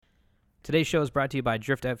Today's show is brought to you by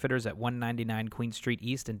Drift Outfitters at 199 Queen Street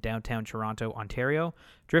East in downtown Toronto, Ontario.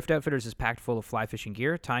 Drift Outfitters is packed full of fly fishing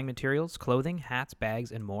gear, tying materials, clothing, hats,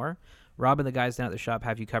 bags, and more. Rob and the guys down at the shop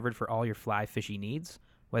have you covered for all your fly fishing needs.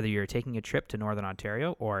 Whether you're taking a trip to Northern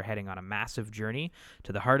Ontario or heading on a massive journey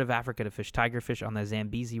to the heart of Africa to fish tigerfish on the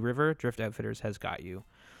Zambezi River, Drift Outfitters has got you.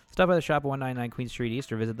 Stop by the shop at 199 Queen Street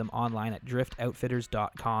East or visit them online at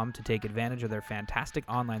driftoutfitters.com to take advantage of their fantastic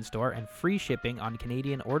online store and free shipping on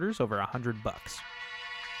Canadian orders over $100.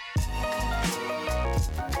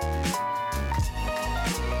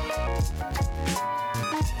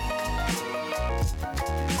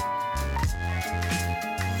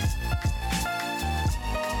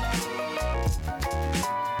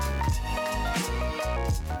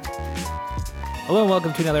 Hello and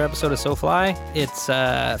welcome to another episode of SoFly. It's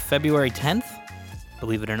February 10th,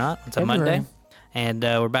 believe it or not. It's a Monday. And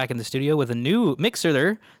we're back in the studio with a new mixer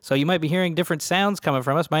there. So you might be hearing different sounds coming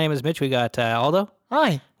from us. My name is Mitch. We got Aldo.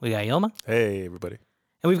 Hi. We got Yilma. Hey, everybody.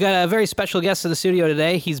 And we've got a very special guest in the studio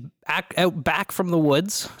today. He's out back from the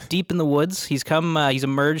woods, deep in the woods. He's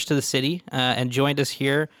emerged to the city and joined us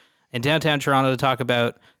here in downtown Toronto to talk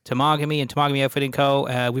about Temagami and Temagami Outfitting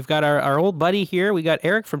Co. We've got our old buddy here. We got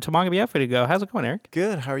Eric from Temagami Outfitting Co. How's it going, Eric?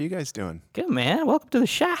 Good. How are you guys doing? Good, man. Welcome to the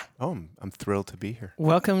show. Oh, I'm thrilled to be here.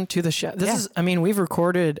 Welcome to the show. We've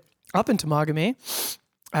recorded up in Temagami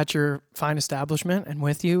at your fine establishment and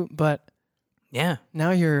with you, but yeah,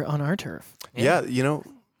 now you're on our turf. Yeah,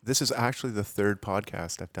 this is actually the third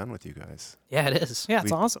podcast I've done with you guys. Yeah, it is. Yeah,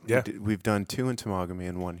 it's awesome. Yeah. We've done 2 in Temagami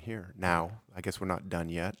and 1 here. Now, I guess we're not done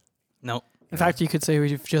yet. No. In fact, you could say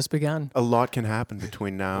we've just begun. A lot can happen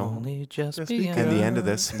between now Only just begun. and the end of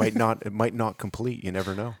this. It might not complete. You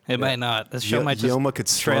never know. It might not. This show might just Yilma could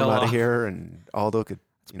trail swim out of off. here, and Aldo could,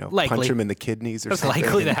 Likely. punch him in the kidneys or That's something.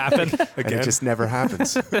 likely to happen. And it just never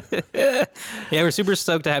happens. Yeah, we're super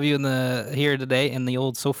stoked to have you here today in the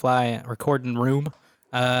old SoFly recording room.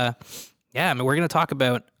 We're going to talk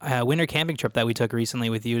about a winter camping trip that we took recently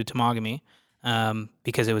with you to Temagami.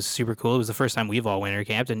 Because it was super cool. It was the first time we've all winter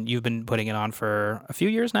camped, and you've been putting it on for a few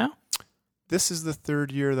years now. This is the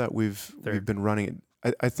third year that we've been running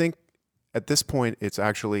it. I think at this point it's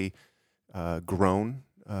actually grown.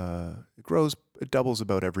 It doubles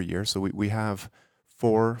about every year. So we have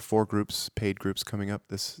four groups, paid groups coming up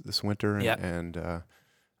this winter, and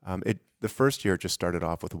the first year just started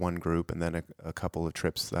off with 1 group, and then a couple of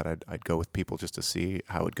trips that I'd go with people just to see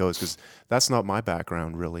how it goes, because that's not my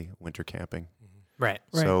background really, winter camping. Right.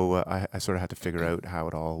 So I sort of had to figure out how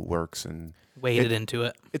it all works and waded into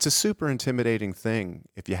it. It's a super intimidating thing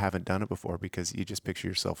if you haven't done it before, because you just picture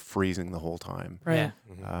yourself freezing the whole time. Right.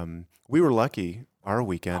 Yeah. We were lucky our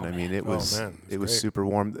weekend. Oh, it was super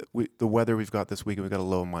warm. The weather we've got this weekend, we got a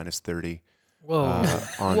low of -30.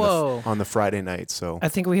 Whoa. On the Friday night. So I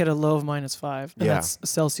think we had a low of -5. And Yeah. that's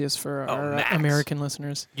Celsius for our max. American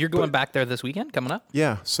listeners. You're going back there this weekend, coming up?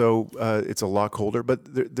 yeah, so it's a lot colder, but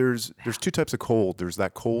there's 2 types of cold. There's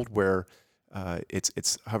that cold where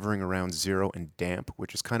it's hovering around 0 and damp,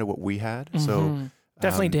 which is kind of what we had. So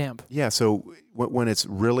Definitely damp. yeah, so when it's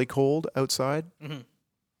really cold outside,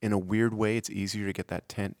 in a weird way, it's easier to get that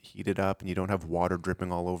tent heated up, and you don't have water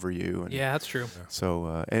dripping all over you. And Yeah, that's true.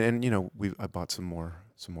 so I bought some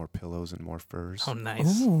more pillows and more furs. Oh,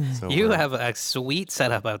 nice. Ooh. So, You have a sweet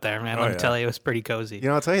setup out there, man. Let me tell you, it was pretty cozy.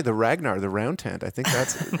 I'll tell you, the Ragnar, the round tent. I think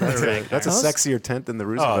that's a sexier tent than the Oh,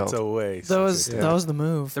 Roosevelt. it's a way. That was the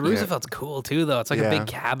move. The Roosevelt's cool, too, though. It's like a big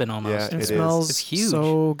cabin almost. Yeah. It It is. smells It's huge.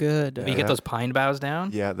 so good. If you get those pine boughs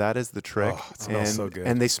down. Yeah, that is the trick. Oh, it smells so good.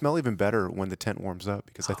 And they smell even better when the tent warms up,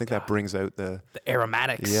 because I think that brings out the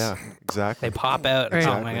aromatics. Yeah, exactly. They pop out. Right.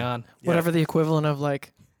 Oh, my God. Whatever the equivalent of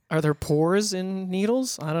are there pores in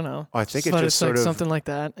needles? I don't know. I think it But just it's sort of something like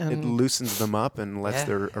that. it And loosens them up and lets Yeah.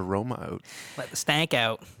 their aroma out. Let the stank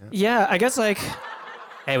out. yeah, I guess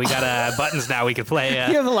Hey, we got buttons now we can play.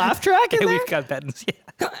 you have a laugh track in Hey, there? we've got buttons.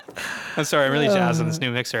 Yeah. I'm sorry, I'm really jazzed on this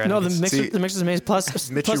new mixer. I No, think the it's- mix is amazing.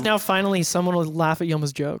 Plus Mitch, now finally someone will laugh at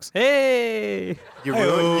Yilma's jokes. Hey! You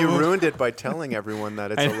ruined it by telling everyone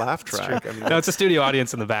that it's a laugh track. I mean, No, it's a studio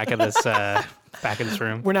audience in the back of this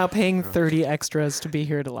room. We're now paying 30 extras to be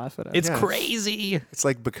here to laugh at us. It's Yeah. crazy. it's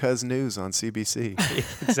like Because News on CBC.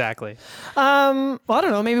 Exactly. Well, I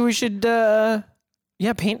don't know. Maybe we should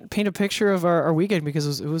paint a picture of our weekend,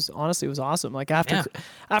 because it was honestly awesome. Like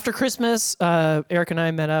after Christmas, Eric and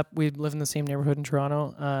I met up. We live in the same neighborhood in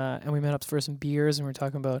Toronto, and we met up for some beers, and we were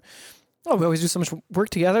talking about, we always do so much work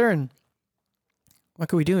together, and what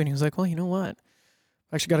could we do? And he was like, well, you know what?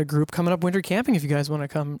 I actually got a group coming up winter camping if you guys want to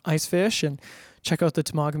come ice fish and check out the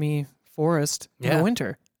Temagami forest in the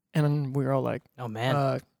winter. And we were all like, oh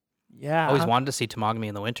man, Yeah. Always wanted to see Temagami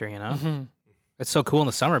in the winter, you know? Mm-hmm. It's so cool in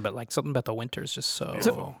the summer, but like something about the winter is just so.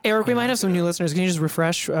 So, Eric, we might have some new listeners. Can you just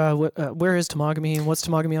refresh where is Temagami and what's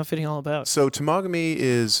Temagami Outfitting all about? So Temagami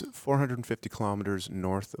is 450 kilometers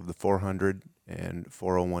north of the 400 and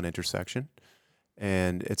 401 intersection,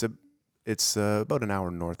 and it's about an hour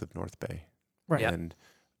north of North Bay. Right. Yep. And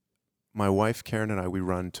my wife Karen and I, we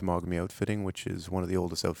run Temagami Outfitting, which is one of the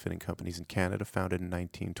oldest outfitting companies in Canada, founded in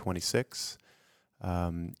 1926.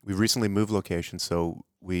 We've recently moved locations, so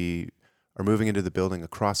we are moving into the building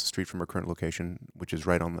across the street from our current location, which is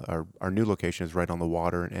right on our new location is right on the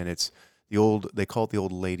water, and it's they call it the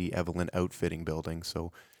old Lady Evelyn Outfitting Building.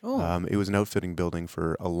 So it was an outfitting building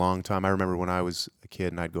for a long time. I remember when I was a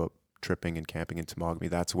kid and I'd go up tripping and camping in Temagami,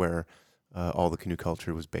 that's where all the canoe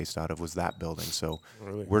culture was based out of, was that building. So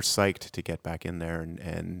we're psyched to get back in there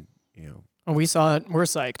and you know. Oh, we saw it. We're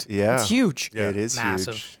psyched. Yeah. It's huge. Yeah. It is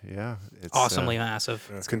Massive. huge. Yeah. It's Awesomely massive.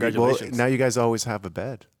 It's congratulations. Well, now you guys always have a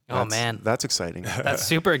bed. Man. That's exciting. That's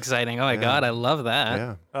super exciting. Oh my God, I love that.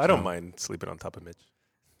 Yeah. I don't mind sleeping on top of Mitch.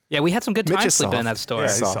 Yeah, we had some good Mitch time is sleeping in soft. that store. Yeah,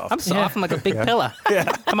 he's soft. I'm soft. I'm like a big pillow.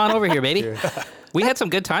 Come on over here, baby. We had some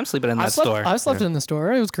good time sleeping in that store. I slept in the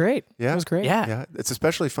store. It was great. Yeah. It was great. Yeah. Yeah. It's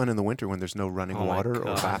especially fun in the winter when there's no running Oh my water or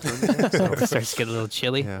God. bathroom. It starts to get a little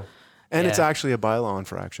chilly. Yeah. And it's Yeah. actually a bylaw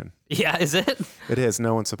infraction. Yeah, is it? It is.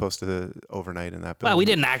 No one's supposed to overnight in that building. Well, we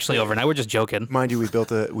didn't actually overnight. We're just joking. Mind you, we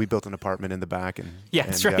built an apartment in the back and Yeah,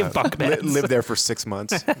 that's right, bunk beds. lived there for 6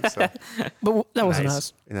 months. So, But that wasn't Nice.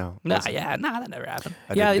 us. you know, Nah, wasn't- that never happened.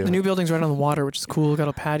 I Yeah, didn't the do new it. building's right on the water, which is cool. Got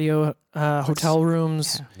a patio, hotel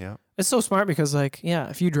rooms. Yeah. Yeah. It's so smart because, like, yeah,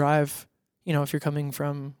 if you drive, you know, if you're coming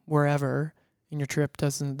from wherever and your trip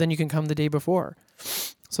doesn't, then you can come the day before.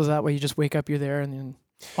 So that way you just wake up, you're there, and then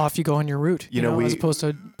off you go on your route. You know, as we- opposed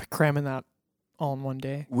to cramming that all in one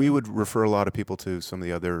day. We would refer a lot of people to some of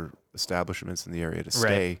the other establishments in the area to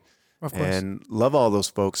stay. Of course. And love all those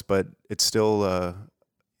folks, but it's still a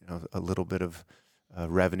little bit of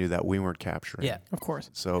revenue that we weren't capturing. Yeah. Of course.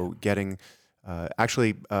 So getting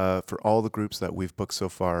for all the groups that we've booked so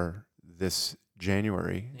far this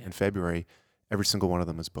January and February, every single one of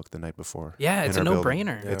them is booked the night before. Yeah, in it's a our building.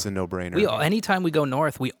 no-brainer. It's a no-brainer. Anytime we go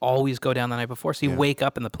north, we always go down the night before. So you Yeah. wake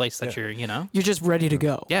up in the place that you're, you know? You're just ready to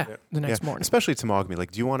go Yeah. the next morning. Especially Temagami.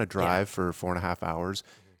 Like, do you want to drive for 4.5 hours,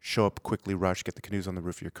 show up quickly, rush, get the canoes on the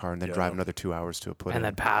roof of your car, and then Yeah, drive no. another 2 hours to a put And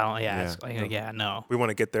then paddle. Yeah. Yeah. It's like, no. We want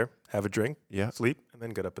to get there, have a drink, Yeah. sleep, and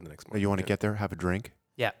then get up in the next morning. You want to get there, have a drink,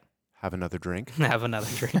 Yeah. have another drink, Have another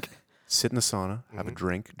drink. sit in the sauna, have a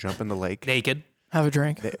drink, jump in the lake. Naked. Have a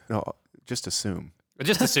drink. No, just assume.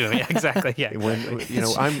 Just assume. Yeah, exactly. Yeah. When you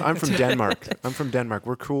know, I'm from Denmark. I'm from Denmark.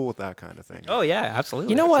 We're cool with that kind of thing. Oh, yeah, absolutely.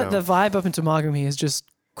 You know what? So- The vibe up in Temagami is just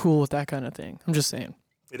cool with that kind of thing. I'm just saying.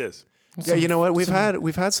 It is. Yeah, you know what? We've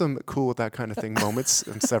had some cool with that kind of thing moments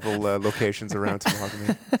in several locations around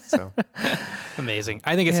Temagami. So Amazing.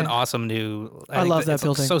 I think it's an Yeah. awesome new. I think love that it's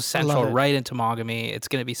building. So I central, love it. right in Temagami. It's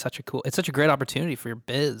going to be it's such a great opportunity for your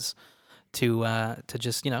biz to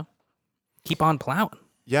just, you know, keep on plowing.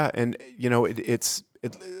 yeah, and you know,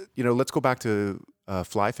 let's go back to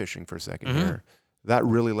fly fishing for a 2nd Mhm. here. That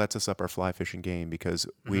really lets us up our fly fishing game because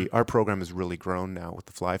our program has really grown now with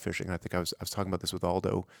the fly fishing. And I think I was talking about this with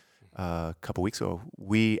Aldo a couple weeks ago.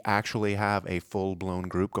 We actually have a full blown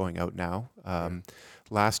group going out now.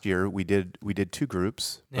 Last year we did 2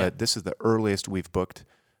 groups, Yeah. but this is the earliest we've booked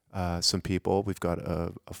some people. We've got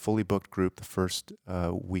a fully booked group the first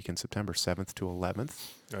week in September, 7th to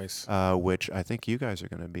 11th, Nice. which I think you guys are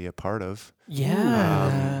going to be a part of.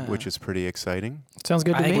 Yeah. Which is pretty exciting. Sounds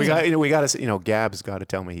good I to think me. We got to, Gab's got to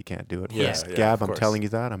tell me he can't do it. Yeah, first. yeah, Gab, of I'm course. telling you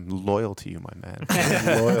that. I'm loyal to you, my man.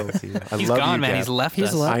 I'm loyal to you. I He's love gone, you, man. Gab. He's left He's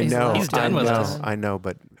us. left. I know. He's done I with know, us. I know,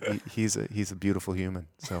 but he's a beautiful human.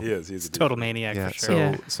 So He is. He's a Total beautiful- maniac yeah.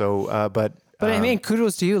 for sure. But But I mean,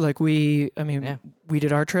 kudos to you. Like we Yeah. we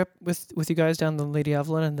did our trip with you guys down the Lady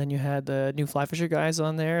Evelyn, and then you had the new fly fisher guys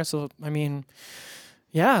on there. So I mean,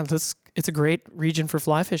 yeah, it's a great region for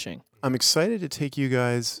fly fishing. I'm excited to take you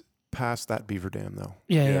guys past that beaver dam though,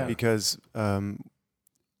 Yeah, Yeah. yeah. because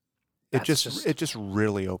That's it just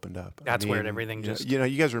really opened up. I That's where mean, everything you know- just- you know,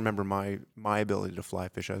 you guys remember my ability to fly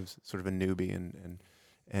fish. I was sort of a newbie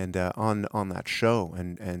and on that show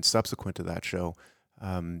and subsequent to that show,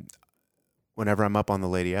 whenever I'm up on the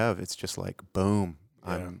Lady Ave, it's just like boom.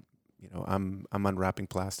 Yeah. I'm unwrapping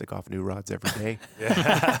plastic off new rods every day.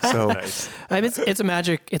 Yeah. So Nice. I mean, it's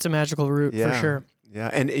a magical route for Yeah. sure. yeah,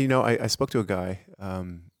 and I spoke to a guy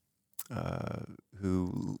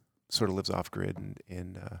who sort of lives off grid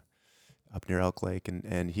in up near Elk Lake,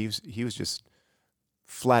 and he was just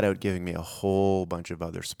flat out giving me a whole bunch of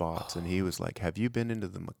other spots. And he was like, have you been into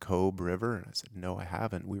the Macomb River? And I said, no, I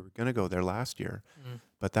haven't. We were going to go there last year,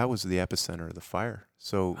 but that was the epicenter of the fire.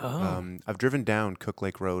 So I've driven down Cook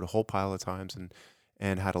Lake Road a whole pile of times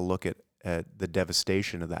and had a look at the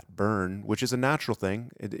devastation of that burn, which is a natural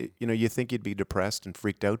thing. You think you'd be depressed and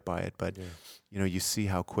freaked out by it, but you see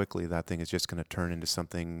how quickly that thing is just going to turn into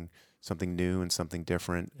something new and something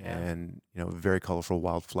different, and very colorful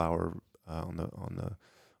wildflower on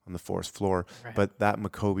the forest floor. Right. But that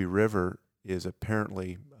Macomb River is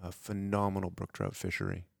apparently a phenomenal brook trout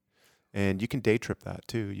fishery, and you can day trip that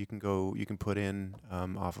too. You can put in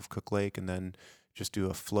off of Cook Lake and then just do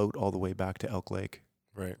a float all the way back to Elk Lake.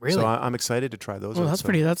 Right. Really? So I'm excited to try those. Oh, out. that's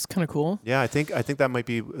pretty. That's kind of cool. Yeah, I think that might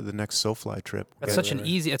be the next SoFly trip. That's such an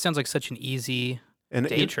easy. It sounds like such an easy and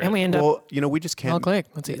day trip. And we end up Well, we just can't. Elk Lake.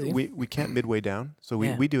 That's easy. We can't midway down, so we,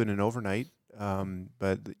 Yeah. we do it in overnight.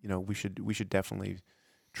 But we should definitely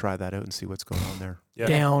try that out and see what's going on there. Yeah,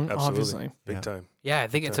 Down, absolutely. obviously. Big Yeah. time. Yeah, I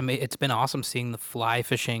think it's been awesome seeing the fly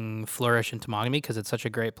fishing flourish in Temagami because it's such a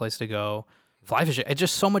great place to go fly fishing. It's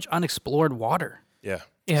just so much unexplored water. Yeah.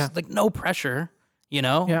 Yeah. Like no pressure,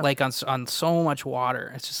 Yeah. like on so much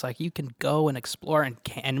water. It's just like you can go and explore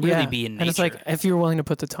and really be in nature. And it's like if you're willing to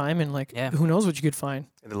put the time in, like Yeah. who knows what you could find?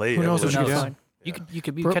 And the late, Who knows what you knows? could Yeah. find? you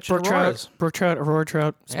could be Brook catching auroras. trout, aurora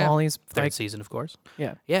trout, Yeah. smallies, Third like season, of course.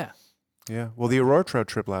 Yeah. Yeah. Yeah. Well, the Aurora Trout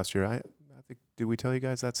trip last year, I think, did we tell you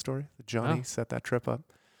guys that story? That Johnny No. set that trip up.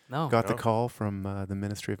 No. Got the No. call from the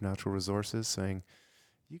Ministry of Natural Resources saying,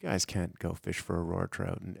 you guys can't go fish for Aurora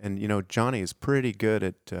trout. And Johnny is pretty good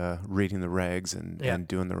at reading the regs and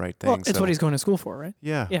doing the right thing. well, it's so, what he's going to school for, right?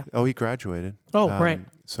 Yeah. Yeah. Oh, he graduated. Oh, right.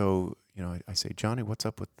 So, I say, Johnny, what's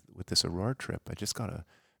up with this Aurora trip? I just got a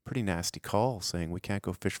pretty nasty call saying we can't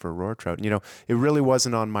go fish for Aurora trout. And, it really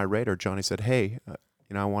wasn't on my radar. Johnny said, hey,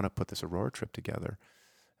 I want to put this Aurora trip together.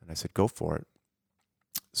 And I said, go for it.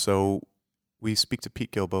 So we speak to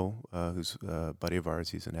Pete Gilbo, who's a buddy of ours.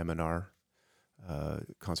 He's an MNR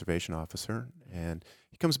conservation officer. And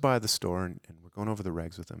he comes by the store and we're going over the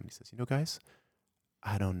regs with him. And he says, guys,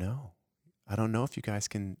 I don't know. I don't know if you guys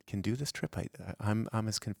can do this trip. I'm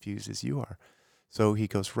as confused as you are. So he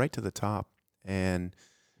goes right to the top, and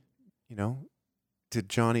to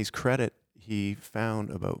Johnny's credit, he found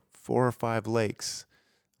about 4 or 5 lakes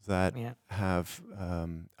that have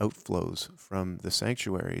outflows from the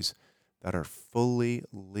sanctuaries that are fully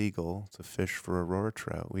legal to fish for Aurora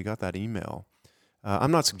trout. We got that email.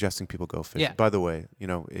 I'm not suggesting people go fish. Yeah. By the way,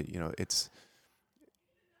 it's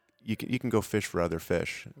you can go fish for other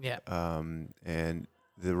fish. Yeah. And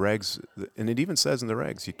the regs, and it even says in the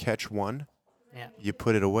regs, you catch one, you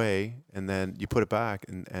put it away, and then you put it back,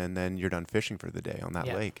 and then you're done fishing for the day on that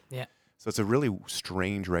lake. Yeah. So it's a really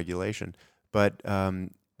strange regulation. But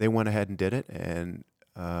they went ahead and did it, and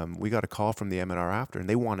we got a call from the MNR after, and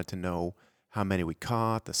they wanted to know how many we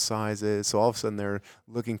caught, the sizes. So all of a sudden they're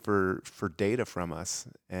looking for data from us.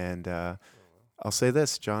 And I'll say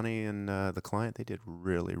this, Johnny and the client, they did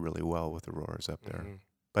really, really well with auroras up there. Mm-hmm.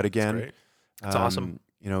 But again, great. It's awesome.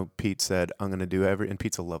 Pete said, I'm going to do and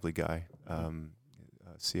Pete's a lovely guy.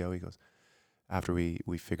 CO, he goes, after we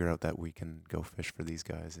figure out that we can go fish for these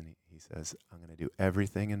guys, and he says, I'm going to do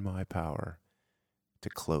everything in my power to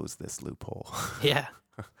close this loophole. Yeah.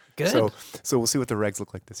 Good. So we'll see what the regs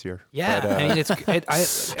look like this year. Yeah, But, I mean,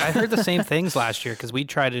 I heard the same things last year because we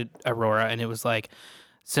tried Aurora and it was like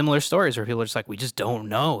similar stories where people are just like, we just don't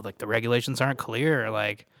know. Like the regulations aren't clear.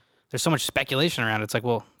 Like there's so much speculation around it. It's like,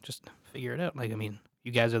 well, just figure it out. Like, I mean,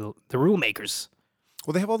 you guys are the rule makers.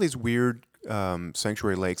 Well, they have all these weird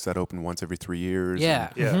sanctuary lakes that open once every 3 years. Yeah.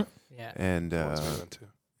 Yeah. Yeah. And That's what I went to.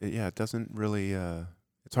 it doesn't really.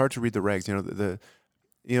 It's hard to read the regs.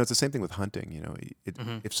 It's the same thing with hunting.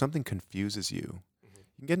 If something confuses you,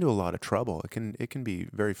 you can get into a lot of trouble. It can be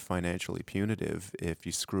very financially punitive if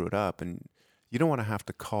you screw it up, and you don't want to have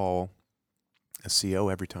to call a CO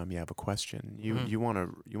every time you have a question. You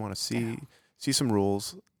want to see some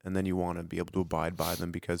rules, and then you want to be able to abide by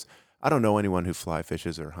them, because I don't know anyone who fly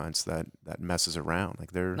fishes or hunts that messes around.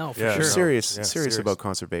 Like they're sure. serious about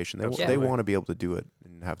conservation. They Absolutely. want to be able to do it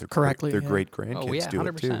and have their Correctly, their yeah. great grandkids do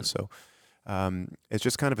it too. 100%. So it's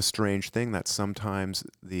just kind of a strange thing that sometimes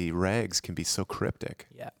the regs can be so cryptic.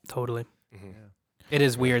 Yeah, totally. Mm-hmm. It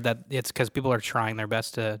is weird that it's because people are trying their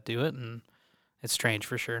best to do it, and it's strange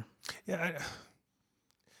for sure. Yeah.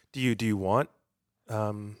 Do you want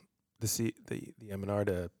the MNR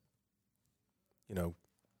to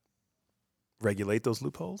regulate those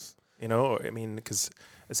loopholes? Or, I mean, because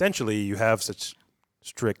essentially you have such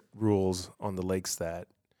strict rules on the lakes that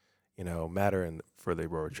matter for the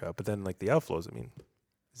Aurora trout, but then like the outflows, I mean,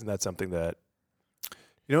 isn't that something that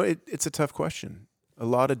It's a tough question. A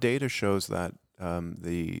lot of data shows that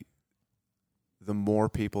the more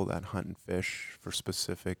people that hunt and fish for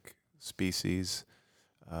specific species,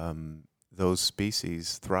 those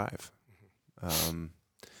species thrive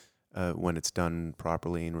when it's done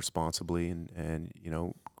properly and responsibly. And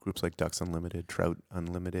groups like Ducks Unlimited, Trout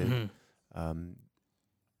Unlimited.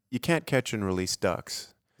 You can't catch and release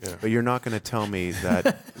ducks, but you're not going to tell me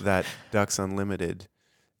that Ducks Unlimited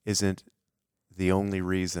isn't the only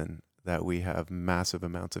reason that we have massive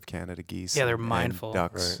amounts of Canada geese. Yeah, they're mindful.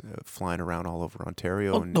 Ducks flying around all over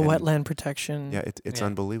Ontario. Well, the wetland protection. Yeah, it's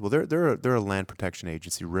unbelievable. They're a land protection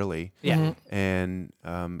agency, really. Yeah. And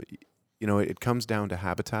it comes down to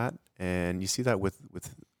habitat, and you see that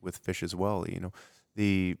with fish as well.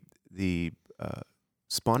 The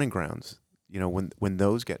spawning grounds. When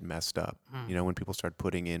those get messed up. When people start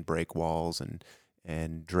putting in break walls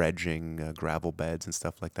and dredging gravel beds and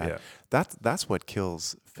stuff like that. Yeah. That's what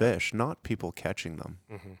kills fish, not people catching them.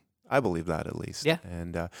 Mm-hmm. I believe that, at least. Yeah.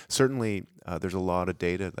 And certainly there's a lot of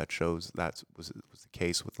data that shows that was the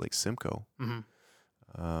case with Lake Simcoe.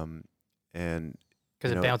 Mm-hmm. And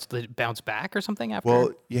because it bounced back or something after.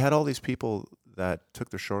 Well, you had all these people that took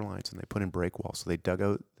their shorelines and they put in break walls. So they dug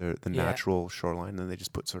out the natural shoreline, and then they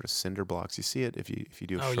just put sort of cinder blocks. You see it if you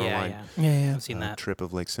do a shoreline I've seen that trip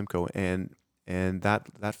of Lake Simcoe, and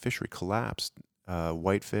that fishery collapsed.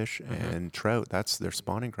 Whitefish and trout, that's their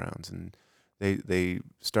spawning grounds, and they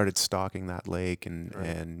started stocking that lake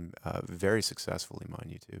and very successfully,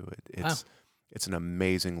 mind you, too. It's an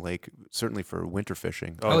amazing lake, certainly for winter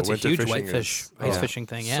fishing. It's a huge whitefish ice fishing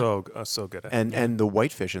thing. Yeah, so good. And the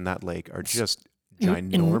whitefish in that lake are just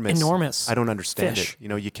ginormous. Enormous. I don't understand fish.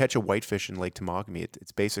 it. You catch a whitefish in Lake Temagami,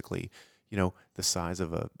 it's basically the size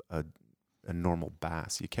of a normal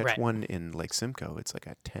bass. You catch one in Lake Simcoe, it's like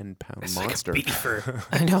a 10-pound monster. Like a beaver.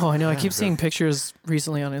 I know. I keep seeing pictures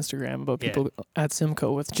recently on Instagram about people at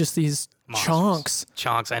Simcoe with just these chonks.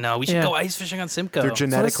 I know. We should go ice fishing on Simcoe. They're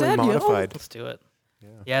genetically modified. Let's do it.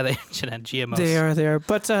 Yeah, they should have GMOs. They are there.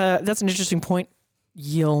 But that's an interesting point,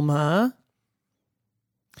 Yilma.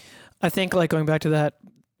 I think, going back to that,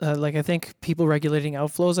 I think people regulating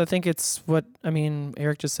outflows, I think it's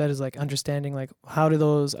Eric just said is understanding how do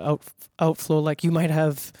those outflow, you might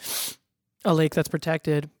have a lake that's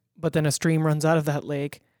protected, but then a stream runs out of that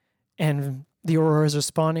lake and the auroras are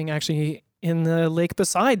spawning actually in the lake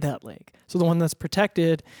beside that lake. So the one that's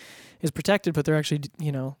protected is protected, but they're actually,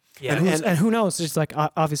 and who knows? It's just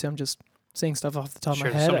obviously I'm just saying stuff off the top of my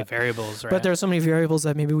head. There's so many variables, right? But there are so many variables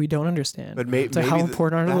that maybe we don't understand. But maybe how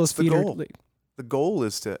important are those feeder? The goal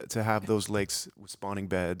is to have those lakes with spawning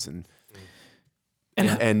beds and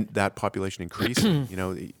that population increasing.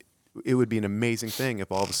 It would be an amazing thing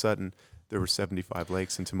if all of a sudden there were 75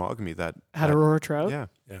 lakes in Temagami that had aurora trout. Yeah.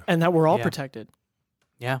 And that were all protected.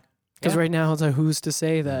 Yeah. Because right now it's who's to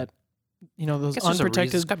say that those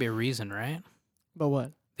unprotected. There's got to be a reason, right? But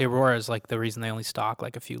what? The aurora is the reason they only stock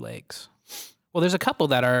a few lakes. Well, there's a couple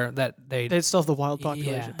they still have the wild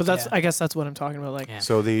population, but I guess that's what I'm talking about.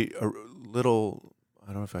 So the little,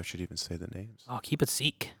 I don't know if I should even say the names. Oh, keep it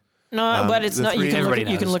Seek. No, but it's not. You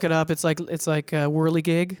can look it up. It's like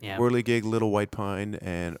Whirligig. Yeah. Whirligig, Little White Pine,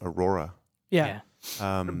 and Aurora. Yeah.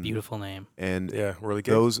 What a beautiful name. And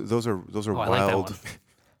Whirligig. Those are wild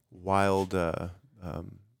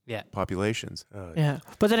populations. Yeah,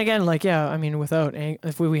 but then again, without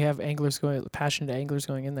if we have passionate anglers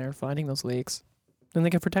going in there and finding those lakes, then they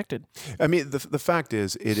get protected. I mean, the fact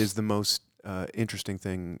is, it is the most interesting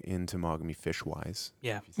thing in Temagami fish-wise.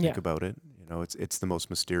 Yeah. If you think about it, it's the most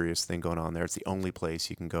mysterious thing going on there. It's the only place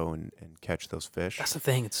you can go and catch those fish. That's the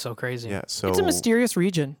thing. It's so crazy. Yeah. So it's a mysterious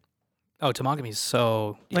region. Oh, Temagami is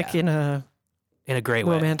so in a great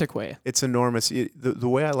romantic way. It's enormous. The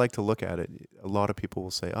way I like to look at it, a lot of people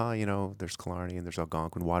will say, there's Killarney and there's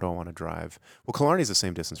Algonquin. Why do I want to drive? Well, Killarney is the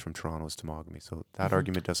same distance from Toronto as Temagami, so that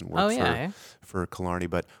argument doesn't work for Killarney.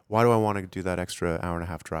 But why do I want to do that extra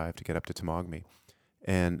hour-and-a-half drive to get up to Temagami?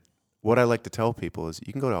 And what I like to tell people is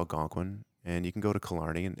you can go to Algonquin and you can go to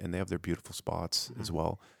Killarney, and they have their beautiful spots as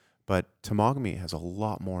well. But Temagami has a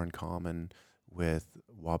lot more in common with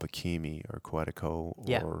Wabakimi or Quetico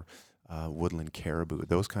or Woodland Caribou,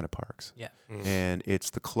 those kind of parks. Yeah. And it's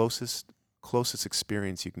the closest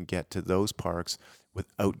experience you can get to those parks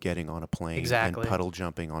without getting on a plane and puddle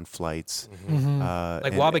jumping on flights.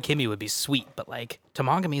 Wabakimi would be sweet, but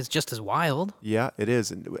Temagami is just as wild. Yeah, it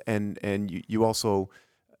is. And you also,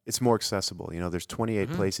 it's more accessible. There's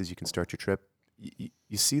 28 places you can start your trip.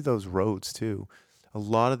 You see those roads too. A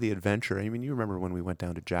lot of the adventure, you remember when we went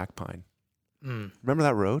down to Jack Pine. Remember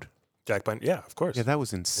that road? Jack Pine. Yeah, of course. Yeah, that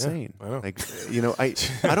was insane. I know. Like,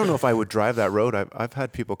 I don't know if I would drive that road. I've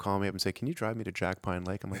had people call me up and say, "Can you drive me to Jack Pine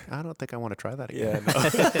Lake?" I'm like, I don't think I want to try that again. Yeah,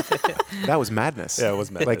 no. That was madness. Yeah, it was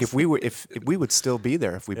madness. Like if we would still be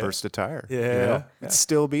there if we burst a tire. Yeah. We'd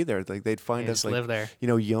still be there. Like they'd find us just like live there.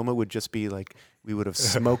 Yoma would just be like, we would have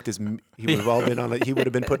smoked his. He would have all been on. He would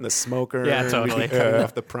have been put in the smoker. Yeah, and we totally. could cut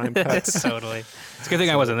off the prime cuts. Totally. It's a good thing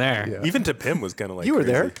I wasn't there. Yeah. Even to Pim was kind of like You were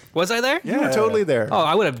crazy. there. Was I there? You were totally there. Oh,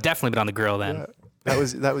 I would have definitely been on the grill then. Yeah. That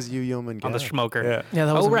was you, Yoma, and On the Gav. smoker. Yeah. Yeah,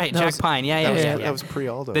 that was Oh, right. that Jack was- Pine. Yeah, That was, yeah. that was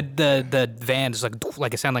pre-Aldo. The van just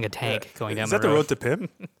like it sounded like a tank going down Is the that the road. road to Pim?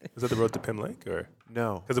 Is that the road to Pim Lake or?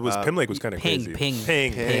 No, Because it was Pim Lake was kind of Ping, crazy.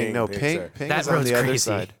 Ping. Ping. No, Ping. sorry. Ping That is on road's the other crazy.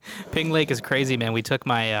 side. Ping Lake is crazy, man. We took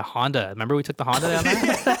my Honda. Remember we took the Honda down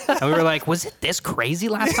there? And we were like, was it this crazy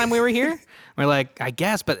last time we were here? We're like, I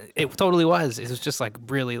guess, but it totally was. It was just like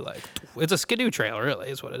really like, it's a skidoo trail, really,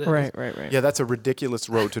 is what it is. Right. Yeah, that's a ridiculous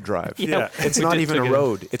road to drive. Yeah. It's We not just even took a it.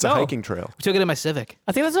 road. It's a No. hiking trail. We took it in my Civic.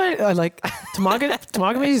 I think that's why I like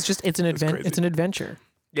Temagami is just it's an crazy. it's an adventure.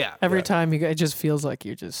 Yeah. Every time it just feels like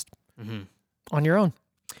you're just on your own.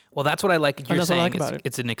 Well, that's what I like. You're that's what I saying like about it.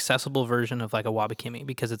 it's an accessible version of like a Wabakimi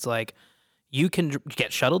because it's like you can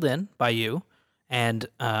get shuttled in by you, and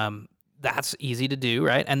that's easy to do,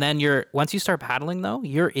 right? And then once you start paddling though,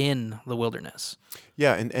 you're in the wilderness.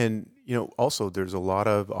 Yeah, and also there's a lot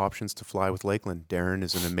of options to fly with Lakeland. Darren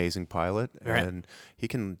is an amazing pilot, Right. and he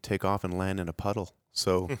can take off and land in a puddle.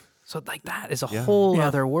 So So like that is a Yeah. whole Yeah.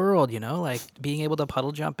 other world, like being able to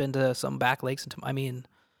puddle jump into some back lakes. I mean,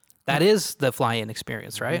 that is the fly-in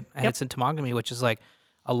experience, right? And Yep. it's in Temagami, which is like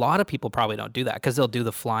a lot of people probably don't do that because they'll do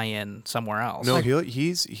the fly-in somewhere else. no,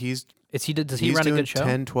 he's does he he's run a doing good show?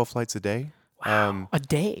 10, 12 flights a day. A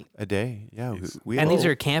day. A day. Yeah, we And these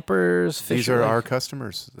are campers, these fishing. are our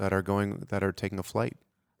customers that are taking a flight.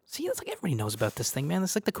 See, it's like everybody knows about this thing, man.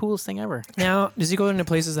 It's like the coolest thing ever. Now, does he go into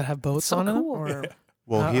places that have boats So on them? cool. Or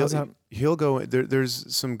Well, how's that? he'll go.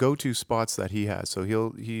 There's some go-to spots that he has. So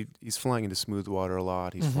he's flying into smooth water a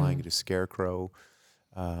lot. He's flying into Scarecrow.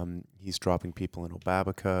 He's dropping people in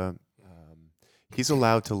Obabaca. He's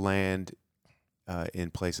allowed to land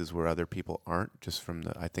in places where other people aren't. Just from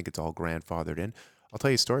I think it's all grandfathered in. I'll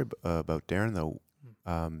tell you a story about Darren though.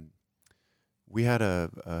 We had an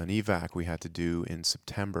evac we had to do in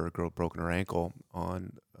September. A girl broken her ankle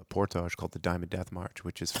on a portage called the Diamond Death March,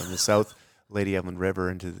 which is from the South Lady Evelyn River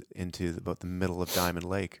into about the middle of Diamond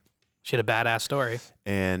Lake. She had a badass story.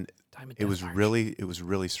 And Diamond it Death was March.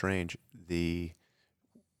 really strange.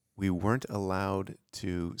 We weren't allowed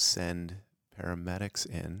to send paramedics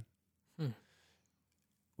in.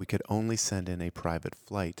 We could only send in a private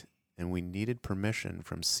flight, and we needed permission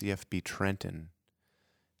from CFB Trenton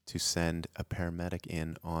to send a paramedic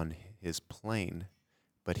in on his plane,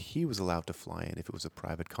 but he was allowed to fly in if it was a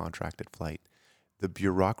private contracted flight. The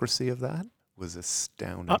bureaucracy of that was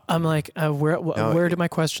astounding. I'm like, where did my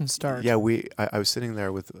questions start? Yeah, I was sitting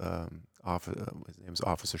there with his name was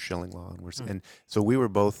Officer Schillinglaw, and so we were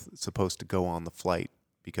both supposed to go on the flight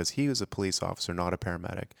because he was a police officer, not a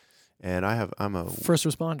paramedic, and I'm a First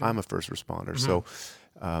responder. I'm a first responder. So,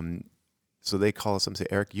 so they call us up and say,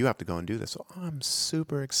 Eric, you have to go and do this. So I'm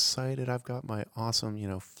super excited. I've got my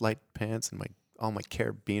awesome, flight pants and all my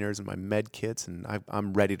carabiners and my med kits, and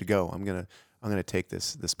I'm ready to go. I'm gonna take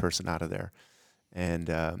this person out of there, and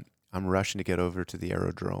I'm rushing to get over to the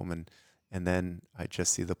aerodrome, and then I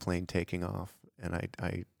just see the plane taking off, and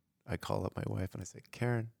I call up my wife and I say,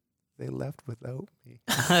 Karen, they left without me.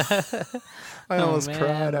 I almost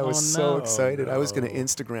cried. I was so excited. I was going to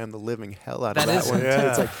Instagram the living hell out of that one.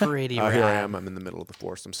 It's like pretty rad. Here I am. I'm in the middle of the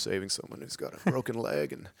forest. I'm saving someone who's got a broken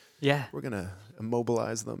leg, and Yeah. we're going to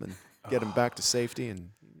immobilize them and get them back to safety and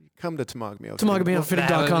come to Temagami.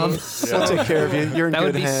 TemagamiOutfitting.com. We'll take care of you. You're in That good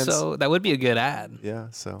would be hands. that would be a good ad. Yeah.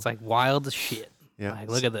 So It's like wild as shit. yeah. Like,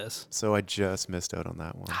 look at this. So I just missed out on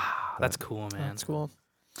that one. That's cool, man. That's cool.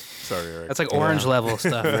 Sorry, Eric. That's like orange level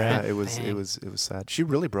stuff, right? Yeah, it was Dang. sad. She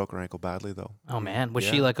really broke her ankle badly though. Oh man, was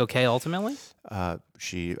she Yeah. like okay ultimately? I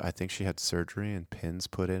think she had surgery and pins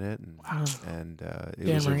put in it, and it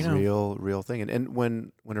Dan was Marino. a real thing. And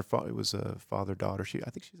when her it was a father-daughter. I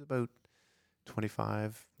think she's about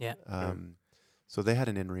 25. Yeah. So they had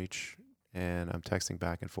an inReach, and I'm texting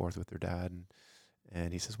back and forth with their dad,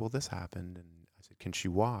 and he says, "Well, this happened," and I said, "Can she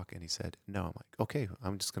walk?" And he said, "No." I'm like, "Okay,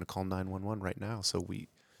 I'm just going to call 911 right now." So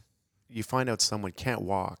you find out someone can't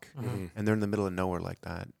walk, and they're in the middle of nowhere like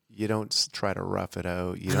that. You don't try to rough it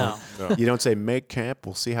out. You don't. No. You don't say make camp.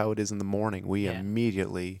 We'll see how it is in the morning. We Yeah.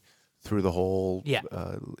 immediately through the whole. Yeah.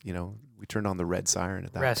 We turned on the red siren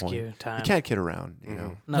at that point. Rescue time. You can't kid around,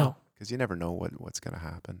 No. because you never know what's going to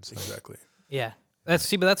happen. So. Exactly. Yeah.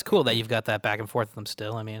 That's cool that you've got that back and forth with them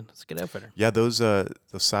still. I mean, it's a good outfitter. Yeah, those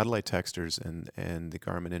satellite texters and the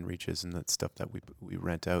Garmin InReaches and that stuff that we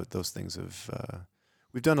rent out, those things have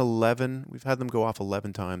we've done 11. We've had them go off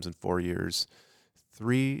 11 times in 4 years.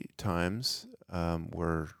 3 times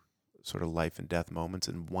were sort of life and death moments,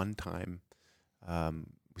 and 1 time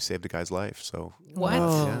we saved a guy's life. So What?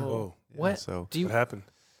 Yeah, Whoa. yeah, What? So What happened?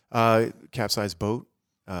 capsized boat.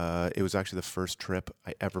 It was actually the first trip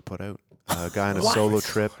I ever put out. A guy on a What? solo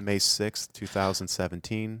trip, May 6th,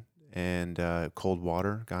 2017, and cold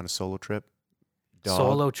water. Guy on a solo trip.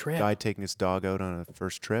 Solo trip. Guy taking his dog out on a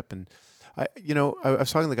first trip, and I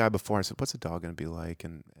was talking to the guy before. I said, "What's the dog going to be like?"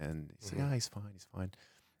 And he said, "Yeah, he's fine."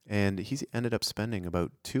 And he ended up spending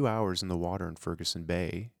about 2 hours in the water in Ferguson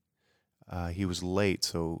Bay. He was late,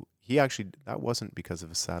 so that wasn't because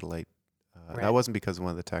of a satellite. Right. That wasn't because of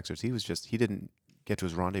one of the texters. He didn't get to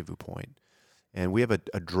his rendezvous point. And we have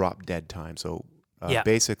a drop dead time. So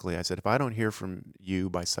basically, I said, if I don't hear from you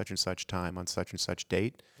by such and such time on such and such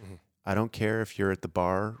date, I don't care if you're at the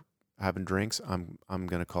bar having drinks. I'm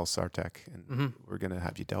going to call Sartec, and we're going to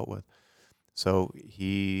have you dealt with. So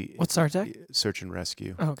What's Sartec? Search and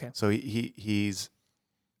rescue. Oh, okay. So he's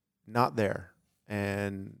not there.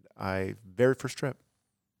 And very first trip,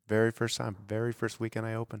 very first time, very first weekend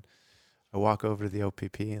I opened, I walk over to the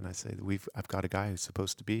OPP and I say, I've got a guy who's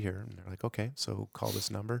supposed to be here. And they're like, okay, so call this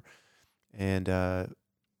number. And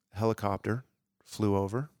helicopter flew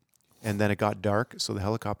over, and then it got dark. So the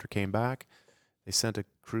helicopter came back. They sent a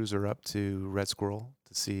cruiser up to Red Squirrel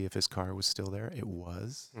to see if his car was still there. It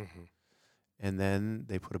was. Mm-hmm. And then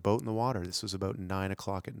they put a boat in the water. This was about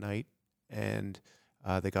 9:00 at night. And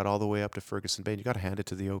they got all the way up to Ferguson Bay. And you got to hand it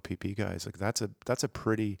to the OPP guys. Like that's a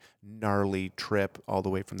pretty gnarly trip all the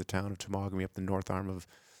way from the town of Temagami up the north arm of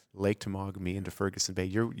Lake Temagami into Ferguson Bay.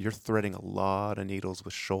 You're threading a lot of needles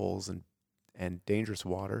with shoals and dangerous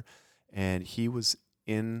water. And he was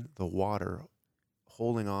in the water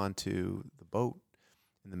holding on to the boat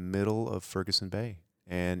in the middle of Ferguson Bay.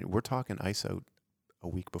 And we're talking ice out a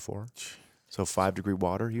week before. So 5-degree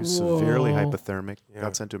water. He was severely hypothermic. Yeah.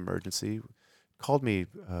 Got sent to emergency. Called me,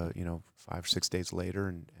 5 or 6 days later,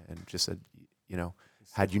 and just said,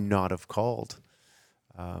 had you not have called,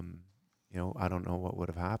 I don't know what would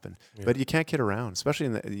have happened. Yeah. But you can't kid around, especially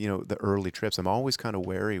in the early trips. I'm always kind of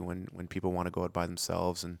wary when people want to go out by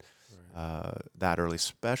themselves and that early,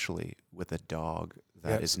 especially with a dog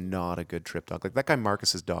that is not a good trip dog. Like that guy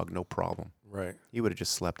Marcus's dog, no problem. Right. He would have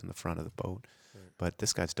just slept in the front of the boat. Right. But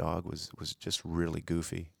this guy's dog was just really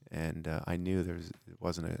goofy, and I knew it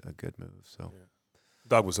wasn't a good move. So. Yeah.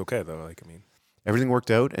 Dog was okay though. Everything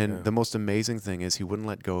worked out, and Yeah. the most amazing thing is he wouldn't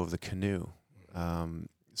let go of the canoe.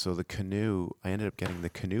 So the canoe, I ended up getting the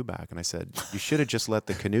canoe back, and I said, you should have just let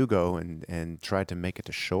the canoe go and tried to make it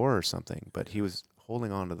to shore or something. But he was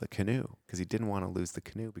holding on to the canoe because he didn't want to lose the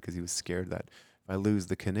canoe, because he was scared that if I lose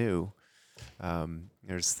the canoe,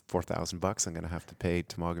 there's $4,000 I'm going to have to pay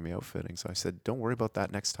Temagami Outfitting. So I said, don't worry about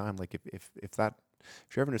that next time. Like if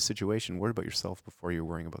you're ever in a situation, worry about yourself before you're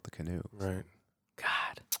worrying about the canoe. Right.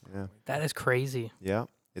 God, Yeah. that is crazy. Yeah,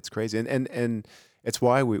 it's crazy, and it's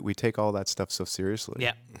why we take all that stuff so seriously.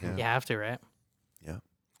 Yeah. Yeah. You have to, right? Yeah.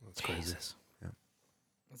 That's crazy. Jesus. Yeah.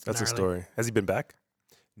 That's a gnarly. story. Has he been back?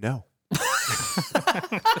 No.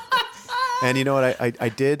 And you know what? I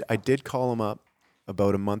did call him up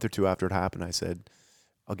about a month or two after it happened. I said,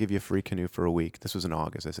 I'll give you a free canoe for a week. This was in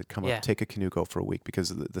August. I said, come Yeah. up, take a canoe, go for a week. Because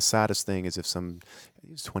the saddest thing is if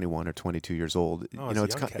he's 21 or 22 years old, Oh, you know,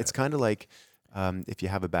 it's a young cat. it's kind of like, if you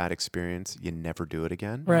have a bad experience, you never do it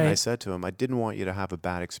again. Right. And I said to him, I didn't want you to have a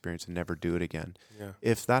bad experience and never do it again. Yeah.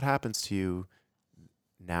 If that happens to you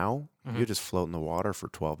now, Mhm. you just float in the water for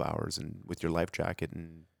 12 hours and with your life jacket,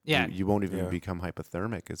 and Yeah. you won't even Yeah. become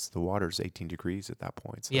hypothermic. It's the water's 18 degrees at that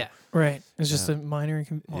point. So, Yeah. Right. It's just Yeah. a minor.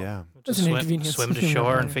 yeah, It's Just an swim, inconvenience. swim to Yeah.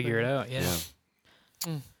 shore and figure it out. Yeah.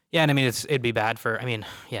 yeah. Yeah, and I mean it'd be bad for.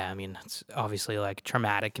 It's obviously like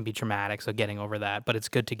traumatic, can be traumatic. So getting over that, but it's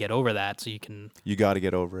good to get over that so you can. You got to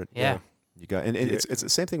get over it. Yeah. You got, and it's the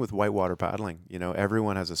same thing with whitewater paddling. You know,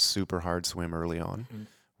 everyone has a super hard swim early on,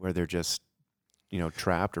 where they're just,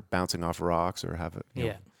 trapped or bouncing off rocks or have a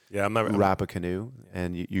Yeah. Yeah. I'm not. wrap a canoe,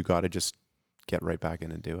 and you got to just get right back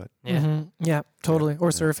in and do it. Yeah. Mhm. Yeah. Totally. Or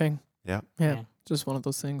Yeah. surfing. Yeah. Yeah. Yeah. Just one of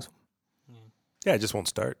those things. Yeah. I just won't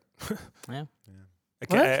start. Yeah. I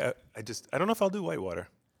can't. I don't know if I'll do whitewater.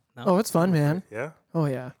 No? Oh, it's fun, man. Yeah. Oh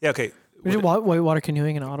yeah. Yeah. Okay. We did whitewater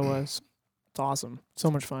canoeing in Ottawa. It's awesome. So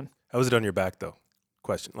much fun. How was it on your back though?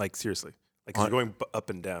 Question. Like seriously. Like 'cause On- you're going up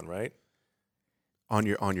and down, right? On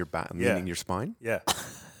your back, Yeah. meaning your spine. Yeah.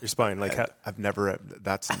 Your spine, like I've never heard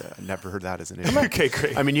that as an issue. okay,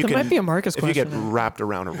 great. I mean, you That can might be a Marcus if you question. get wrapped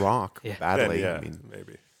around a rock badly. Then, I mean,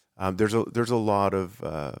 maybe. there's a lot of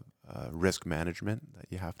risk management that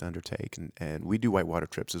you have to undertake, and we do whitewater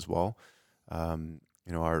trips as well.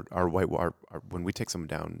 Our whitewater when we take someone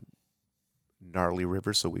down gnarly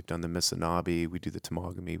rivers, so we've done the Missinaibi, we do the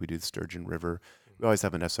Temagami, we do the Sturgeon River. We always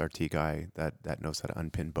have an SRT guy that knows how to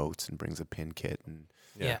unpin boats and brings a pin kit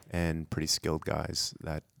and pretty skilled guys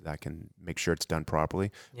that can make sure it's done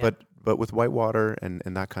properly. Yeah. But with whitewater and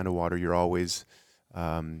that kind of water, you're always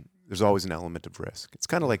there's always an element of risk. It's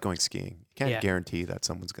kind of like going skiing. You can't guarantee that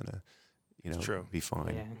someone's gonna, be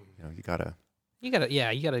fine. Yeah. You gotta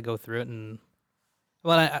You gotta go through it. And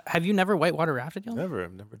well, have you never whitewater rafted, Dylan? Never.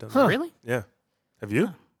 I've never done Huh. that. Really? Yeah. Have you?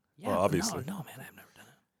 Huh. Yeah. Well, obviously. No, man, I've never done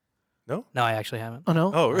it. No? No, I actually haven't. Oh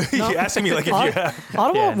no. Oh, No. you're asking me like if you have.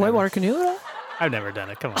 Ottawa Yeah, never. whitewater canoe at all? I've never done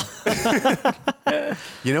it. Come on.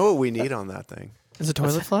 You know what we need on that thing? Is it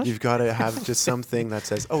toilet flush? You've got to have just something that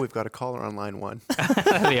says, "Oh, we've got a caller on line 1." That'd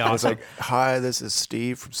be And it's awesome. like, "Hi, this is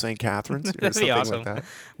Steve from St. Catharines," or That'd be something awesome. like that.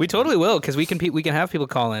 We totally will, because we can have people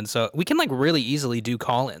call in, so we can like really easily do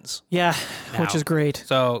call-ins. Yeah, which Now. is great.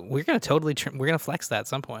 So we're gonna we're gonna flex that at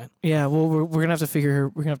some point. Yeah, well, we're gonna have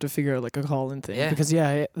to figure out like a call-in thing because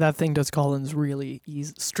that thing does call-ins really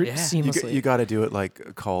seamlessly. You got to do it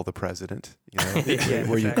like call the president,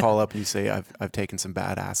 where you call up and you say, "I've taken some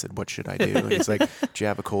bad acid. What should I do?" And he's like, "Do you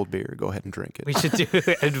have a cold beer? Go ahead and drink it. We should do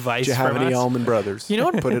advice. Do you have from any us. Allman Brothers? You know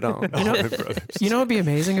what? Put it on." You know, it'd be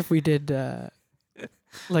amazing if we did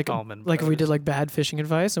like Almond if we Brothers. did like bad fishing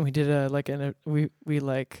advice, and we did we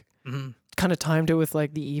Mhm. kind of timed it with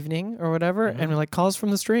like the evening or whatever, Mhm. and we're like, calls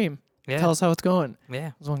from the stream. Yeah. Tell us how it's going.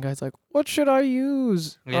 Yeah. This one guy's like, "What should I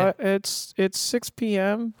use? Yeah. It's 6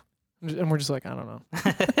 p.m." And we're just like, I don't know.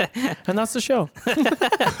 And that's the show.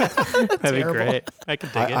 That'd be Terrible. great. I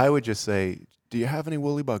could dig I would just say, "Do you have any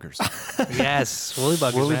woolly buggers?" it. Yes, woolly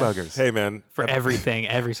buggers. Woolly man. buggers. Hey, man. For everything,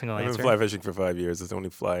 every single I've been answer. fly fishing for 5 years. It's the only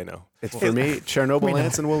fly I know. It's for me, Chernobyl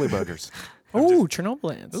ants and woolly buggers. Oh,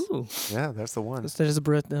 Chernobyl ants. Ooh. Yeah, that's the one. That is a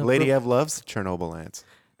Lady Ev loves Chernobyl ants.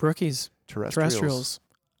 Brookies. Terrestrials.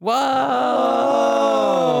 Whoa!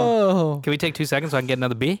 Oh. Can we take 2 seconds so I can get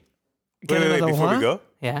another B? Get Wait, another before one? we go?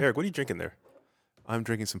 Yeah. Eric, what are you drinking there? I'm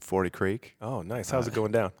drinking some 40 Creek. Oh, nice. How's it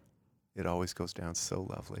going down? It always goes down so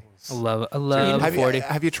lovely. I love Have 40.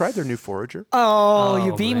 you tried their new forager? Oh,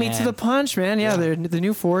 you Oh, beat me to man. the punch, man. Yeah, the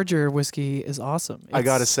new Forager whiskey is awesome. I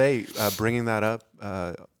got to It's- say, bringing that up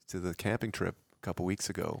to the camping trip a couple weeks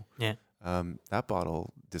ago, Yeah. that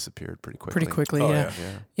bottle disappeared pretty quickly. pretty quickly, Oh, yeah.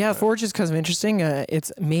 Yeah. Yeah, Forge is kind of interesting.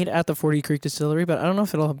 It's made at the 40 Creek Distillery, but I don't know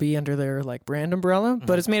if it'll be under their like brand umbrella.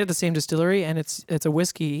 But Mhm. it's made at the same distillery, and it's a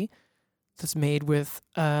whiskey that's made with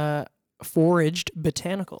foraged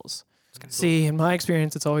botanicals. See, in my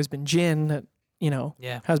experience, it's always been gin that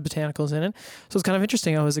Yeah. has botanicals in it. So it's kind of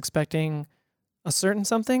interesting. I was expecting a certain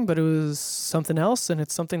something, but it was something else, and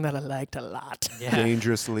it's something that I liked a lot. Yeah.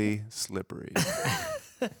 Dangerously slippery.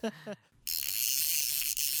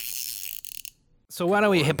 So why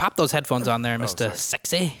don't we pop those headphones on there, Oh, Mr. sorry.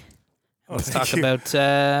 Sexy? Oh, Let's thank talk you. about.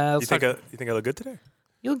 You think I look good today?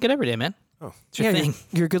 You look good every day, man. Oh. It's your Yeah, thing.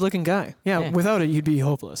 you're a good-looking guy. Yeah, Yeah. without it, you'd be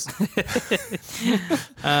hopeless.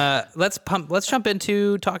 Let's jump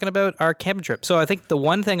into talking about our camping trip. So I think the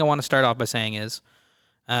one thing I want to start off by saying is,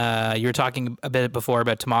 you were talking a bit before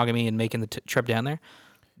about Temagami and making the trip down there.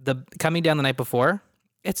 Coming down the night before,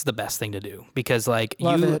 it's the best thing to do because like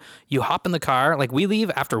Love it. you hop in the car. Like we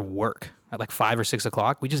leave after work at like 5 or 6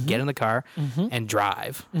 o'clock. We just get in the car and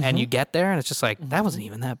drive, and you get there, and it's just like that wasn't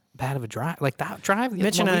even that bad of a drive. Like that drive.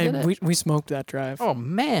 Mitch when and we did I, it. we smoked that drive. Oh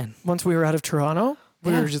man. Once we were out of Toronto,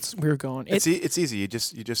 we Yeah. were going. It's easy. You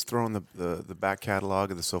just throw in the back catalog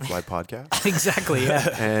of the SoFly podcast, Exactly.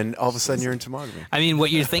 Yeah. and all of a sudden you're in Temagami. I mean, what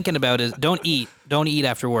you're thinking about is don't eat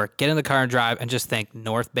after work. Get in the car and drive, and just think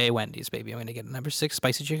North Bay Wendy's, baby. I'm gonna get a number 6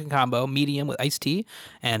 spicy chicken combo, medium with iced tea,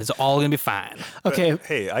 and it's all gonna be fine. Okay, But,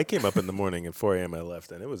 hey, I came up in the morning at 4 a.m. I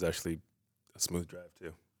left, and it was actually a smooth drive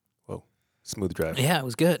too. Whoa, smooth drive. Yeah, it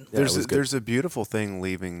was good. Yeah, it was good. There's a beautiful thing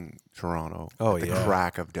leaving Toronto Oh, at the yeah.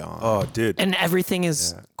 crack of dawn. Oh, dude. and everything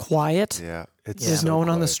is Yeah. quiet. Yeah. It's There's so no one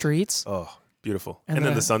on the quiet. streets. Oh, beautiful. And And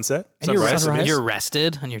then the- the sunset. And you're Sunrise. rested. You're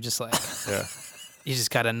rested, and you're just like, Yeah. you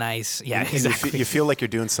just got a nice, yeah, And you exactly. you feel like you're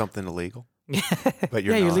doing something illegal, but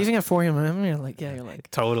you're You're not. leaving at 4 a.m. You're like, you're like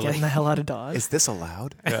Totally. getting the hell out of Dodge. Is this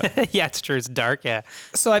allowed? Yeah, it's true. It's dark. Yeah.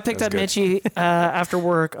 So I picked up That's Mitchie after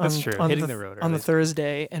work on, That's true. on Hitting the the road on the early.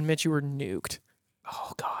 Thursday, and Mitchie were nuked.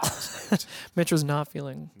 Oh God. Mitch was not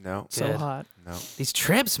feeling No, so Good. hot. no. These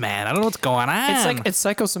trips, man. I don't know what's going on. It's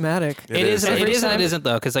psychosomatic. It is. Every It isn't. time- It isn't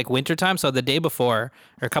though, because like wintertime. So the day before,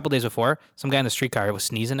 or a couple days before, some guy in the streetcar was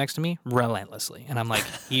sneezing next to me relentlessly, and I'm like,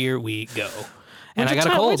 "Here we go." And I got a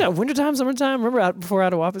cold. Wintertime, summertime. Remember before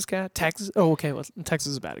Ottawapa's cat? Texas. Oh, okay. Well,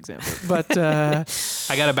 Texas is a bad example. But I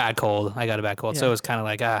got a bad cold. So Yeah. it was kind of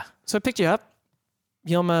like so I picked you up.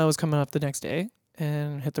 Yilma was coming up the next day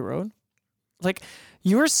and hit the road. Like,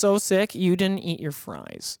 you were so sick, you didn't eat your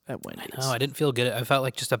fries at Wendy's. I know. I didn't feel good. I felt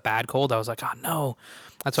like just a bad cold. I was like, oh no.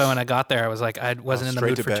 That's why when I got there, I was like, I wasn't in the straight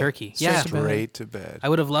mood to for bed. turkey. Straight Yeah. to bed. Straight to bed. I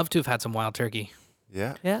would have loved to have had some wild turkey.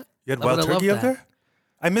 Yeah. Yeah. You had I wild would've turkey loved up that. there?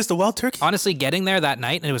 I missed the wild turkey. Honestly, getting there that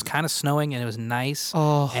night and it was kind of snowing and it was nice.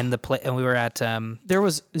 Oh, And and we were at there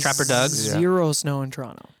was Trapper Doug's? zero snow in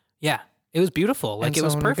Toronto. yeah, it was beautiful. Like And it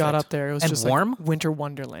was so when perfect. we got up there, it was And just warm. like winter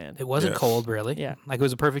wonderland. It wasn't Yeah. cold really. Yeah. Like it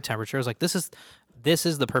was a perfect temperature. I was like, this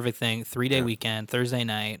is the perfect thing. 3-day weekend, Thursday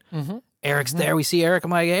night. Mm-hmm. Eric's there. We see Eric.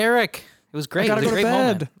 I'm like, Eric. It was great. I gotta it was a go to great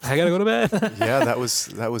moment. bed. I gotta go to bed. Yeah, that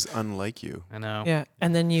was unlike you. I know. Yeah,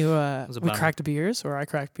 and then you was a we bummer. cracked beers, or I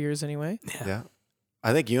cracked beers anyway. Yeah.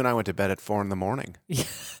 I think you and I went to bed at 4 a.m.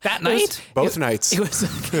 That night. Both nights. It was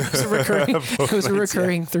a recurring Both it was a nights, yeah.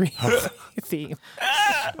 recurring theme.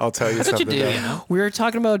 I'll tell you That's what you something. do, though. you know. We were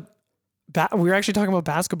talking about we were actually talking about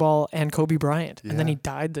basketball and Kobe Bryant, and then Yeah. he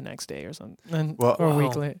died the next day or something, and, Well- or a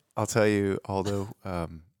week Wow. later. I'll tell you, although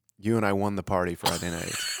you and I won the party Friday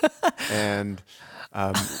night, and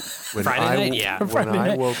when Friday I night? Yeah. when Friday I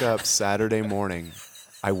night. woke up Saturday morning,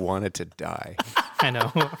 I wanted to die. I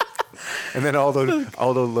know. And then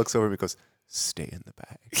Aldo looks over and goes, "Stay in the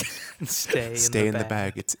bag. Stay in the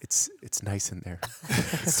bag. It's nice in there.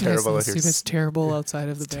 It's It's terrible nice out and here. It's terrible outside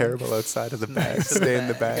of the It's bed. terrible outside of the bag. Stay in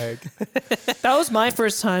the bag." That was my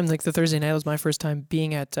first time. Like the Thursday night was my first time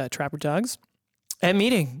being at Trapper Doug's and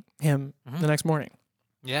meeting him the next morning.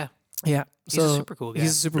 Yeah. Yeah, He's so a super cool guy.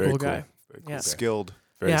 he's a super Very cool cool. guy. Very cool Yeah. guy. Skilled.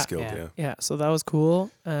 Very Yeah. skilled, Yeah. yeah. Yeah, so that was cool.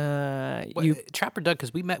 Trapper Doug,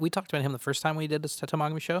 because we talked about him the first time we did this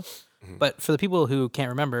Tomogamy show. Mm-hmm. But for the people who can't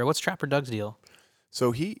remember, what's Trapper Doug's deal?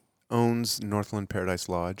 So he owns Northland Paradise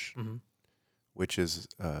Lodge, Mm-hmm. which is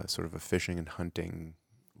sort of a fishing and hunting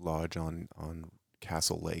lodge on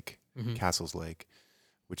Castle Lake, Mm-hmm. Castles Lake,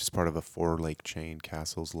 which is part of a 4-lake chain: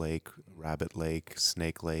 Castles Lake, Rabbit Lake,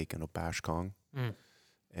 Snake Lake, and Obashkong. Mm.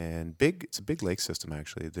 And it's a big lake system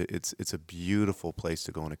actually. It's a beautiful place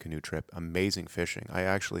to go on a canoe trip. Amazing fishing. I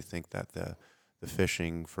actually think that the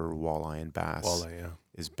fishing for walleye and bass Walleye, yeah.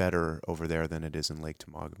 is better over there than it is in Lake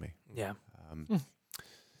Temagami. Yeah.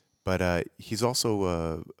 But he's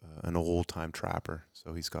also an old-time trapper,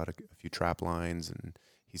 so he's got a few trap lines, and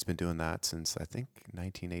he's been doing that since I think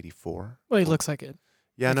 1984. Well, he looks like it.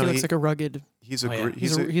 Yeah, Like, no, he looks like a rugged. he's a Oh, yeah.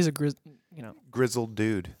 he's a He's a grizzled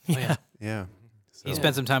dude. Oh, yeah. Yeah, He So,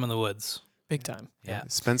 spent some time in the woods. big time. Yeah.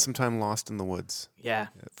 spend some time lost in the woods Yeah.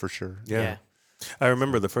 for sure. Yeah. I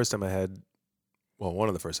remember the first time one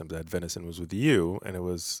of the first times I had venison was with you, and it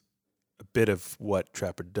was a bit of what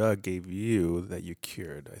Trapper Doug gave you that you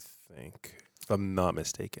cured, I think, if I'm not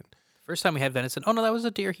mistaken. First time we had venison. Oh no, that was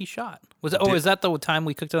a deer he shot. Was it? Deer- Oh, is that the time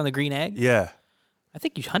we cooked it on the green egg? Yeah. I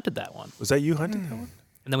think you hunted that one, Was that you hunting that one?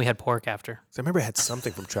 and then we had pork after. 'Cause I remember I had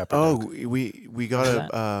something from Trapper Oh, Doug. we got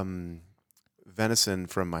What's a venison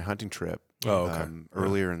from my hunting trip Oh, okay.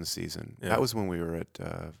 earlier in the season. Yeah. That was when we were at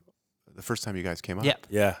the first time you guys came up. Yep.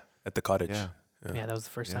 Yeah, at the cottage. Yeah. Yeah, that was the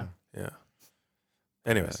first Yeah. time. Yeah.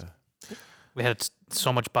 Anyways. We had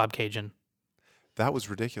so much Bob Cajun. That was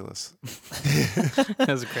ridiculous. That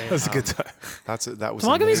was great. That was a good time. That was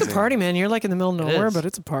Temagami's a amazing. party, man. You're like in the middle of It nowhere, is. but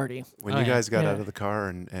it's a party. When Oh, you yeah. guys got Yeah. out of the car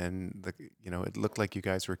and it looked like you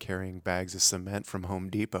guys were carrying bags of cement from Home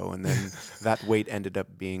Depot, and then that weight ended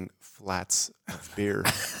up being flats of beer.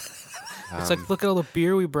 It's like, look at all the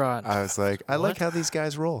beer we brought. I was like, I like What? how these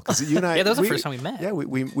guys roll, because you and I. yeah, that was the we- first time we met. Yeah,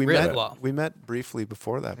 we Really? met. Well. We met briefly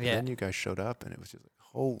before that, but Yeah. then you guys showed up, and it was just like,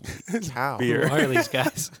 holy cow! Beer. Who are these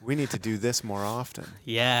guys? We need to do this more often.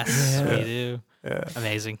 Yes, Yeah. we do. Yeah.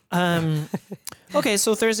 Amazing. Okay,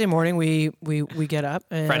 so Thursday morning we get up.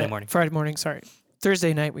 And Friday morning, sorry.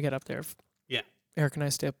 Thursday night we get up there. Yeah. Eric and I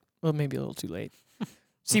stay up. Well, maybe a little too late.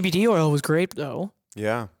 CBD oil was great though.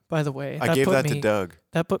 Yeah, By the way, I gave put that me, to Doug.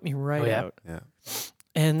 That put me right Oh, yeah? out. Yeah,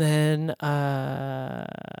 And then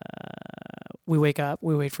we wake up.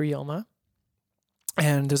 We wait for Yilma.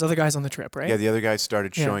 And there's other guys on the trip, right? yeah. The other guys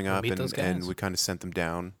started Yeah. showing We'll up, meet those and guys. we kind of sent them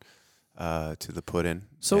down to the put-in.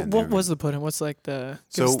 So and what they was the pudding? What's like the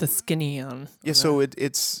give us So- the skinny on? Yeah, on so that.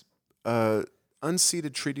 it's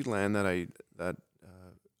unceded treaty land that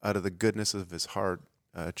out of the goodness of his heart,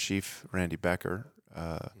 Chief Randy Becker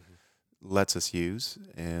lets us use.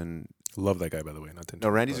 And Love that guy, by the way. Not to no,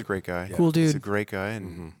 Randy's a interrupt, great guy. Yeah. Cool He's a dude. great guy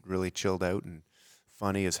and really chilled out and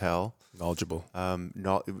funny as hell. knowledgeable.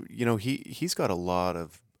 He's got a lot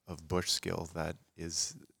of bush skill that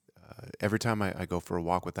is. Every time I go for a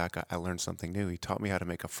walk with that guy, I learn something new. He taught me how to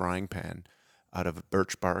make a frying pan out of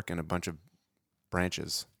birch bark and a bunch of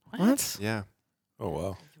branches. What? Yeah, Oh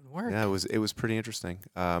wow. Work. yeah, it was pretty interesting.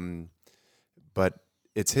 But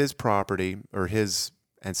it's his property or his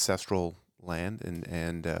ancestral land,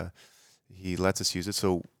 and he lets us use it.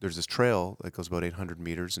 So there's this trail that goes about 800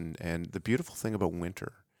 meters, and the beautiful thing about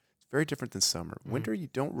winter, it's very different than summer. Winter, you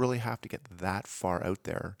don't really have to get that far out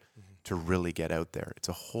there to really get out there. It's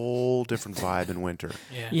a whole different vibe in winter.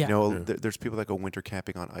 Yeah. Yeah. There's people that go winter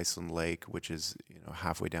camping on Iceland Lake, which is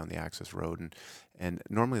halfway down the access road, and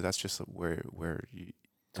normally that's just where you.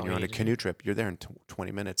 When you're on a canoe trip, you're there in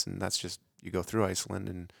 20 minutes, and that's just you go through Iceland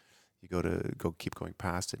and you keep going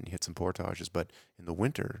past it and you hit some portages. But in the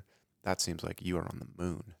winter, that seems like you are on the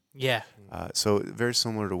moon. Yeah. So very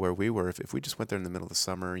similar to where we were. If we just went there in the middle of the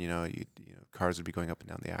summer, cars would be going up and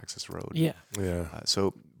down the access road. Yeah. Yeah.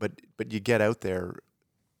 But you get out there.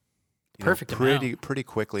 Perfect pretty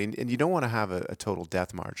quickly, and you don't want to have a total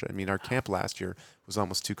death march. I mean, our camp last year was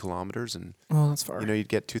almost 2 kilometers, and Oh, that's far. you'd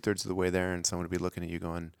get 2/3 of the way there, and someone would be looking at you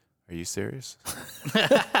going, "Are you serious?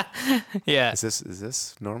 Yeah. Is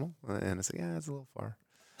this normal?" And it's like, "Yeah, it's a little far,"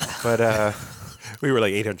 but We were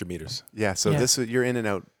like 800 meters. yeah. So Yeah. you're in and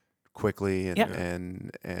out quickly, and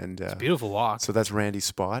Yeah. and Beautiful walk. so that's Randy's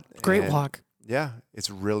spot. Great and walk. Yeah,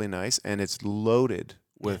 it's really nice, and it's loaded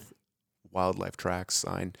with wildlife tracks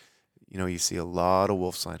sign. You see a lot of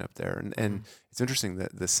wolf sign up there, and it's interesting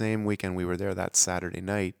that the same weekend we were there, that Saturday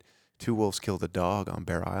night, 2 wolves killed a dog on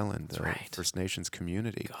Bear Island, the First Nations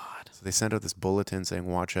community. God. So they sent out this bulletin saying,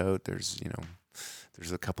 "Watch out! There's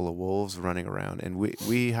a couple of wolves running around," and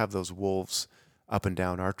we have those wolves up and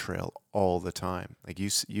down our trail all the time. Like you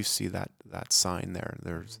see that sign there.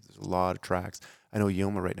 There's a lot of tracks. I know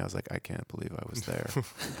Yilma right now is like, "I can't believe I was there,"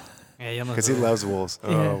 Yeah. because he loves wolves.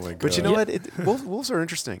 Oh my god. But you know what? Wolves are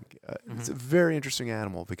interesting. It's a very interesting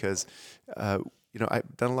animal because, I've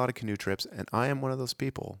done a lot of canoe trips, and I am one of those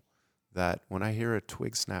people that when I hear a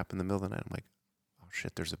twig snap in the middle of the night, I'm like, "Oh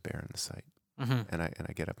shit, there's a bear in the sight," and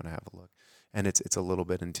I get up and I have a look, and it's a little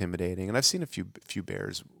bit intimidating. And I've seen a few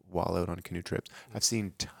bears while out on canoe trips. I've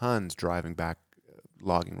seen tons driving back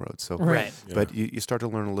logging roads. So, Right. Yeah. but you start to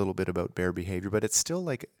learn a little bit about bear behavior, but it's still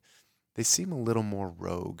like they seem a little more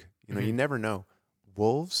rogue. You never know.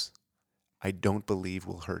 Wolves, I don't believe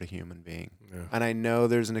will hurt a human being. Yeah. And I know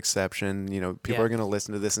there's an exception. People Yeah. are going to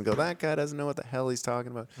listen to this and go, "That guy doesn't know what the hell he's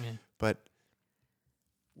talking about." Yeah. But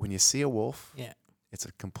when you see a wolf, Yeah. it's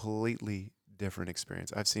a completely different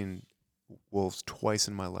experience. I've seen wolves twice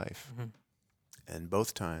in my life, and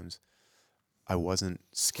both times I wasn't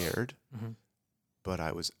scared, but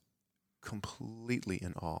I was completely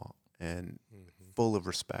in awe and full of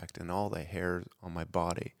respect, and all the hair on my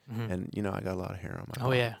body. And I got a lot of hair on my Oh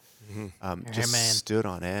body. yeah. Mm-hmm. Just man. stood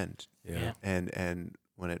on end. Yeah. And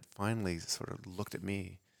when it finally sort of looked at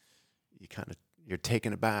me, you're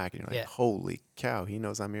taken aback, and you're like, Yeah. "Holy cow, he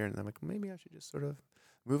knows I'm here." And I'm like, maybe I should just sort of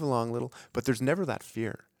move along a little. But there's never that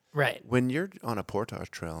fear. Right. When you're on a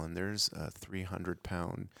portage trail and there's a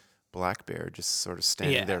 300-pound black bear just sort of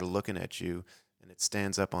standing there looking at you, and it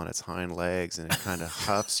stands up on its hind legs and it kind of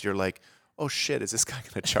huffs, you're like, "Oh shit, is this guy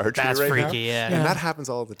going to charge That's me right freaky. now?" Yeah. And that happens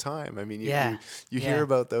all the time. I mean, you hear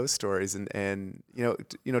about those stories, and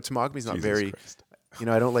Temagami's not Jesus very. Christ.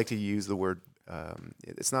 I don't like to use the word.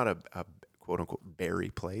 It's not a quote unquote berry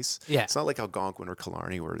place. Yeah. It's not like Algonquin or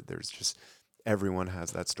Killarney where there's just everyone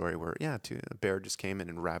has that story where a bear just came in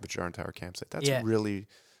and ravaged our entire campsite.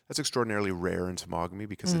 That's extraordinarily rare in Temagami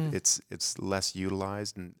because it's less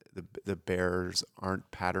utilized, and the bears aren't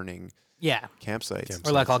patterning Yeah. campsites.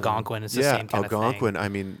 Or like Algonquin. It's the same kind Algonquin. of thing. I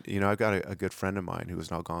mean, I've got a good friend of mine who was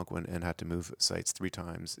an Algonquin and had to move sites 3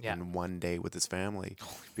 times in one day with his family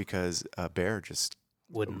because a bear just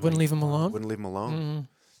Wouldn't Wouldn't leave him alone. wouldn't leave him alone.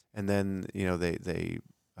 And then they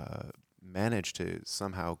managed to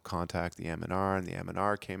somehow contact the MNR, and the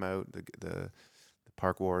MNR came out, the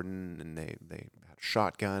park warden, and they had a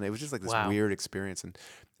shotgun. It was just like this weird experience. And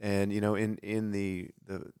in the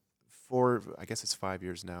 4, I guess it's 5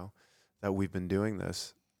 years now that we've been doing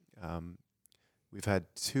this, we've had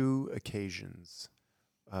 2 occasions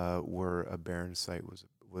where a bear in sight was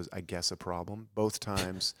I guess a problem. Both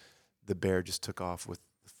times the bear just took off with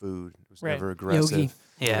the food. It was never aggressive. Yogi.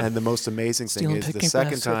 Yeah. And the most amazing thing Stealing is the picnic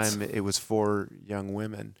second baskets. time it was 4 young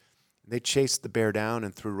women. They chased the bear down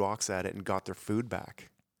and threw rocks at it and got their food back.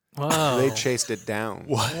 Whoa. They chased it down.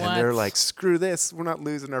 What? And they're like, screw this, we're not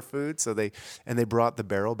losing our food. So they brought the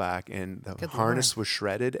barrel back, and the Good harness was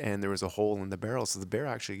shredded, and there was a hole in the barrel. So the bear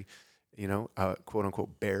actually, quote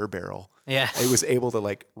unquote bear barrel, Yeah. it was able to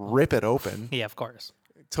like rip it open. Yeah, of course.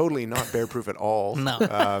 Totally not bear proof at all. No.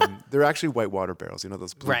 They're actually whitewater barrels,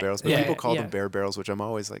 those blue Right. barrels. But Yeah, people call yeah. them bear barrels, which I'm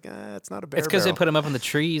always like, it's not a bear It's because barrel. they put them up in the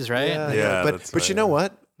trees, right? Yeah. But that's you know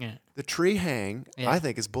what? Yeah. The tree hang, Yeah. I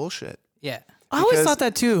think, is bullshit. Yeah. I always Because- thought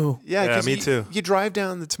that too. Yeah, Yeah, 'cause me too. You drive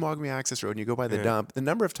down the Temagami Access Road and you go by the Yeah. dump. The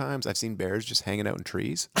number of times I've seen bears just hanging out in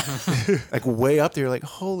trees, like way up there, like,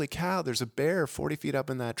 holy cow, there's a bear 40 feet up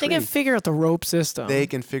in that They tree. can figure out the rope system. They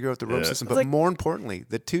can figure out the rope Yeah. system. But Like- more importantly,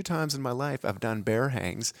 the 2 times in my life I've done bear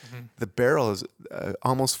hangs, Mm-hmm. the barrel has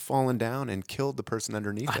almost fallen down and killed the person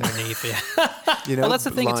underneath it. Underneath, yeah. You know, Well, that's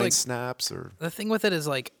the thing, it's line like- snaps or... The thing with it is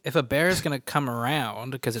like if a bear is gonna come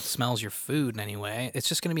around because it smells your food in any way, it's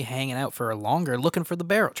just gonna be hanging out for longer, looking for the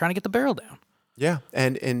barrel, trying to get the barrel down. Yeah,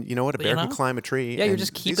 and you know what? A But bear you can know? climb a tree. Yeah, you're and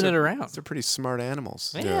just these keeping it around. These are pretty smart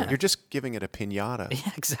animals. Yeah. You're just giving it a piñata.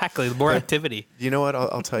 Yeah, exactly. The more activity. You know what?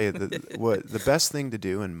 I'll tell you the best thing to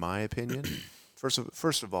do, in my opinion. First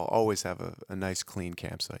of all, always have a nice clean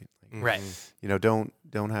campsite. Like, Right.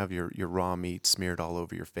 don't have your raw meat smeared all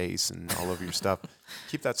over your face and all over your stuff.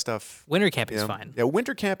 Keep that stuff. Winter camping's you know. fine. Yeah,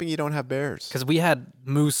 winter camping you don't have bears. Because we had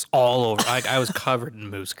moose all over. I was covered in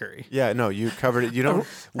moose curry. Yeah, no, you covered it. You don't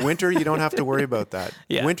winter. You don't have to worry about that.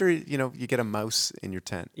 Yeah. Winter, you get a mouse in your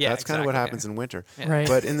tent. Yeah, That's kind of what exactly, happens in winter. Yeah. Right.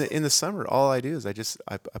 But in the summer, all I do is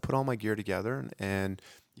I put all my gear together and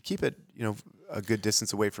you keep it a good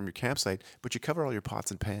distance away from your campsite, but you cover all your pots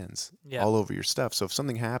and pans Yeah. all over your stuff. So if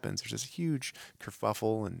something happens, there's this huge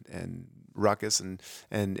kerfuffle and ruckus and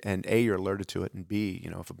A, you're alerted to it, and B,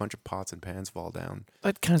 if a bunch of pots and pans fall down,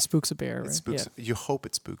 That kind of spooks a bear, it right? spooks. You hope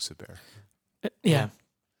it spooks a bear. Yeah.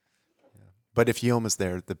 But if Yoma's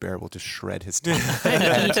there, the bear will just shred his tongue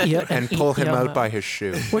And eat- yeah, and eat pull him Yama. out by his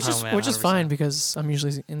shoe. which Oh, is man, which is 100%. fine because I'm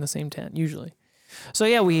usually in the same tent usually. So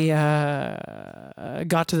yeah, we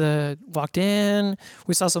walked in.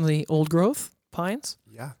 We saw some of the old growth pines.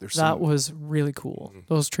 Yeah, there's That some. was really cool. Mhm.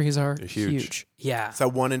 Those trees are They're huge. huge. Yeah. It's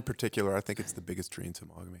that one in particular. I think it's the biggest tree in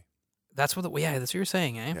Temagami. That's what that's what you're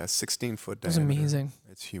saying, eh? Yeah, 16-foot It was diameter. amazing.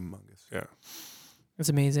 It's humongous. Yeah. It's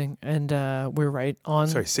amazing, and we're right on.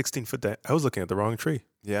 Sorry, 16-foot. I was looking at the wrong tree.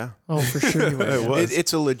 Yeah, Oh, for sure you were. It yeah. was.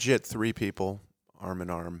 it's a legit 3 people, arm in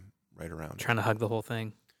arm, right around. it. Trying to hug the whole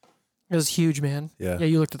thing. It was huge, man. Yeah. Yeah,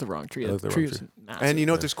 you looked at the wrong tree. I The looked at the tree wrong was tree. massive. And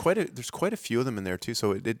Yeah. there's quite a few of them in there too.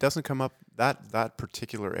 So it doesn't come up that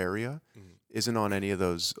particular area Mhm. isn't on any of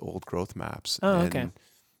those old growth maps. Oh, and, okay.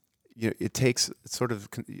 it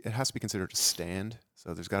has to be considered a stand.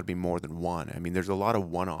 So there's got to be more than one. I mean, there's a lot of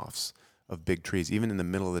one-offs of big trees, even in the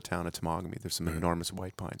middle of the town of Temagami. There's some Mhm. enormous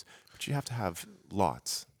white pines, but you have to have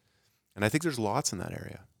lots. And I think there's lots in that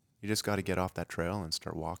area. You just got to get off that trail and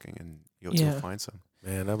start walking, and you'll Yeah. find some.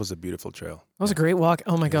 Man, that was a beautiful trail. That was a great walk.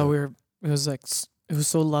 Oh my god, Yeah. it was like it was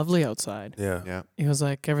so lovely outside. Yeah. Yeah. It was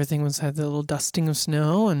like everything had the little dusting of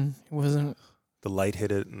snow, and it The light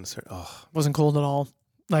hit it and wasn't cold at all.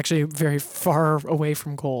 Actually, very far away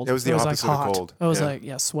from cold. It was the like opposite of hot. cold. I was Yeah.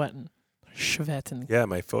 like, sweating, sweating. yeah,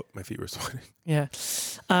 my feet were sweating. Yeah.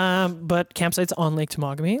 But campsite's on Lake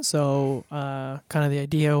Temagami, so kind of the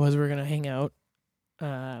idea was we're gonna hang out,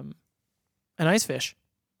 and ice fish.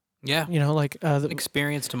 Yeah. Like the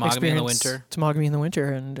Experience Temagami in the winter. Temagami in the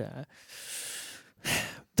winter, and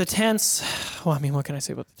the tents. Well, I mean, what can I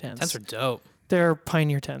say about the tents? Tents are dope. They're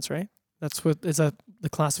pioneer tents, right? That's what is that the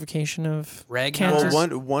classification of? Rag Kansas- Well,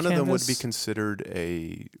 hunters. one of them would be canvas. considered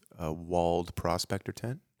a walled prospector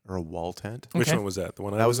tent or a wall tent. Which Okay. one was that? The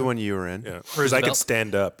one I That was was the in? one you were in. Yeah, because I could Roosevelt?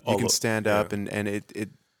 stand up. You can stand yeah. up, and it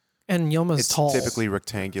And Yoma's it's tall. typically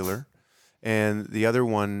rectangular. And the other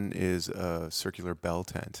one is a circular bell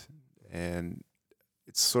tent. And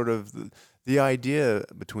it's sort of the idea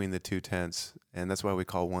between the two tents, and that's why we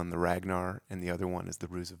call one the Ragnar and the other one is the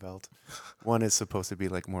Roosevelt. One is supposed to be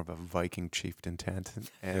like more of a Viking chieftain tent.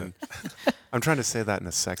 And I'm trying to say that in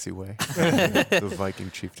a sexy way. The Viking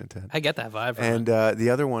chieftain tent. I get that vibe from And it. the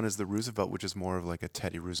other one is the Roosevelt, which is more of like a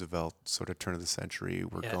Teddy Roosevelt sort of turn of the century.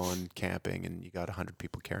 We're Yeah. going camping, and you got 100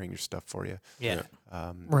 people carrying your stuff for you. Yeah.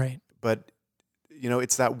 right. But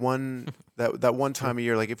it's that one that one time a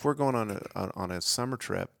year. Like if we're going on a summer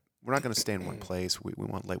trip, we're not going to stay in one place. We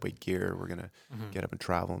want lightweight gear. We're going to Mhm. get up and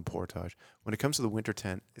travel and portage. When it comes to the winter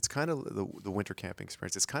tent, it's kind of the winter camping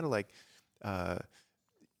experience. It's kind of like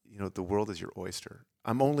the world is your oyster.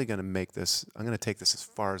 I'm going to take this as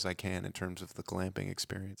far as I can in terms of the glamping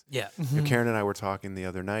experience. Yeah. Mhm. Karen and I were talking the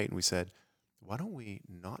other night, and we said, why don't we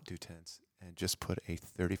not do tents and just put a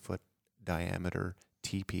 30-foot diameter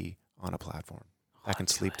teepee on a platform that can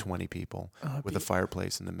sleep 20 people with a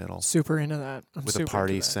fireplace in the middle, super into that. I'm with super a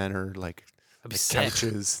party into that. center, like That'd be sick.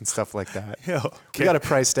 couches and stuff like that. Yeah, We got it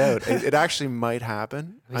priced out. It actually might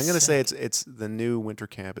happen. That'd be I'm going to say sick. it's the new winter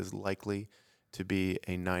camp is likely to be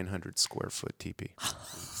a 900 square foot teepee.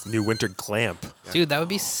 new winter glamp. Dude, that would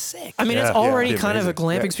be sick. I mean, Yeah. it's already Yeah. kind of a Amazing.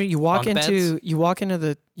 glamping Yeah. experience.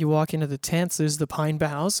 You walk into the tents. There's the pine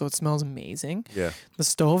boughs, so it smells amazing. Yeah, The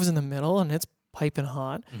stove's in the middle, and it's piping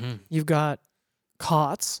hot. Mm-hmm. You've got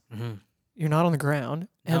cots. Mm-hmm. You're not on the ground,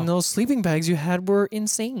 and No. those sleeping bags you had were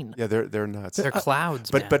insane. Yeah, they're nuts. They're clouds,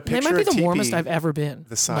 But man. but They picture might be a the warmest teepee I've ever been.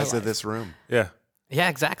 the size in my of this room. yeah. yeah,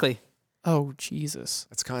 exactly. Oh Jesus!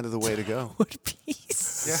 That's kind of the way to go. Would be Yeah.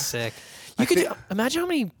 Sick. You I could think- imagine how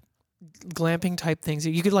many glamping type things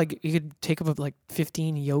you could take up like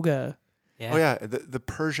 15 yoga. Yeah. Oh yeah, the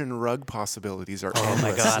Persian rug possibilities are Oh my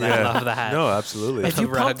endless. god, I Yeah. love that. No, absolutely. If you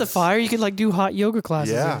pump the rugs. fire, you could like do hot yoga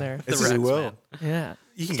classes Yeah. in there. The It's just- rugs, will. man. Yeah.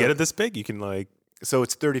 You can get it this big. You can like, So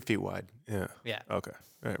it's 30 feet wide. yeah. Yeah, Okay.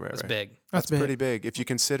 Right. that's Right. big. That's big. pretty big. If you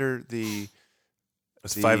consider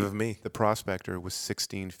That's The- 5 of me. the prospector was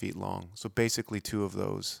 16 feet long. So basically 2 of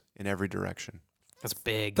those in every direction. That's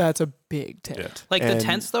big. That's a big tent. Yeah. Like the and-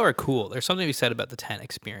 tents though are cool. There's something to be said about the tent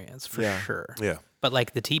experience for Yeah. sure. Yeah. But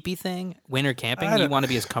like the teepee thing, winter camping, I you don't- want to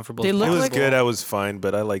be as comfortable. They as look It was like- good. I was fine,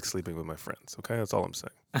 but I like sleeping with my friends. Okay, that's all I'm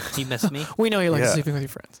saying. You miss me. We know you like Yeah. sleeping with your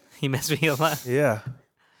friends. You miss me a lot. Yeah.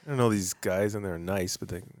 I don't know these guys, and they're nice, but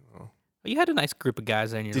they. Oh. You had a nice group of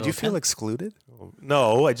guys there in your Did you little feel tent. excluded?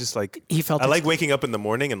 No, I just like. He felt I like waking up in the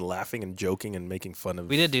morning and laughing and joking and making fun of.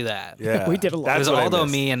 We did do that. Yeah, We did a lot. It That's was what I Aldo,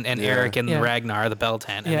 missed. me, and Yeah. Eric and Yeah. Ragnar, the bell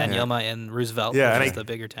tent, and Yeah. then Yeah. Yilma and Roosevelt, Yeah, which and is I- the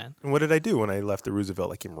bigger tent. And what did I do when I left the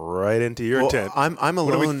Roosevelt? I came right into your Well, tent. I'm What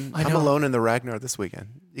are we- alone. I I'm know. alone in the Ragnar this weekend.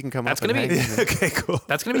 You can come That's up and gonna be- hang. okay, cool.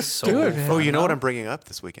 That's gonna be so Dude, fun. man. Oh, you know what though. I'm bringing up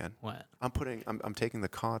this weekend? What? I'm taking the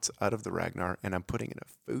cots out of the Ragnar and I'm putting in a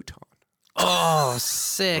futon. Oh,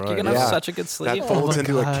 sick! You're Right. gonna have Yeah. such a good sleep. That folds my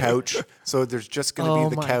into God. a couch. So there's just going to oh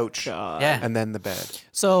be the my couch God. Yeah. and then the bed.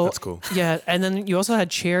 So That's cool. yeah, and then you also had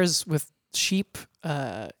chairs with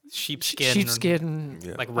Sheepskin.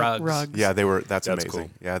 Yeah. Like rugs. Yeah, they were. That's That's amazing. cool.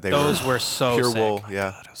 Yeah, they Those were were so pure sick. wool.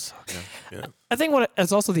 Yeah. God, it was so good. Yeah. I think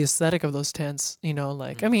it's also the aesthetic of those tents. You know,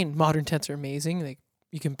 like Mm-hmm. I mean, modern tents are amazing. Like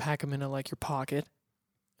you can pack them into like your pocket,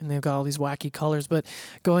 and they've got all these wacky colors. But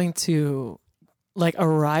going to like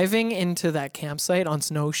arriving into that campsite on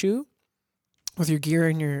snowshoe with your gear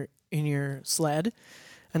in your sled,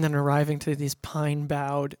 and then arriving to these pine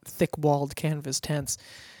boughed, thick walled canvas tents,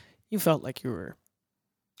 you felt like you were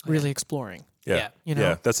really exploring. Yeah. Yeah. You know.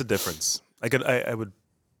 Yeah, that's a difference. I would.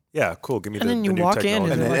 Yeah, cool. Give me And the then the you new walk in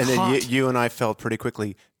technology. and And they're then, like and then hot. you and I felt pretty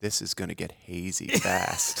quickly this is going to get hazy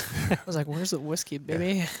fast. I was like, "Where's the whiskey,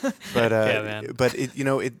 baby?" But Yeah, man. but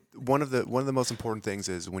one of the most important things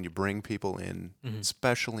is when you bring people in, Mhm.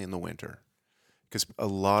 especially in the winter, because a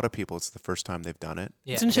lot of people it's the first time they've done it.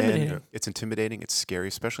 Yeah. It's intimidating. And it's intimidating. It's scary,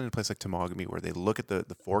 especially in a place like Temagami where they look at the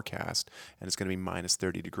forecast and it's going to be minus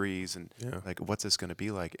 30 degrees and Yeah. like, what's this going to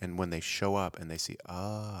be like? And when they show up and they see,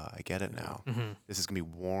 I get it now. Mhm. This is going to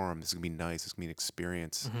be warm. This is going to be nice. This is going to be an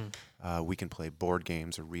experience. Mhm. We can play board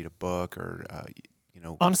games or read a book or,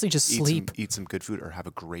 Honestly, just sleep. eat some good food or have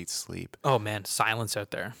a great sleep. Oh man, silence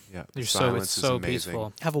out there. Yeah. You're the so silence it's is so amazing.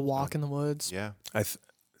 peaceful. Have a walk in the woods. Yeah. I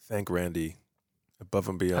thank Randy above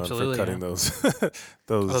and beyond Absolutely, for cutting yeah. those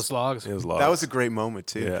Those logs. those logs. That was a great moment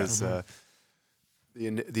too, Yeah. because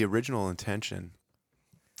the original intention,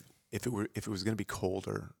 if it was going to be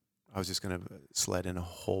colder, I was just going to sled in a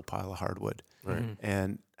whole pile of hardwood. right. Mhm.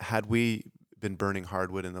 And had we been burning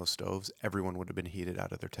hardwood in those stoves, everyone would have been heated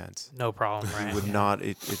out of their tents. No problem, We right? would Yeah. not.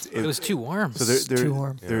 It was too warm. so It's too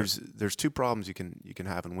warm. Yeah. there's 2 problems you can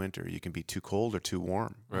have in winter. You can be too cold or too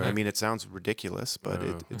warm. Right. I mean, it sounds ridiculous, but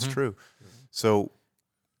Yeah. it's Mhm. true. So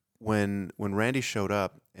when Randy showed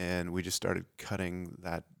up and we just started cutting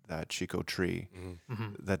that Chico tree, Mhm.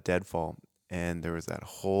 Mhm. that deadfall, and there was that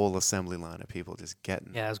whole assembly line of people just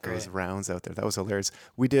getting Yeah, it was those great. rounds out there. That was hilarious.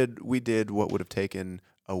 We did what would have taken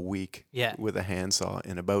a week Yeah. with a handsaw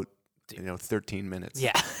in about 13 minutes.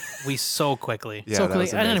 Yeah. We so quickly. Yeah, so that was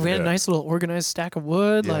quickly. And then we had a amazing. nice little organized stack of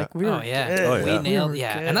wood. Yeah. Like we Oh were yeah. good. Oh, yeah. We nailed were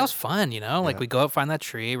yeah. good. And that was fun, Like Yeah. we go out, find that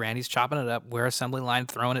tree, Randy's chopping it up, we're assembly line,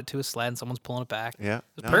 throwing it to a sled, and someone's pulling it back. Yeah,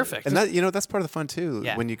 was perfect. And that that's part of the fun too.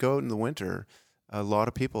 Yeah. When you go out in the winter, a lot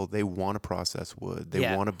of people they want to process wood. They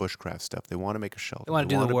Yeah. want to bushcraft stuff. They want to make a shelter. They want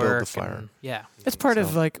to do the build work. the fire. and- yeah. It's part of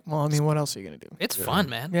So- like, well, I mean, what else are you gonna do? It's Yeah. fun,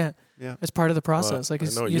 man. Yeah, Yeah. it's part of the Well, process. Like I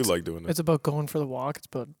it's, know you it's, like doing it. it's about going for the walk. It's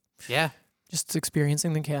about Yeah. just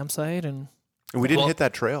experiencing the campsite and And we didn't hit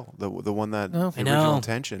that trail, the one that No. the I know. original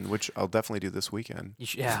intention, which I'll definitely do this weekend.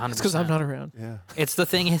 Yeah, 100%. It's because I'm not around. Yeah. It's the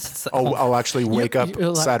thing is, it's, I'll actually wake up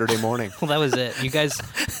you're like- Saturday morning. well, that was it. You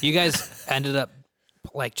guys ended up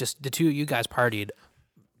like just the two of you guys partied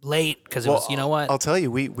late because it was, you know what? I'll tell you,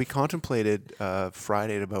 we contemplated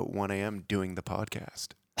Friday at about 1 a.m. doing the podcast.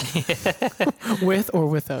 With or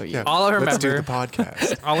without you. Yeah. All I Let's do remember- the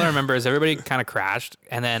podcast. All I remember is everybody kind of crashed,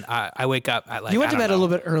 and then I wake up at like You went I to don't bed a know.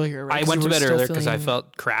 little bit earlier, right? I 'Cause went you to were bed still earlier because I feeling-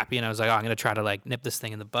 felt crappy, and I was like, oh, I'm gonna try to like nip this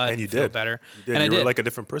thing in the bud. And you feel did. better. You did. And I You did. were like a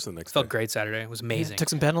different person next Felt day. great Saturday. It was amazing. Took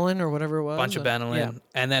some Benylin or whatever it was. Bunch of Benylin, Yeah.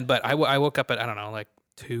 and then but I woke up at I don't know like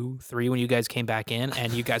 2, 3 when you guys came back in,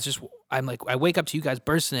 and you guys just I wake up to you guys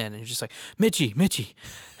bursting in, and you're just like Mitchie.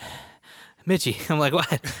 I'm like,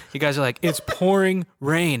 what? You guys are like, it's pouring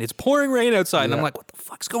rain. It's pouring rain outside. And I'm like, what the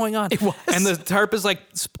fuck's going on? It was. And the tarp is like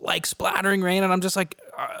splattering rain. And I'm just like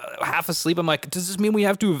half asleep. I'm like, does this mean we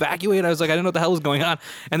have to evacuate? I was like, I didn't know what the hell was going on.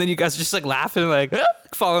 And then you guys are just like laughing, like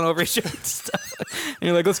falling over each other and stuff. And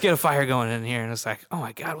you're like, let's get a fire going in here. And it's like, oh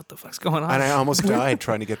my God, what the fuck's going on? And I almost died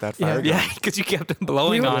trying to get that fire going. yeah, because you kept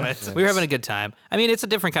blowing on it. We were having a good time. I mean, it's a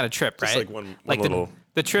different kind of trip, Just right? like one like little.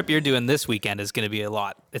 the trip you're doing this weekend is going to be a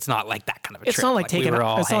lot. It's not like that kind of a It's trip. not like taking. we were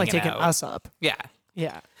all It's not like hanging taking out. us up. Yeah.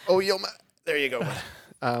 Yeah. Oh, there you go.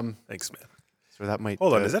 Thanks, man. So that might.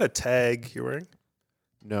 Hold on. Is that a tag you're wearing?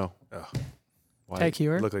 No. Oh, Why? Tag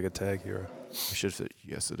you here. look like a tag hero. I should have said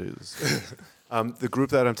yes. It is. The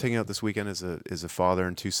group that I'm taking out this weekend is a father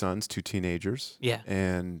and 2 sons, 2 teenagers, Yeah.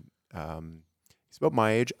 and he's about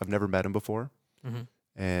my age. I've never met him before, Mhm.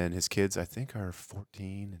 and his kids I think are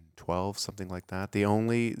 14 and 12, something like that. The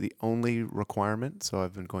only requirement. So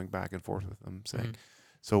I've been going back and forth with them, saying, Mhm.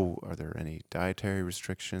 "So are there any dietary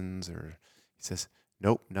restrictions?" Or he says,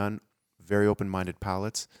 "Nope, none. Very open-minded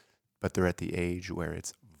palates, but they're at the age where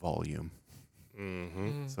it's volume."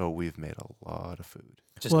 Mm-hmm. So we've made a lot of food.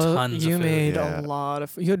 Just well, tons you of food. made Yeah. a lot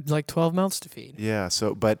of. You had like 12 mouths to feed. Yeah.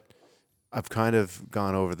 So, but I've kind of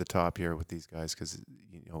gone over the top here with these guys because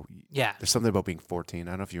Yeah. there's something about being 14.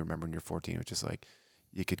 I don't know if you remember when you're 14, it's just like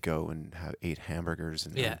you could go and have 8 hamburgers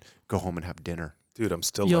and Yeah. go home and have dinner. Dude, I'm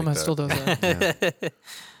still Yilma like that. still does that.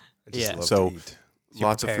 I just Yeah. love So- to eat. You're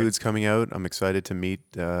Lots prepared. of food's coming out. I'm excited to meet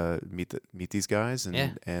these guys, and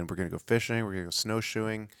Yeah. and we're gonna go fishing. We're gonna go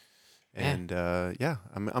snowshoeing, Yeah. and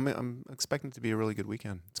I'm expecting it to be a really good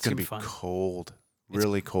weekend. It's gonna gonna be be fun. cold, It's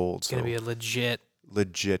really cold. It's going to be a legit.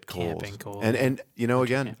 legit cold. camping cold. And Winter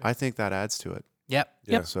again, camping. I think that adds to it. Yep.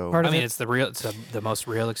 Yeah. So Part I of mean, it. it's the most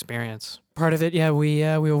real experience. Part of it, yeah. We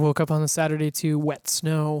woke up on the Saturday to wet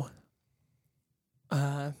snow.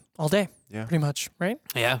 All day, yeah. pretty much, right?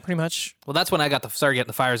 Yeah. Pretty much. Well, that's when I started getting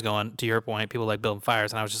the fires going. To your point, people like building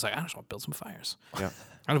fires, and I was just like, I just want to build some fires. Yeah.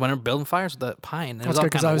 I was wondering building fires with the pine. And it was That's all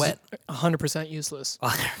good because kind I of was wet. 100% useless.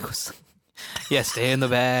 Eric was, yeah, stay in the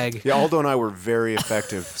bag. Yeah, Aldo and I were very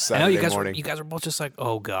effective I know Saturday you guys. morning. You guys were both just like,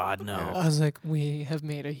 oh God, no. Yeah. I was like, we have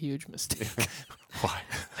made a huge mistake. Why?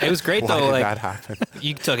 It was great Why though. did Like that happen?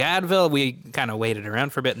 you took Advil. We kind of waited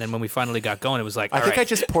around for a bit, and then when we finally got going, it was like, I all think I right.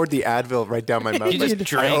 just poured the Advil right down my mouth. You just Like,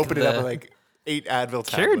 drank I opened it up the- with like 8 Advil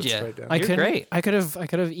Cured tablets ya. right down. I You're couldn't. great. I could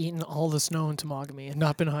have eaten all the snow in Temagami and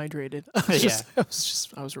not been hydrated.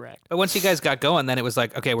 I was wrecked. But once you guys got going, then it was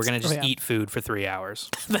like, okay, we're gonna just yeah. eat food for 3 hours,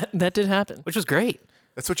 That did happen. which was great.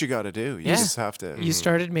 That's what you got to do. You Yeah. just have to. You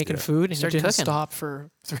started making Yeah. food and you Started didn't cooking. stop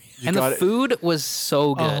for 3. And the got it. food was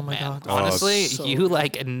so good, Oh my man. God. Honestly, so you good.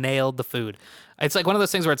 like nailed the food. It's like one of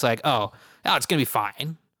those things where it's like, oh, it's gonna be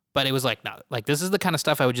fine. But it was like, no, like this is the kind of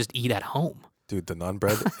stuff I would just eat at home. Dude, the naan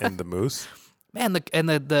bread and the mousse. Man, the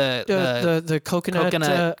The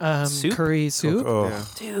coconut soup? curry soup, Oh, Yeah.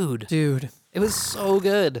 dude, dude. it was so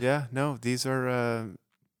good. Yeah, no, these are.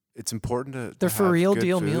 It's important to. They're to for have real good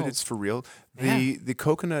deal food. meals. It's for real. Yeah. The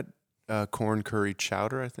coconut corn curry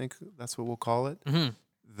chowder, I think that's what we'll call it. hmm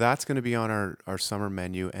That's going to be on our summer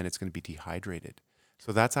menu, and it's going to be dehydrated.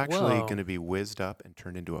 So that's actually Whoa. going to be whizzed up and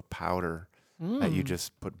turned into a powder that you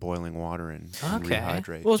just put boiling water in and Okay.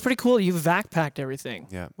 rehydrate. Well, it's pretty cool. You vac packed everything,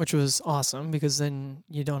 Yeah. which was awesome because then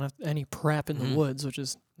you don't have any prep in Mhm. the woods, which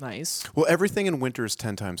is nice. Well, everything in winter is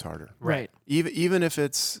 10 times harder. Right. Even if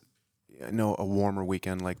it's a warmer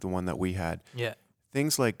weekend like the one that we had. Yeah.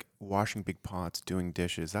 Things like washing big pots, doing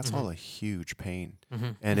dishes, that's Mhm. all a huge pain. hmm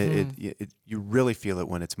And it you really feel it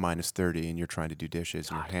when it's minus 30 and you're trying to do dishes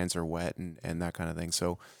and your God. hands are wet and that kind of thing.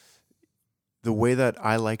 So the way that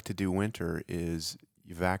I like to do winter is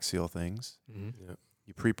you vac seal things. hmm yeah.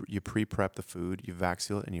 You pre-prep the food, you vac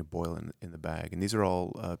seal it, and you boil it in the bag. And these are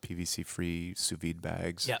all PVC-free sous vide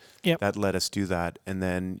bags Yep. that let us do that. And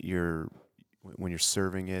then when you're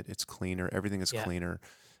serving it, it's cleaner. Everything is Yeah. cleaner.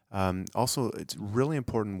 Also, it's really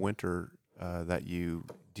important winter that you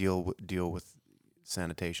deal with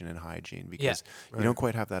sanitation and hygiene, because you don't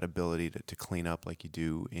quite have that ability to clean up like you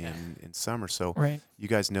do in summer. So you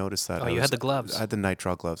guys noticed that. Oh, you had the gloves. I had the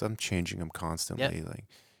nitrile gloves. I'm changing them constantly. Yep. Like,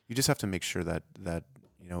 you just have to make sure that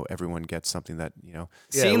everyone gets something that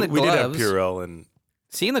Seeing the we gloves, did have Purell, and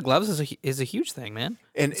seeing the gloves is a huge thing, man.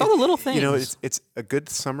 And it's all the little things. It's a good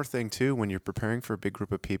summer thing too when you're preparing for a big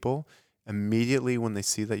group of people. Immediately when they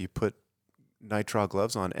see that you put nitrile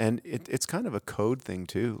gloves on, and it's kind of a code thing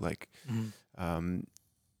too. Like,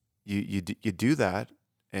 you do that,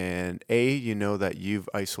 and you know that you've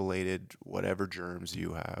isolated whatever germs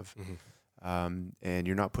you have, and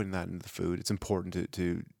you're not putting that into the food. It's important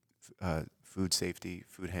to food safety,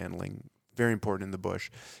 food handling. Very important in the bush.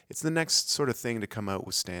 It's the next sort of thing to come out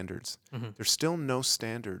with standards. There's still no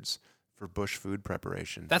standards for bush food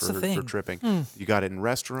preparation. That's the thing. For tripping. You got it in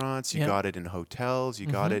restaurants. You got it in hotels. You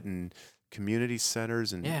got it in community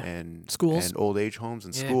centers and schools and old age homes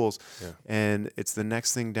and schools. Yeah. And it's the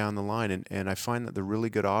next thing down the line. And I find that the really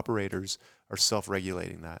good operators are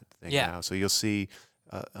self-regulating that thing now. So you'll see,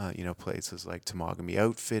 places like Temagami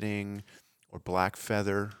Outfitting or Black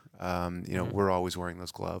Feather. We're always wearing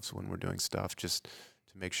those gloves when we're doing stuff, just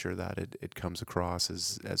to make sure that it comes across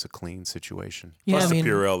as a clean situation. Yeah, plus the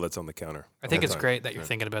Purell that's on the counter. I think it's great that you're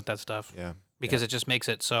thinking about that stuff. Yeah. Because it just makes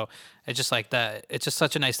it so, it's just like that. It's just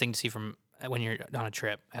such a nice thing to see from when you're on a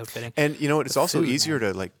trip, outfitting. And you know what? It's also easier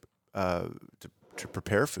to to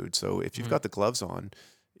prepare food. So if you've got the gloves on,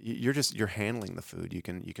 you're handling the food. You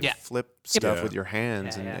can flip stuff with your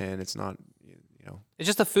hands, and it's not. It's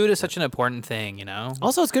just the food is such an important thing,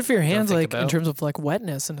 Also, it's good for your hands, like in terms of like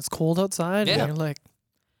wetness, and it's cold outside. Yeah. And you're like,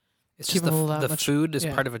 it's just the food is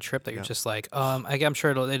part of a trip that you're just like, I'm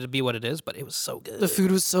sure it'll be what it is, but it was so good. The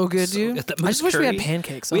food was so good, dude. I just wish we had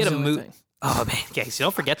pancakes. We had pancakes. You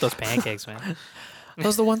don't forget those pancakes, man. That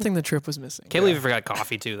was the one thing the trip was missing. Can't believe we forgot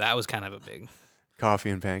coffee too. That was kind of a big.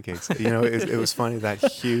 Coffee and pancakes. It was funny, that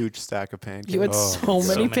huge stack of pancakes. You had so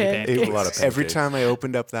many pancakes. A lot of pancakes. Every time I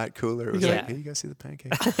opened up that cooler, it was like, hey, you guys see the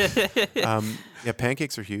pancakes?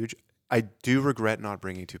 Pancakes are huge. I do regret not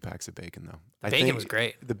bringing 2 packs of bacon, though. The bacon was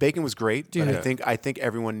great. The bacon was great, Dude. but I think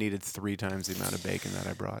everyone needed 3 times the amount of bacon that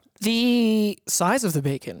I brought. The size of the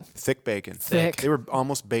bacon. Thick bacon. Thick. They were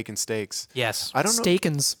almost bacon steaks. Yes. I don't know.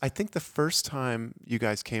 Steakins. I think the first time you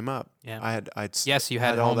guys came up, I'd you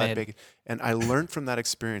had all homemade. that bacon, and I learned from that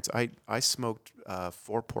experience. I smoked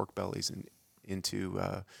 4 pork bellies into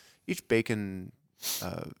each bacon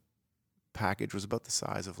package was about the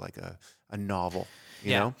size of like a novel,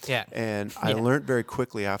 you know? Yeah. And I learned very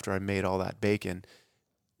quickly after I made all that bacon,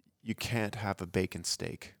 you can't have a bacon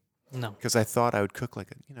steak. No. Because I thought I would cook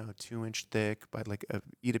like a 2-inch thick, but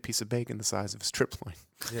eat a piece of bacon the size of a strip loin.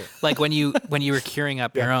 Yeah. Like when you were curing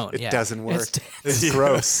up your own. It doesn't work. It's Yeah.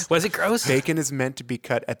 gross. Was it gross? Bacon is meant to be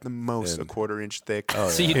cut at the most a 1/4-inch thick. Oh,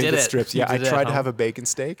 So you into did it. strips. You Yeah, I did it at tried to home. have a bacon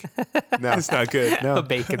steak. No, It's not good. No. A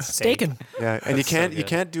bacon steak. Steakin'. Yeah, and you so can't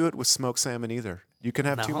good. do it with smoked salmon either. You can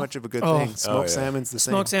have too No? much of a good Oh. thing. Smoked yeah. salmon's the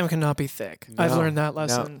same. Smoked salmon cannot be thick. I've No, learned that No,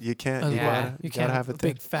 lesson. you can't. as You well. gotta, You you can't gotta have have a it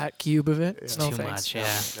big thick. fat cube of it. It's No too thanks. much,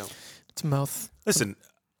 yeah. No. It's mouth. Listen,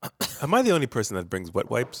 am I the only person that brings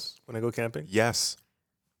wet wipes when I go camping? Yes.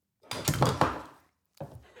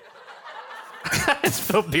 I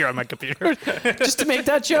spilled beer on my computer. Just to make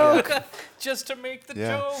that joke. Just to make the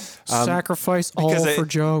Yeah. joke. Sacrifice all because for I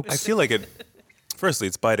jokes. feel like firstly,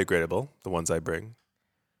 it's biodegradable, the ones I bring.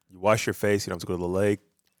 You wash your face, you don't have to go to the lake.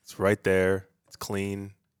 It's right there. It's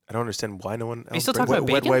clean. I don't understand why no one else still brings talking it.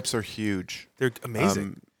 about Wet bacon? wipes are huge. They're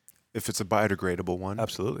amazing. If it's a biodegradable one,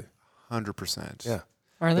 Absolutely. 100%. Yeah.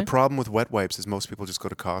 Are they? The problem with wet wipes is most people just go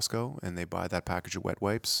to Costco and they buy that package of wet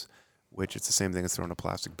wipes, which it's the same thing as throwing a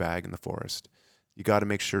plastic bag in the forest. You got to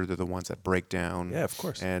make sure they're the ones that break down. Yeah, of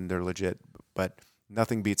course. And they're legit. But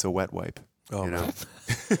nothing beats a wet wipe. Oh, you know?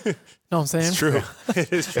 man. No, I'm saying. It's true.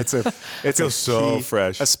 It is true. It's feels so key,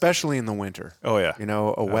 fresh. especially in the winter. Oh, yeah. You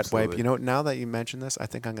know, a wet wipe. Absolutely. You know, now that you mention this, I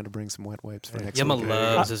think I'm going to bring some wet wipes for next Yama week.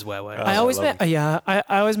 loves his wet wipe. I always love make, I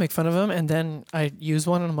always make fun of him, and then I use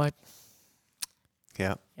one, and I'm like,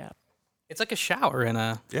 Yeah, It's like a shower in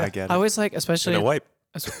a. Yeah. I get it. I always like, especially, And a wipe.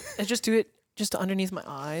 I just do it just underneath my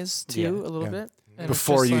eyes too, Yeah. a little Yeah. bit. And it's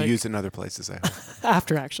Before just you like- use it in other places, I hope.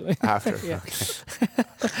 after actually. After. Yeah. Okay.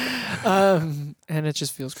 And it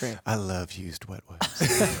just feels great. I love used wet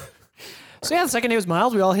wipes. So yeah, the second day was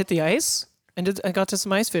mild. We all hit the ice and got to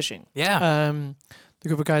some ice fishing. Yeah. The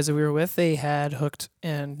group of guys that we were with, they had hooked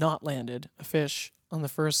and not landed a fish on the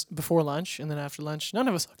first before lunch, and then after lunch, none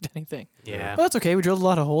of us hooked anything. Yeah. But that's okay. We drilled a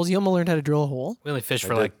lot of holes. Yoma learned how to drill a hole. We only fished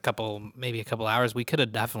for like maybe a couple hours. We could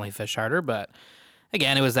have definitely fished harder, but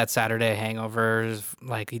again, it was that Saturday hangover.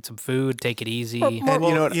 Like, eat some food, take it easy.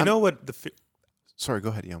 And you know what? Sorry, go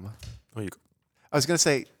ahead, Yoma. Oh, you go. I was gonna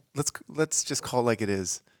say let's just call it like it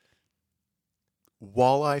is.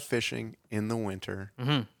 Walleye fishing in the winter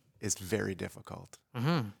Mm-hmm. is very difficult.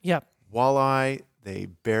 Mm-hmm. Yep. Walleye, they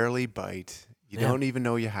barely bite. You Yeah. don't even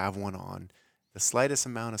know you have one on. The slightest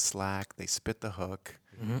amount of slack, they spit the hook.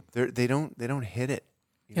 Mm-hmm. They don't hit it.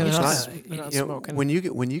 You Yeah, know, they're it's not, not- they're not you know, smoking.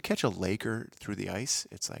 when you catch a laker through the ice,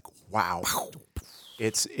 it's like wow.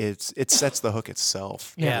 It sets the hook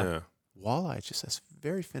itself. Yeah. Walleye is just a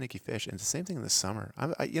very finicky fish, and it's the same thing in the summer.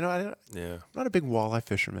 I'm Yeah. not a big walleye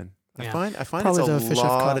fisherman. I Yeah. find Probably it's the fish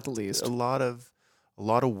I've caught the least. a lot of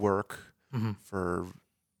work Mm-hmm. for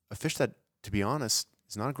a fish that, to be honest,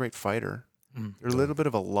 is not a great fighter. Mm. They're a little bit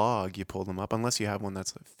of a log. You pull them up, unless you have one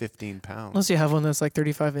that's like 15 pounds. Unless you have one that's like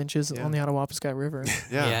 35 inches Yeah. on the Ottawapiskat River.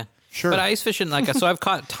 Yeah, sure. But ice fishing, so I've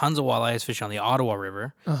caught tons of walleye ice fishing on the Ottawa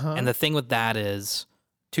River. Uh-huh. And the thing with that is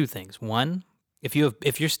two things. One, if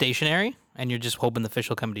you're stationary and you're just hoping the fish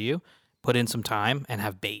will come to you, put in some time and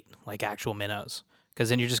have bait, like actual minnows, because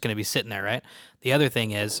then you're just going to be sitting there, right? The other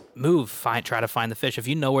thing is try to find the fish. If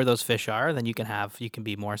you know where those fish are, then you can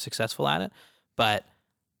be more successful at it. But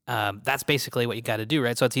that's basically what you got to do,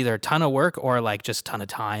 right? So it's either a ton of work or like just a ton of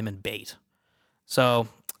time and bait. So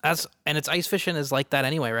it's ice fishing is like that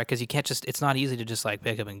anyway, right? Because you can't it's not easy to just like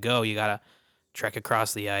pick up and go. You got to trek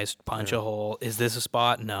across the ice, punch a hole. Is this a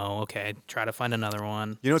spot? No. Okay. Try to find another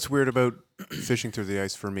one. You know what's weird about fishing through the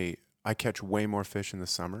ice for me? I catch way more fish in the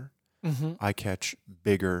summer. Mm-hmm. I catch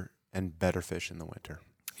bigger and better fish in the winter.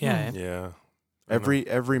 Yeah. Yeah.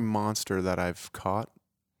 Every monster that I've caught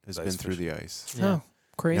has Ice been through fishing. the ice. Yeah. Oh,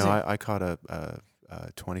 crazy. You know, I caught a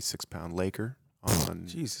 26-pound laker on.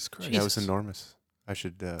 Jesus Christ. That was enormous. I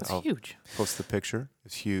should. That's I'll huge. post the picture.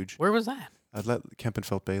 It's huge. Where was that? I'd let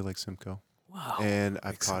Kempenfelt Bay, Lake Simcoe, Wow. and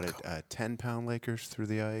I've Lake caught it Simcoe. 10-pound lakers through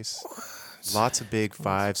the ice. Lots of big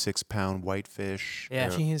 5-6-pound whitefish, Yeah.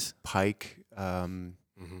 Jeez. pike,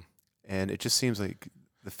 Mm-hmm. and it just seems like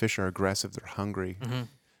the fish are aggressive. They're hungry, Mm-hmm.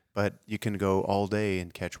 but you can go all day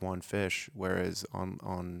and catch one fish. Whereas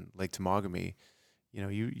on Lake Temagami, you know,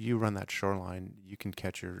 you run that shoreline, you can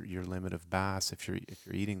catch your limit of bass if you're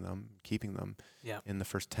eating them, keeping them Yeah. in the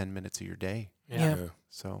first 10 minutes of your day. Yeah.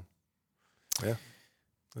 So Yeah.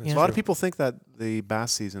 a lot of people think that the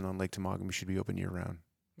bass season on Lake Temagami should be open year round.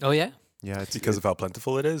 Oh yeah. Yeah, it's Because of how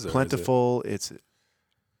plentiful it is? Or is it- plentiful.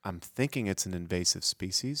 I'm thinking it's an invasive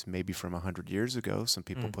species, maybe from 100 years ago. Some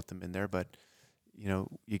people Mm. put them in there, but you know,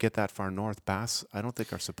 you get that far north, bass I don't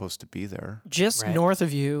think are supposed to be there. Just Right. north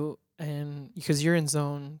of you, and because you're in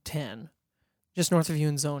zone 10, just north of you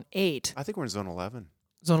in zone 8, I think we're in zone 11.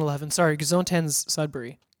 zone 11. Sorry, because zone 10's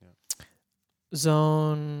Sudbury. Yeah.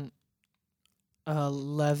 Zone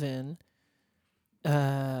 11,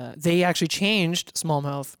 they actually changed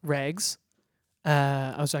smallmouth regs.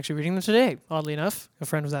 I was actually reading them today, oddly enough. A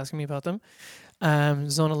friend was asking me about them.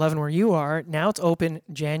 Zone 11, where you are, now it's open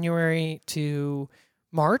January to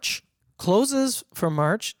March, closes from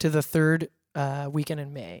March to the third weekend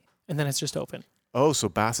in May, and then it's just open. Oh, so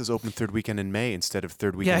bass is open third weekend in May instead of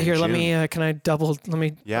third weekend Yeah, here, in let June. me, can I double, let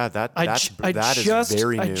me, Yeah, that I is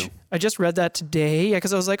very new. I just read that today, yeah,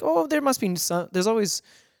 because I was like, oh, there must be some, there's always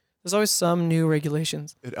some new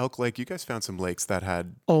regulations. At Elk Lake, you guys found some lakes that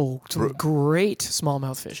had, Oh, some Bro- great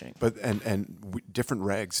smallmouth fishing. but different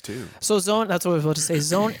regs too. So that's what I was about to say.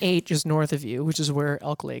 Zone 8 just north of you, which is where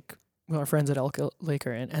Elk Lake, our friends at Elk Lake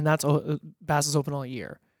are in, and that's bass is open all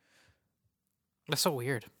year. That's so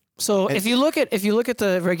weird. So And- if you look at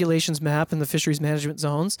the regulations map and the fisheries management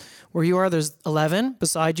zones, where you are, there's 11.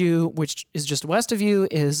 Beside you, which is just west of you,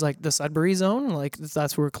 is like the Sudbury zone, like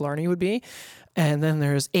that's where Killarney would be, and then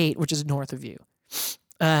there's 8, which is north of you.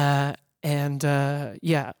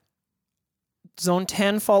 Yeah, Zone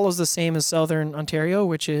 10 follows the same as Southern Ontario,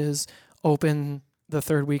 which is open the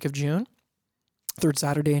third week of June, third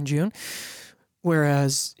Saturday in June,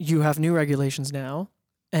 whereas you have new regulations now.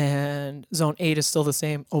 And Zone 8 is still the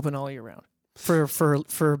same, open all year round for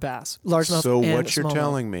bass, largemouth. So and what you're smallmouth.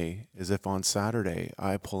 telling me is if on Saturday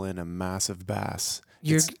I pull in a massive bass,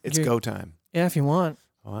 it's You're- go time. Yeah, if you want.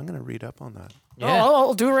 Oh, I'm gonna read up on that. Yeah. Oh,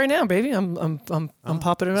 I'll do it right now, baby. I'm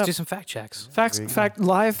popping it Let's up. do some fact checks. There you go.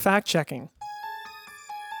 Live fact checking.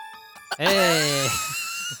 Hey.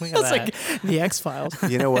 Look at That's that. like the X Files.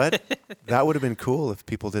 You know what? That would have been cool if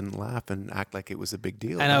people didn't laugh and act like it was a big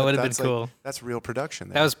deal. I know, it would have been That's like- cool. That's real production.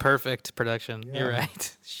 That was perfect production. You're Yeah.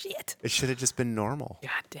 right. Shit. It should have just been normal.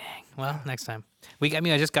 God dang. Well, next time. I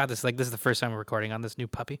just got this. Like, this is the first time we're recording on this new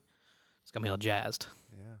puppy. It's got me all jazzed.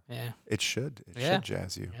 Yeah. Yeah. It should. It Yeah. should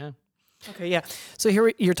jazz you. Yeah. Okay, yeah. So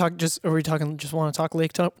here you're talking. Are we talking? Just want to talk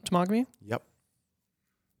Lake Temagami? Yep.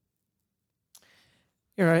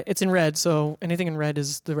 You're right. It's in red, so anything in red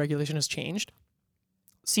is the regulation has changed.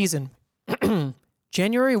 Season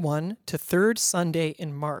January 1 to 3rd Sunday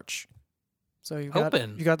in March. So you got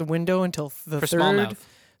Open. you got the window until the For 3rd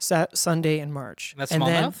smallmouth. Sunday in March. That's and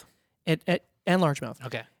smallmouth? then and largemouth.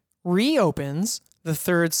 Okay. Reopens the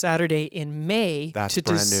 3rd Saturday in May That's to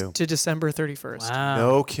brand new. to December 31st. Wow.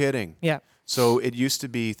 No kidding. Yeah. So it used to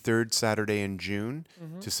be 3rd Saturday in June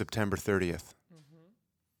Mm-hmm. to September 30th.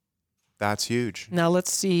 That's huge. Now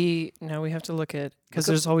let's see. Now we have to look at because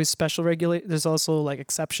there's always special regulate. There's also like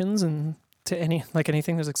exceptions and to any like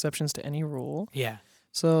anything. There's exceptions to any rule. Yeah.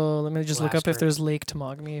 So let me just look up if Blaster. there's Lake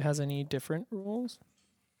Temagami has any different rules.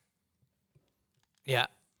 Yeah.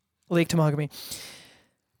 Lake Temagami.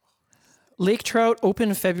 Lake trout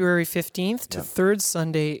open February 15th to Yep. 3rd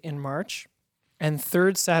Sunday in March, and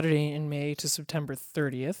 3rd Saturday in May to September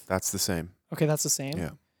 30th. That's the same. Okay, that's the same.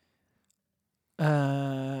 Yeah.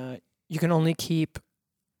 You can only keep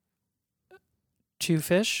 2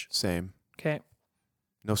 fish. Same. Okay.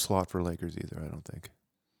 No slot for Lakers either, I don't think.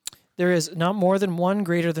 There is not more than one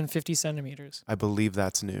greater than 50 centimeters. I believe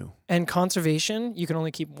that's new. And conservation, you can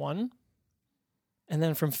only keep 1. And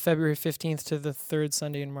then from February 15th to the 3rd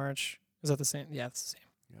Sunday in March, is that the same? Yeah, it's the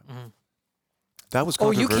same. Mm-hmm. That was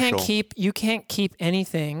Oh, controversial. you can't keep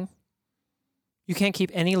anything. You can't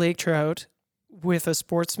keep any lake trout with a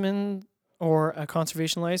sportsman or a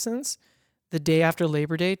conservation license the day after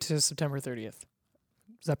Labor Day to September 30th.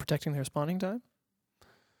 Is that protecting their spawning time?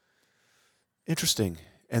 Interesting.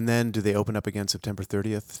 And then do they open up again September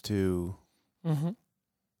 30th to... Mm-hmm.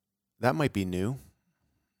 That might be new.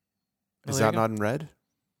 Oh, Is there you that go. not in red?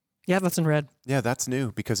 Yeah, that's in red. Yeah, that's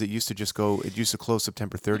new because it used to close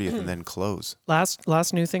September 30th and then close.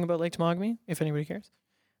 Last new thing about Lake Temagami, if anybody cares.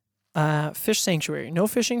 Fish sanctuary. No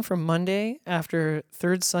fishing from Monday after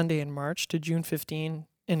 3rd Sunday in March to June 15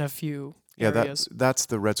 in a few Yeah, areas. that's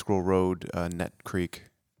the Red Squirrel Road Net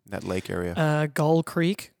Lake area. Gull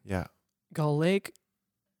Creek, Yeah. Gull Lake,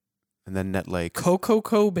 And then Net Lake.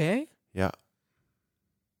 Cococo Bay, Yeah.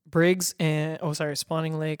 Briggs, and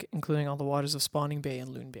Spawning Lake, including all the waters of Spawning Bay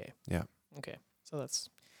and Loon Bay. Yeah. Okay, that's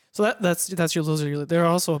your those are your. There are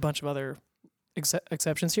also a bunch of other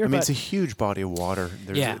exceptions here. I mean, but it's a huge body of water.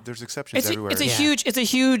 There's exceptions everywhere. It's a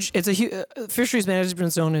huge fisheries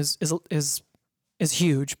management zone is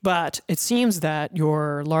huge, but it seems that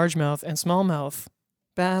your largemouth and smallmouth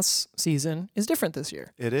bass season is different this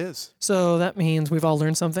year. It is. So that means we've all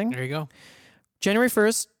learned something. There you go. January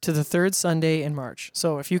 1st to the 3rd Sunday in March.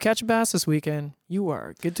 So if you catch a bass this weekend, you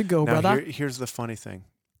are good to go, Now, brother. here's the funny thing.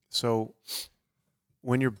 So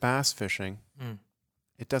when you're bass fishing,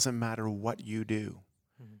 it doesn't matter what you do.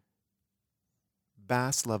 Mhm.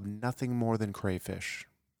 Bass love nothing more than crayfish.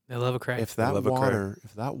 They love a crack. If that love a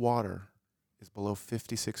cray. water is below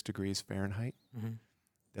 56 degrees Fahrenheit, Mhm.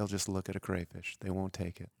 they'll just look at a crayfish. They won't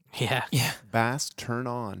take it. Yeah. Yeah. Bass turn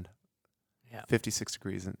on Yeah. 56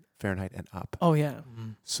 degrees Fahrenheit and up. Oh yeah.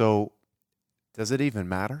 Mhm. So does it even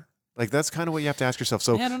matter? Like, that's kind of what you have to ask yourself.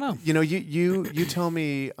 So, Yeah, I don't know. you know, you tell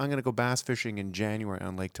me I'm going to go bass fishing in January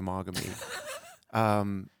on Lake Temagami.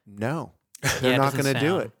 No, they're Yeah, it not doesn't going to do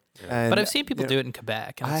sound- it. And, But I've seen people you do know, it in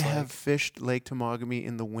Quebec. And I it's have like, fished Lake Temagami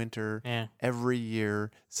in the winter yeah. every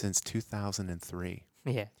year since 2003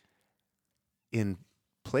 Yeah. in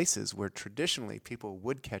places where traditionally people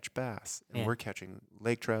would catch bass. And Yeah. we're catching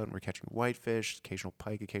lake trout and we're catching whitefish, occasional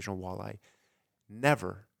pike, occasional walleye.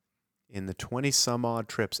 Never in the 20 some odd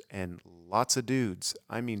trips and lots of dudes.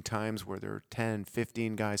 I mean, times where there are 10,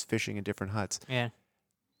 15 guys fishing in different huts. Yeah.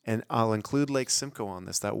 And I'll include Lake Simcoe on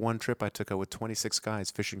this. That one trip I took out with 26 guys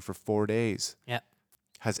fishing for 4 days. Yeah.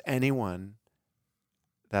 Has anyone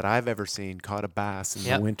that I've ever seen caught a bass in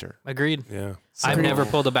Yep. the winter? Agreed. Yeah. I've So- never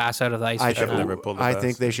pulled a bass out of the ice. I, fishing I've hut. never pulled a I bass.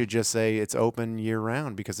 think they should just say it's open year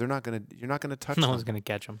round because you're not gonna touch No them. one's gonna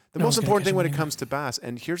catch them. The No most one's gonna important catch thing when them it either. comes to bass,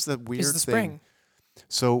 and here's the weird Is the thing. spring.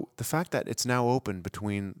 So the fact that it's now open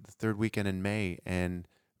between the third weekend in May and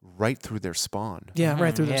right through their spawn, Yeah,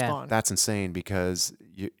 right through their Yeah. spawn. that's insane because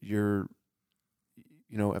if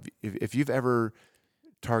you've ever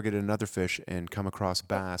targeted another fish and come across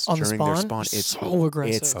bass On the during their spawn? spawn, it's So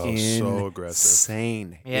aggressive. It's Oh, so aggressive.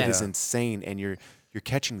 insane. Yeah. It is insane, and you're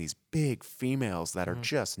catching these big females that are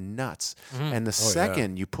just nuts. Mhm. And the Oh, yeah.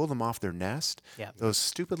 second you pull them off their nest, Yeah. those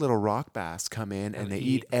stupid little rock bass come in and And they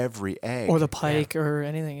eat. eat every egg. Or the pike or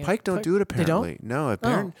anything. Yeah. Pike don't do it They don't? apparently. No,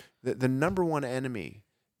 the number one enemy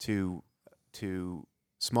to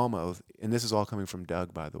smallmouth, and this is all coming from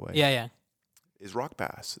Doug, by the way, Yeah. Yeah. is rock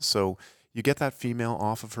bass. So you get that female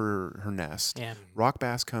off of her nest. Yeah. Rock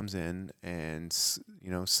bass comes in and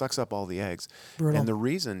sucks up all the eggs. Brutal. And the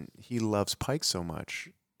reason he loves pike so much,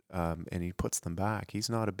 and he puts them back. He's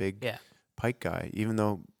not a big pike guy, even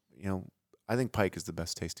though I think pike is the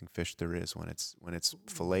best tasting fish there is when it's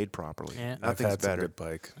filleted properly. Yeah. Nothing's I've had better. some good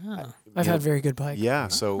pike. Oh. I've had very good pike. Yeah,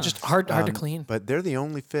 so Just hard to clean. But they're the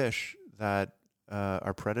only fish that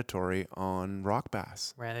are predatory on rock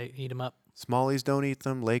bass. Right, they eat them up. Smallies don't eat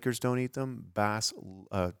them. Lakers don't eat them.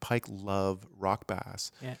 Pike love rock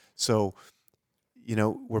bass. Yeah. So,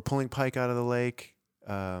 we're pulling pike out of the lake,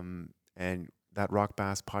 and that rock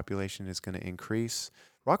bass population is going to increase.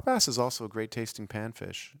 Rock bass is also a great tasting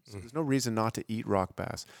panfish. So there's no reason not to eat rock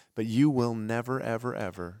bass. But you will never, ever,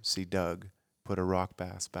 ever see Doug put a rock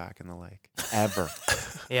bass back in the lake. Ever.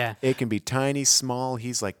 Yeah. It can be tiny, small.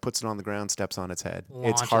 He's like puts it on the ground, steps on its head.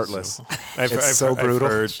 Launches. It's heartless. I've brutal.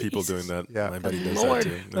 heard people doing that. Yeah. My buddy does Lord, that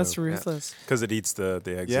too. that's ruthless. Because it eats the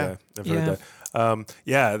eggs. Yeah. I've heard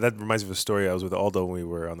that. That reminds me of a story. I was with Aldo when we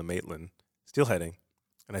were on the Maitland steelheading,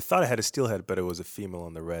 and I thought I had a steelhead, but it was a female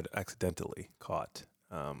on the red accidentally caught.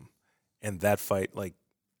 And that fight, like,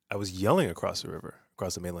 I was yelling across the river,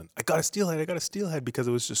 across the Maitland, I got a steelhead, because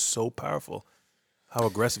it was just so powerful how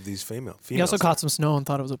aggressive these females He also caught some snow and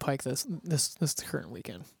thought it was a pike this current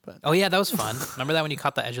weekend. But Oh yeah, that was fun. Remember that when you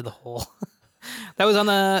caught the edge of the hole? that was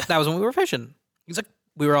when we were fishing. He's like,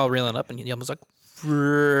 we were all reeling up, and he was like,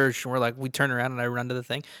 "Frrrsh," and we're like, we turn around and I run to the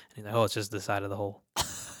thing, and he's like, oh, it's just the side of the hole.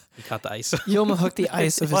 He caught the ice. Yilma hooked the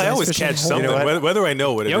ice of his I ice always fishing catch hole. something, You know what? whether I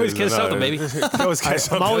know what it is. You always catch or not. something, baby. I always catch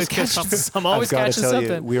something. I'm always catching I've got to tell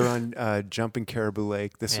something. you, we were on Jumping Caribou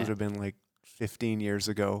Lake. This would have been like 15 years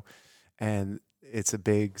ago, and it's a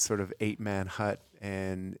big sort of 8-man hut,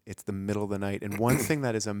 and it's the middle of the night. And one thing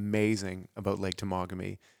that is amazing about Lake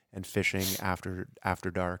Temagami and fishing after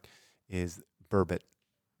dark is burbot.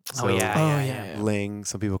 Oh, yeah. Ling.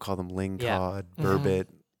 Some people call them ling Yeah. cod, burbot,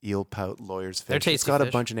 eel pout, lawyer's fish. They're It's tasty got a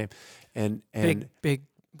fish. bunch of names. And big.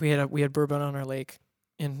 We had burbot on our lake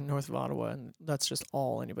in north of Ottawa, and that's just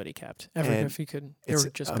all anybody kept. Ever And if you could, they it's were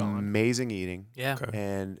just gone. amazing eating. Yeah. Okay.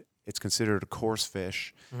 And it's considered a coarse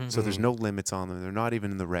fish. Mhm. So there's no limits on them. They're not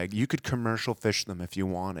even in the reg. You could commercial fish them if you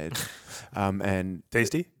wanted. And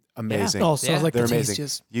Tasty? amazing. Oh, so Yeah. like They're the amazing.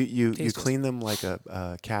 tastiest. You Tastiest. clean them like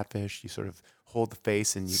a catfish. You sort of hold the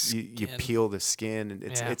face and you Skin. peel the skin, and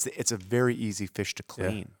it's a very easy fish to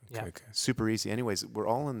clean. Yeah. Okay. Super easy. Anyways, we're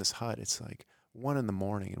all in this hut. It's like 1 a.m,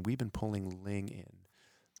 and we've been pulling ling in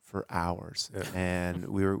for hours. Yeah. And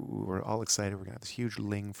we were all excited. We're gonna have this huge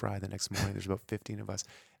ling fry the next morning. There's about 15 of us,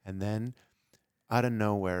 and then out of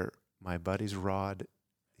nowhere, my buddy's rod,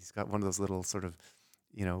 he's got one of those little sort of,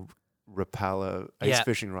 Rapala ice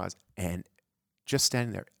fishing rods, and just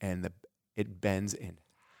standing there, and it bends in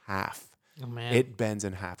half. Oh man. It bends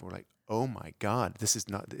in half. We're like, oh my God, this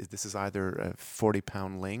is either a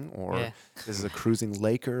 40-pound ling or this is a cruising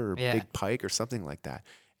laker or big pike or something like that.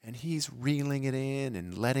 And he's reeling it in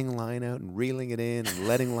and letting line out and reeling it in and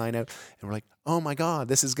letting line out. And we're like, oh my God,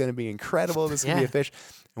 this is going to be incredible. This is going to be a fish.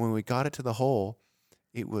 And when we got it to the hole,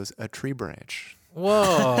 it was a tree branch.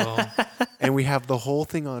 Whoa. And we have the whole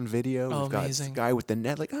thing on video. Oh, We've got amazing. this guy with the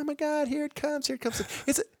net like, oh my God, here it comes.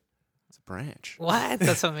 It's a branch. What?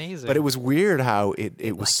 That's amazing. But it was weird how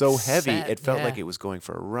it was so heavy. set, It felt yeah. like it was going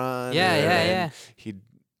for a run. Yeah, and he'd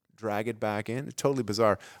drag it back in. Totally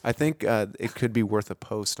bizarre. I think it could be worth a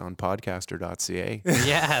post on podcaster.ca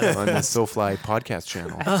Yeah. on the SoFly podcast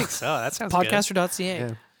channel. I think so. That sounds good. Podcaster.ca.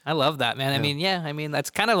 Yeah. I love that, man. Yeah. I mean, that's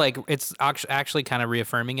kind of like, it's actually kind of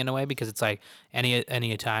reaffirming in a way, because it's like any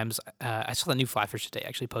times, I saw the new Fly Fish today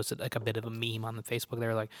actually posted like a bit of a meme on the Facebook. They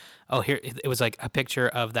were like, oh, here, it was like a picture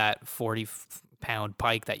of that 40-pound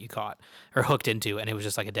pike that you caught or hooked into, and it was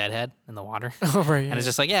just like a deadhead in the water. Oh, right. And it's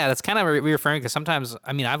just like, yeah, that's kind of reaffirming, because sometimes,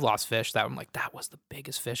 I mean, I've lost fish that I'm like, that was the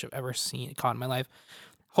biggest fish I've ever caught in my life.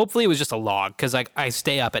 Hopefully it was just a log, because like I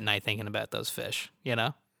stay up at night thinking about those fish,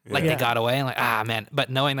 Like Yeah. they got away and like, man. But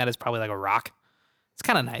knowing that it's probably like a rock, it's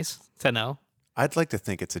kind of nice to know. I'd like to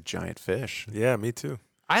think it's a giant fish. Yeah, me too.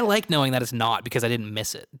 I like knowing that it's not, because I didn't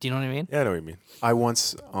miss it. Do you know what I mean? Yeah, I know what you mean. I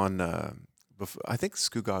once I think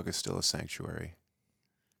Scugog is still a sanctuary.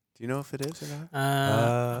 Do you know if it is or not?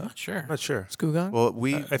 I'm not sure. I'm not sure. Skugog? Well,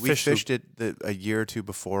 we I fished fished it a year or two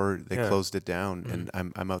before they Yeah. closed it down, and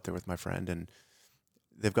I'm out there with my friend, and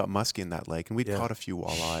they've got muskie in that lake, and we'd Yeah. caught a few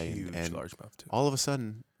walleye, Huge and largemouth too. all of a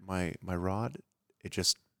sudden my rod, it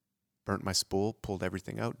just burnt my spool, pulled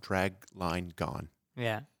everything out, drag line gone.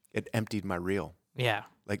 Yeah. It emptied my reel, Yeah.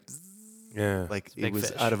 like Yeah. like a big it was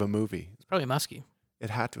fish. out of a movie. It's probably musky. It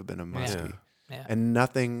had to have been a muskie. Yeah. And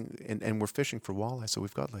nothing, and we're fishing for walleye, so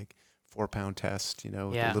we've got like 4-pound test, with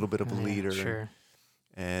Yeah. a little bit of a Yeah, leader. Sure.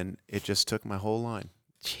 And it just took my whole line.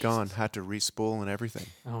 Gone. Had to respool and everything.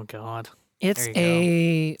 Oh God. It's There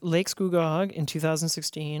a Lake Scugog in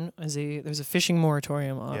 2016. There's a fishing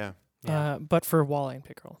moratorium up, Yeah. Yeah. but for walleye and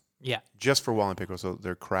pickerel. Yeah. Just for walleye pickerel. So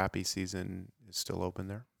their crappie season is still open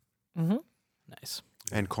there. Mm-hmm. Nice.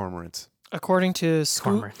 And cormorants. According to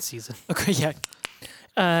Cormorant season. Okay, yeah.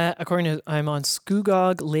 According to I'm on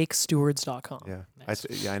ScugogLakeStewards.com. Yeah.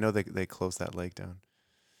 Nice. I know they closed that lake down.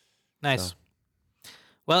 Nice. So.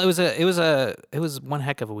 Well, it was one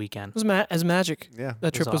heck of a weekend. It was as magic. Yeah.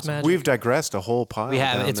 That trip was awesome. magic. We've digressed a whole pile. We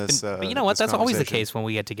have. down It's this, been, but you know what? this That's always the conversation. case when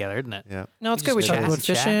we get together, isn't it? Yeah. No, it's We good. We just talked chat about and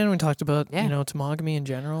chat. fishing. We talked about Yeah. Temagami in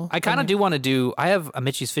general. I kind of do want to do. I have a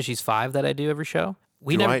Mitchie's Fishies 5 that I do every show.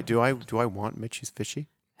 We do never I want Mitchie's fishy?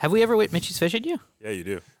 have we ever with Mitchie's Fished you? Yeah, you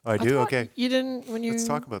do. I do. Okay. You didn't when you. Let's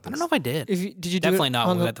talk about this. I don't know if I did. Did you do Definitely it not on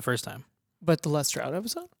when we the, met the first time. but the Les Stroud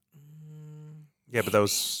episode? Yeah, but that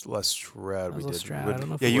was less Stroud. That We was less did. Stroud. We I don't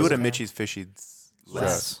know if Yeah, it you was would have okay. Mitchie's fishies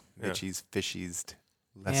Less. Yeah. Mitchie's fishies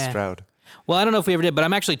less Yeah. Stroud. Well, I don't know if we ever did, but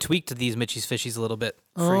I'm actually tweaked these Mitchie's Fishies a little bit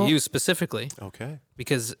for Oh. you specifically Okay.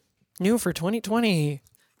 because New for 2020.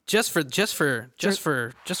 just for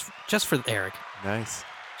Eric, Nice.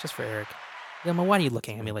 just for Eric. Yelma, why are you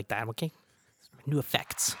looking at me like that? Okay, new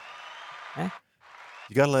effects.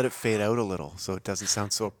 You gotta let it fade out a little so it doesn't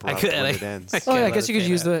sound so abrupt could- when I- it ends. I Oh yeah, I let guess it you could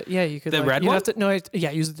fade use out. the you could The like, red you'd one? have to, no, use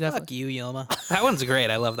it definitely. Fuck you, Yelma. That one's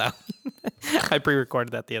great. I love that one. I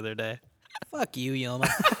pre-recorded that the other day. Fuck you, Yelma.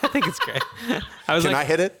 I think it's great. I was Can I like,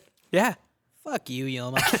 hit it? yeah. Fuck you,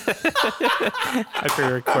 Yelma. I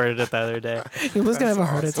pre-recorded it the other day. He was gonna have a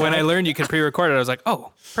heart attack. When I learned you could pre-record it, I was like,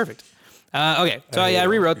 oh, perfect. Okay, so I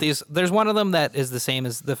rewrote these. There's one of them that is the same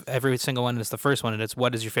as every single one. It's the first one, and it's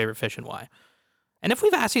what is your favorite fish and why? And if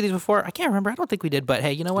we've asked you these before, I can't remember. I don't think we did, but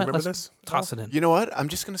hey, you know what? Remember Let's this? toss it in. You know what? I'm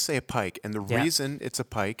just gonna say a pike, and the Yeah. reason it's a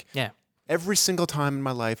pike. Yeah. Every single time in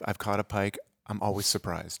my life I've caught a pike, I'm always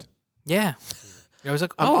surprised. Yeah. I was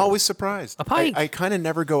like, I'm oh, always surprised. a pike. I kind of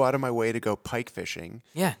never go out of my way to go pike fishing,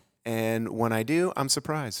 yeah. and when I do, I'm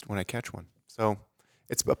surprised when I catch one. So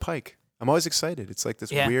it's a pike. I'm always excited. It's like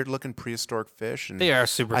this Yeah. weird-looking prehistoric fish, and They are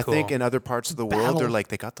super I cool. think in other parts of the world, they're Battle. like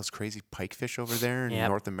they got those crazy pike fish over there in Yep.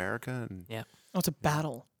 North America, and Oh, it's a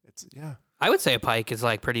battle. it's yeah. I would say a pike is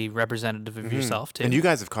like pretty representative of Mhm. yourself too. And you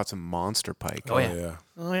guys have caught some monster pike. Oh, yeah. yeah.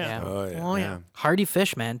 Oh yeah. Yeah. Oh, yeah. Oh yeah. Hardy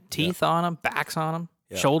fish, man. Teeth on them, backs on them,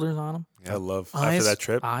 Yeah. shoulders on them, Yeah. I love Eyes. after that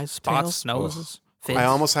trip. eyes, spots, Tails. noses, fins. I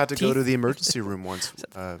almost had to go teeth. to the emergency room once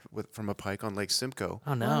from a pike on Lake Simcoe.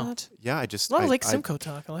 Oh no. What? Yeah, I just A lot of I, Lake I- Simcoe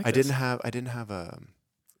talk. I like. I this. didn't have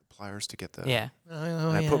pliers to get the Yeah.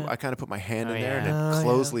 Oh, and yeah. I kind of put my hand Oh, in there, and yeah. it Oh,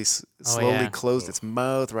 slowly, slowly yeah. closed its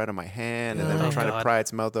mouth right on my hand, and then Oh, I'm trying God. to pry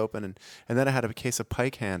its mouth open, and then I had a case of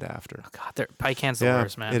pike hand after. Oh, God, pike hand's the Yeah,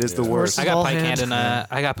 worst, man. it is the Yeah. worst. I got Small pike hand. hand Yeah.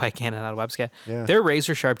 I got pike hand out of Webscat. Yeah. They're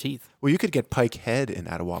razor sharp teeth. Well, you could get pike head in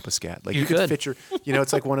Attawapascat. Like You you could could. fit your,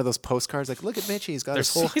 it's like one of those postcards. Like, look at Mitchie, he's got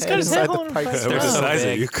his They're whole so- He's head got his inside head the on pike. pike. What They're so size are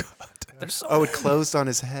big. you? They're so Oh, it closed on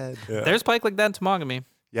his head. Yeah. There's pike like that in Temagami.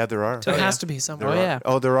 Yeah, there are. There Oh, has yeah. to be There somewhere. Oh, are. yeah.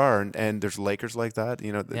 Oh, there are, and there's Lakers like that.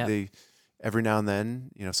 Yeah. They every now and then,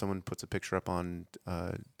 someone puts a picture up on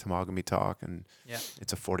Temagami Talk, and Yeah.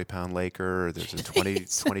 it's a 40-pound Laker, or there's a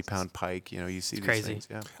 20-pound pike. You see these crazy. things.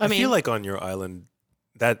 Yeah, I I mean- feel like on your island,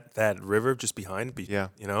 that river just behind, yeah.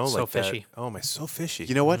 So like that- fishy. Oh my, so fishy.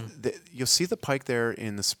 You know what? Mhm. You'll see the pike there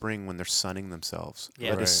in the spring when they're sunning themselves.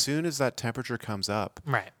 Yeah. But Right. as soon as that temperature comes up,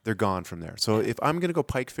 Right. they're gone from there. So if I'm going to go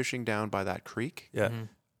pike fishing down by that creek, yeah. Mhm.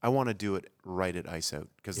 I want to do it right at ice out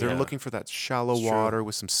because they're Yeah. looking for that shallow It's true. water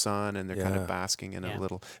with some sun, and they're kind Yeah. of basking in Yeah. a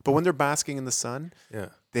little. But when they're basking in the sun, Yeah.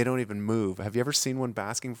 they don't even move. Have you ever seen one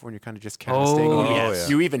basking before and you're kind of just casting? Oh, and yes. yeah.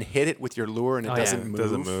 You even hit it with your lure and it Oh, yeah. doesn't It move.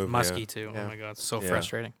 doesn't move. Musky yeah. too. Yeah. Oh my god, it's so Yeah.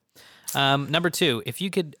 frustrating. Number 2, if you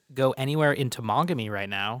could go anywhere in Temagami right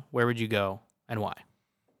now, where would you go and why?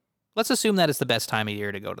 Let's assume that it's the best time of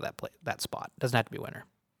year to go to that spot. Doesn't have to be winter.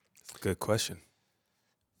 Good question.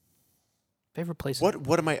 Favorite place?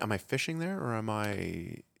 What am I fishing there, or am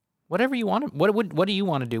I? Whatever you want. What do you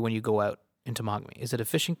want to do when you go out in Temagami? Is it a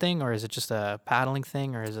fishing thing, or is it just a paddling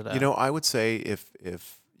thing, or is it a I would say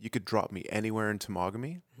if you could drop me anywhere in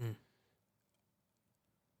Temagami, Mhm.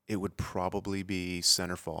 it would probably be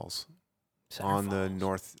Center Falls Center on the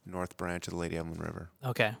Falls? north branch of the Lady Evelyn River.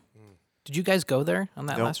 Okay. Mm. Did you guys go there on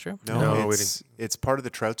that Nope. last trip? No, we it's part of the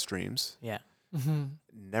trout streams. Yeah. Mm-hmm.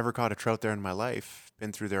 Never caught a trout there in my life.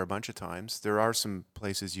 Been through there a bunch of times. There are some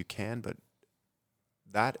places you can, but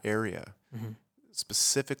that area, Mm-hmm.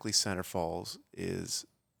 specifically Center Falls, is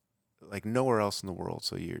like nowhere else in the world.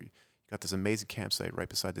 So you got this amazing campsite right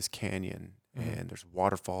beside this canyon, Mhm. and there's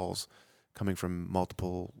waterfalls coming from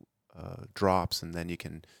multiple drops, and then you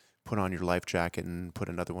can put on your life jacket and put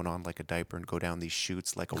another one on like a diaper and go down these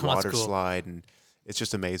chutes like a Oh, that's water cool. slide, and it's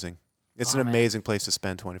just amazing. It's Oh, an man. amazing place to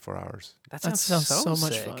spend 24 hours. That That sounds, sounds so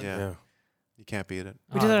much sick. fun. Yeah. You can't beat it.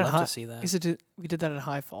 We did that I'd at love High- to see that. We did that at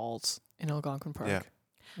High Falls in Algonquin Park. Yeah.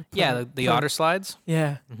 We put Yeah, on- the put on- otter slides.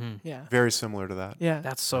 Yeah, Mm-hmm. yeah, Very similar to that. yeah.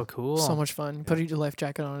 That's so cool. So much fun. You put your life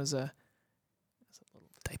jacket on as a little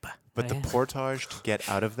diaper. But the Yeah. portage to get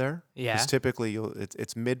out of there Yeah. is typically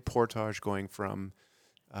it's mid portage going from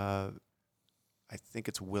I think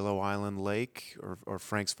it's Willow Island Lake or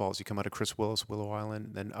Franks Falls. You come out of Chris Willis, Willow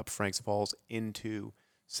Island, then up Franks Falls into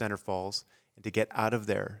Center Falls, and to get out of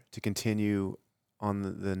there to continue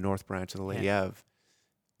on the north branch of the Lady Eve,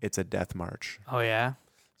 it's a death march. Oh yeah.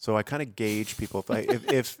 So I kind of gauge people.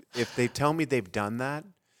 If they tell me they've done that,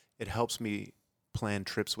 it helps me plan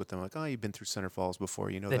trips with them. Like, oh, you've been through Center Falls before.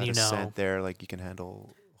 You know Then that you know. ascent there. Like you can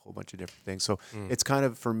handle a whole bunch of different things. So Mm. it's kind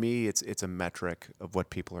of, for me, it's a metric of what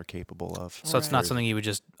people are capable of. So it's not Right. something you would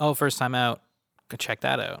just first time out, go check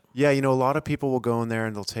that out. Yeah, a lot of people will go in there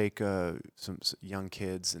and they'll take some young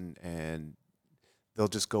kids and they'll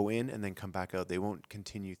just go in and then come back out. They won't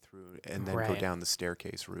continue through and then go Right. down the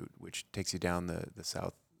staircase route, which takes you down the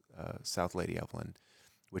South Lady Evelyn,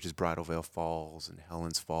 which is Bridal Veil Falls and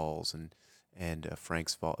Helen's Falls and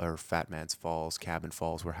Frank's Fall or Fat Man's Falls, Cabin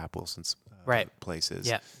Falls, where Hap Wilson's Right. place is.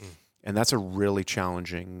 Yeah. And that's a really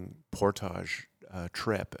challenging portage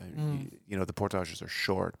trip. And the portages are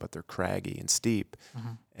short, but they're craggy and steep.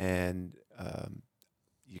 Mhm. And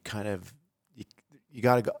you kind of you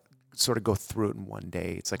got to sort of go through it in one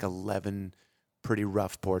day. It's like 11 pretty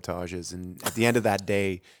rough portages, and at the end of that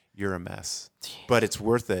day, you're a mess. But it's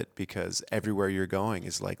worth it because everywhere you're going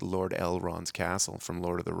is like Lord Elrond's castle from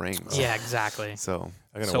Lord of the Rings. Yeah, exactly. So,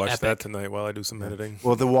 I'm gonna So watch that epic. tonight while I do some editing.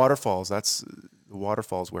 well, the waterfalls. That's the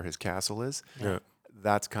waterfalls where his castle is. Yeah,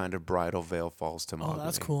 That's kind of Bridal Veil Falls to Oh,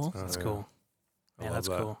 that's cool. That's yeah. cool. I Yeah, love that's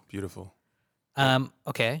that. cool. Beautiful.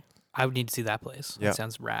 Okay. I would need to see that place. Yeah. That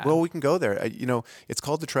sounds rad. Well, we can go there. It's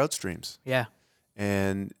called the Trout Streams, yeah.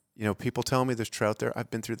 and people tell me there's trout there. I've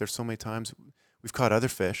been through there so many times. We've caught other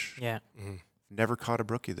fish. Yeah. Mhm. Never caught a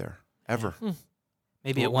brookie there ever.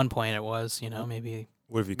 Maybe at one point it was, maybe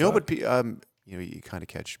What have you No, caught? but you kind of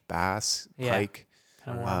catch bass, Yeah. pike.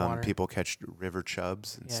 kind of warm water. People catch river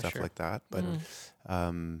chubs and Yeah, stuff sure. like that. But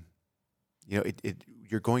Mm.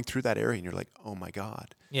 you're going through that area and you're like, oh my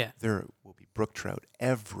God, Yeah. there will be brook trout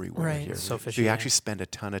everywhere Right. here. So So fishy. you there. actually spend a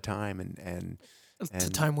ton of time and It's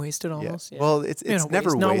And- time wasted yeah. almost. Yeah. Well, it's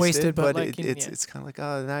never not wasted, wasted, but like, it's kind of like,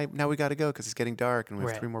 oh, now we got to go because it's getting dark and we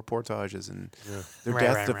have Right. 3 more portages and Yeah. they're Right,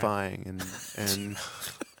 right, death defying and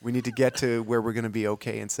we need to get to where we're going to be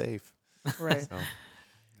okay and safe. right. So.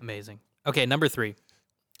 Amazing. Okay, number 3.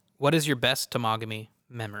 What is your best Tomogamy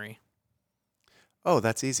memory? Oh,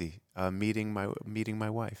 that's easy. Meeting my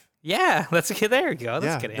wife. Yeah, there you go. That's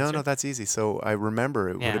yeah, a good answer. no, that's easy. So I remember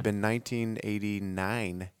it would Yeah. have been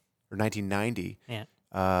 1989 or 1990. Yeah.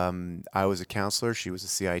 I was a counselor. She was a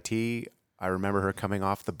CIT. I remember her coming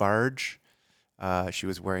off the barge. She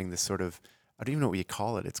was wearing this sort of, I don't even know what you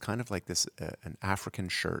call it. It's kind of like this an African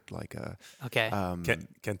shirt, like a Okay.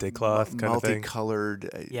 Kente cloth kind of thing. multicolored.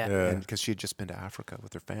 Yeah. Yeah. And because she had just been to Africa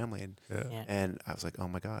with her family, Yeah. Yeah. and I was like, oh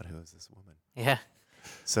my God, who is this woman? Yeah.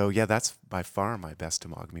 So yeah, that's by far my best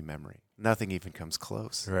Tomogamy memory. Nothing even comes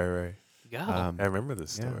close. Right. Go. I remember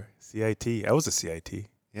this yeah. story. CIT. I was a CIT.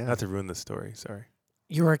 Yeah. Not to ruin the story. Sorry.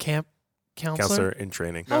 You were a camp counselor. Counselor in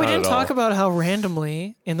training. Oh, we Not didn't at talk all. about how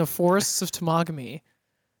randomly in the forests of Tomogamy,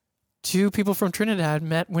 2 people from Trinidad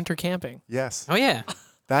met winter camping. Yes. oh yeah.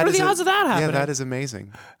 That What are is the odds of that Yeah, happening? that is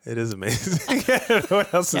amazing. It is amazing. I don't know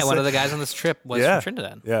what else to Yeah, say. one of the guys on this trip was Yeah. from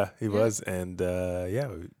Trinidad. Yeah, he Yeah. was, and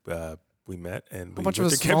we met, and How we much of a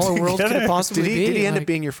went to smaller camping world could it together. possibly be? Did he end Like, up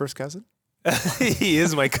being your first cousin? He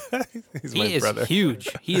is my he's my He is brother. huge.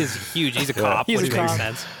 He is huge. He's a Yeah. cop, He's which a makes cop.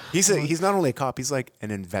 sense. He's not only a cop, he's like an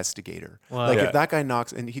investigator. Wow. Like Yeah. if that guy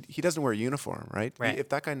knocks, and he doesn't wear a uniform, right? Right. If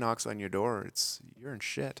that guy knocks on your door, you're in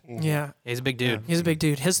shit. Yeah, He's a big dude. he's a big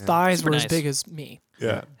dude. His thighs Super were nice. as big as me.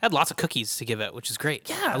 Yeah. Had lots of cookies to give out, which is great.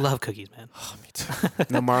 Yeah. I love cookies, man. Me too.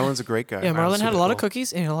 No, Marlon's a great guy. Yeah, Marlon had a super lot of cool.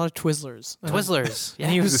 cookies and a lot of Twizzlers. Twizzlers. Yeah.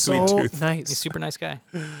 And he was He's a sweet so tooth. He's a nice. super nice guy.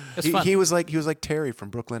 It's He, fun. he was like Terry from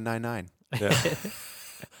Brooklyn Nine-Nine. Yeah.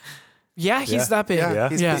 Yeah, he's Yeah. that big.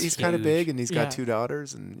 Yeah. He's kind of Huge. big, and he's got Yeah. 2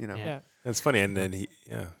 daughters, and Yeah. It's funny, and then he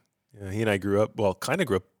and I grew up. Well, kind of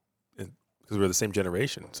grew up because we were the same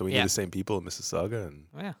generation, so we Yeah. knew the same people in Mississauga, and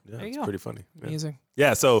Oh, yeah. yeah, There you it's go. pretty funny. Yeah. Amazing.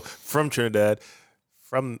 Yeah, so from Trinidad,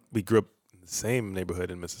 we grew up in the same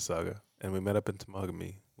neighborhood in Mississauga, and we met up in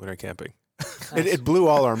Tomogamy winter camping. It blew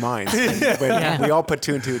all our minds. When we all put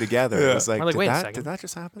two and two together. It was like, We're like, wait a did second. that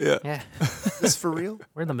just happen? Yeah. Yeah. Is this for real?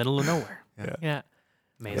 We're in the middle of nowhere. Yeah.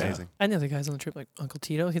 Amazing. Amazing. I know the guys on the trip, like Uncle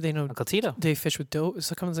Tito. They know Uncle Tito. they fish with dope.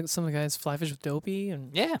 So some of the guys fly fish with Dopey,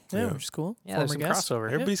 and Yeah. which is cool. Yeah, there's Former some guest. crossover.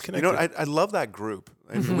 Everybody's You connected. know, I love that group.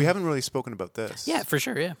 And we haven't really spoken about this. Yeah, for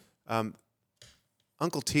sure. Yeah.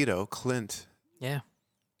 Uncle Tito, Clint, Yeah.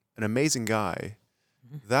 an amazing guy.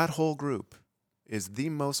 That whole group is the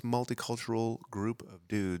most multicultural group of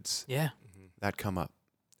dudes Yeah. that come up.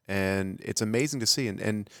 And it's amazing to see.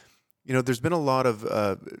 And you know, there's been a lot of,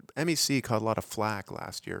 MEC caught a lot of flack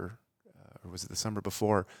last year, or was it the summer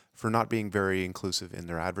before, for not being very inclusive in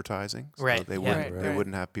their advertising. So Right, They yeah. wouldn't, Right, they right.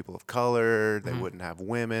 wouldn't have people of color. They wouldn't have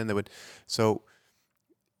women. So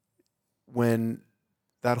when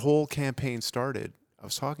that whole campaign started, I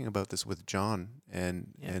was talking about this with John,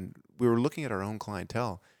 and we were looking at our own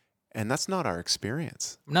clientele, and that's not our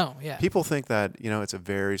experience. No. Yeah. People think that, you know, it's a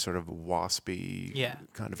very sort of waspy Yeah.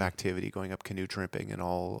 kind of activity, going up canoe tripping and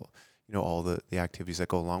all, you know, all the activities that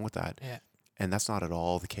go along with that. Yeah. And that's not at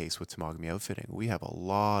all the case with Temagami Outfitting. We have a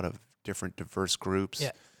lot of different diverse groups.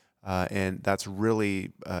 Yeah. And that's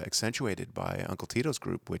really accentuated by Uncle Tito's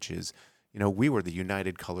group, which is, you know, we were the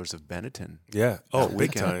United Colors of Benetton. Yeah. Oh, That big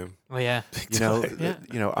weekend. time. Oh yeah. You know, Yeah.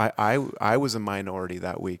 you know, I was a minority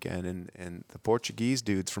that weekend, and the Portuguese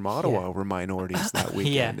dudes from Ottawa were minorities that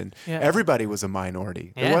weekend, and Yeah. everybody was a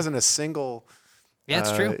minority. Yeah. There wasn't a single. Yeah,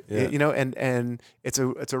 it's true. Yeah. You know, and it's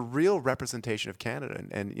a real representation of Canada,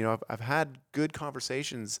 and you know, I've had good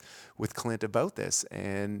conversations with Clint about this,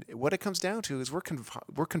 and what it comes down to is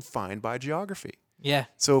we're confined by geography. Yeah.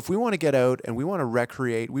 So if we want to get out and we want to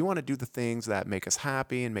recreate, we want to do the things that make us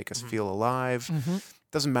happy and make us feel alive.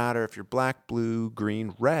 Doesn't matter if you're black, blue,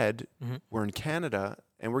 green, red. We're in Canada,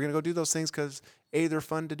 and we're gonna go do those things because they're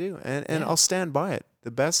fun to do, and I'll stand by it.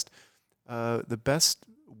 The best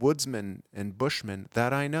woodsmen and bushmen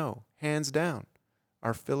that I know, hands down,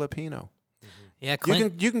 are Filipino. Yeah.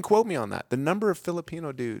 Clint. You can quote me on that. The number of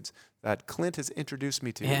Filipino dudes that Clint has introduced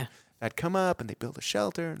me to Yeah. that come up and they build a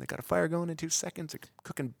shelter and they got a fire going in 2 seconds. They're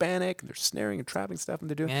cooking bannock and they're snaring and trapping stuff and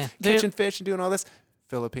they're doing Yeah. catching fish and doing all this.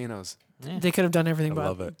 Filipinos. They could have done everything. I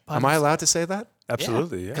love it. Am I allowed to say that?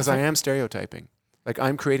 Absolutely. Yeah. Because I am stereotyping. Like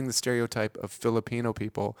I'm creating the stereotype of Filipino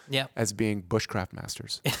people Yeah. as being bushcraft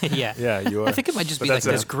masters. Yeah. Yeah, you are. I think it might just But be like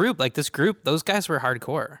that's this group. Like this group, those guys were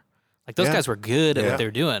hardcore. Like those Yeah. guys were good at Yeah. what they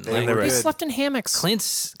were doing. They Like were They good. slept in hammocks.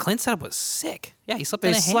 Clint's setup was sick. Yeah, he slept They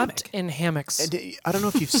in a slept hammock. in hammocks. And I don't know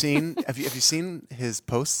if you've seen have you seen his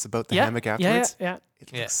posts about the hammock yeah, afterwards? yeah. It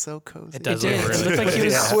Yeah. looks so cozy. It does It look did. really It looked like he cool.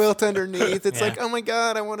 was- There's a quilt underneath. It's Yeah. like, oh my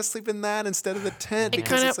god, I want to sleep in that instead of the tent It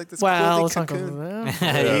because kind it's of like this let's quilted not go cocoon.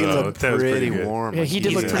 there. He No, looked that was pretty pretty good. warm. Yeah, like he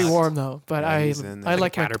did look was- pretty warm though. But Yeah, he's in there. I Like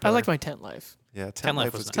like caterpillar. my tent life. Yeah, Tent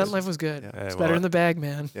life was good. Tent life was good. Yeah. It's Yeah, better well, in the bag,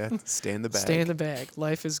 man. Yeah, stay in the bag. Stay in the bag.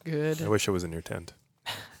 Life is good. I wish I was in your tent.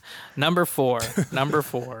 Number four.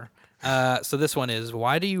 So this one is,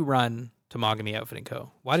 why do you run Temagami Outfitting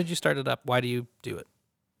Co.? Why did you start it up? Why do you do it?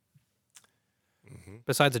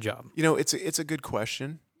 Besides a job. You know, it's a good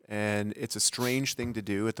question, and it's a strange thing to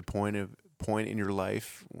do at the point in your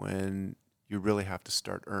life when you really have to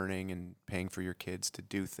start earning and paying for your kids to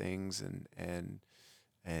do things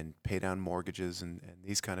and pay down mortgages and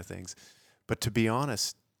these kind of things. But to be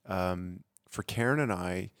honest, for Karen and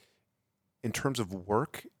I, in terms of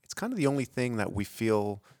work, it's kind of the only thing that we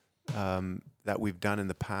feel that we've done in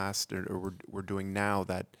the past or we're doing now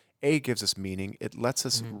that gives us meaning. It lets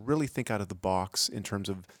us really think out of the box in terms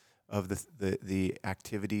of the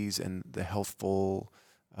activities and the healthful,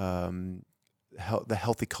 the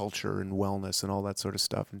healthy culture and wellness and all that sort of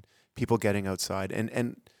stuff, and people getting outside.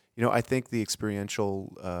 And you know, I think the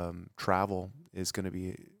experiential travel is going to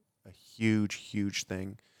be a huge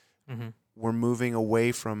thing. We're moving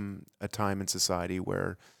away from a time in society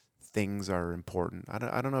where things are important.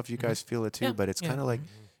 I don't know if you guys feel it too, Yeah, but it's yeah. kind of like,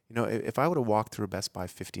 you know, if I would have walked through a Best Buy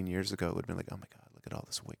 15 years ago, it would have been like, oh my God, look at all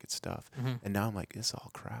this wicked stuff. And now I'm like, this is all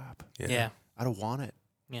crap. Yeah. I don't want it.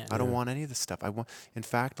 Yeah. I don't want any of this stuff. In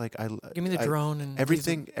fact, like Give me the drone and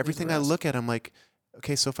everything leave the I rest. look at, I'm like,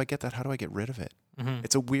 okay, so if I get that, how do I get rid of it?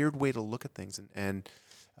 It's a weird way to look at things. And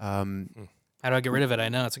How do I get rid of it? I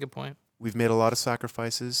know. It's a good point. we've made a lot of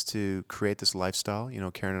sacrifices to create this lifestyle. You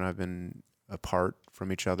know, Karen and I have been apart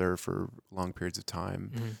from each other for long periods of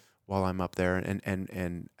time while I'm up there.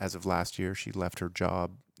 And as of last year, she left her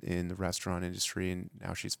job in the restaurant industry, and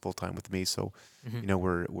now she's full-time with me. So, you know,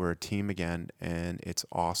 we're a team again, and it's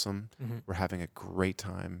awesome. We're having a great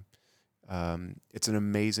time. It's an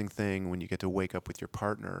amazing thing when you get to wake up with your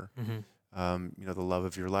partner, you know, the love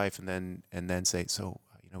of your life, and then say, so,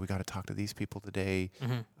 we got to talk to these people today.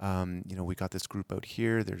 Mm-hmm. We got this group out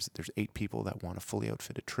here. There's 8 people that want a fully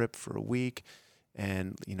outfitted trip for a week,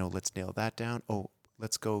 and let's nail that down. Oh,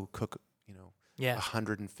 let's go cook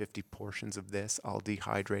 150 portions of this. I'll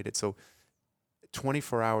dehydrate it. So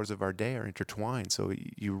 24 hours of our day are intertwined. So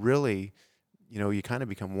you really, you kind of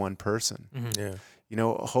become one person. Mm-hmm.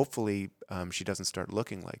 Yeah. Hopefully she doesn't start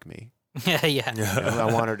looking like me. Yeah.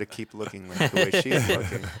 I want her to keep looking like the way she's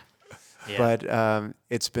looking. Yeah. But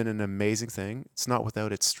it's been an amazing thing. It's not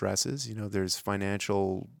without its stresses. There's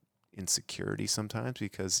financial insecurity sometimes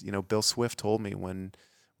because, Bill Swift told me when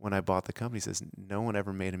I bought the company, he says, no one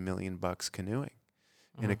ever made $1 million canoeing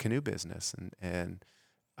in a canoe business. And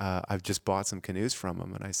I've just bought some canoes from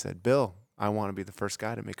him. And I said, Bill, I want to be the first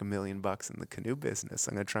guy to make $1 million in the canoe business.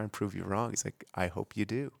 I'm going to try and prove you wrong. He's like, I hope you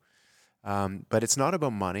do. But it's not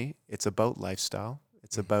about money. It's about lifestyle.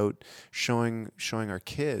 It's about showing our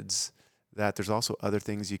kids that there's also other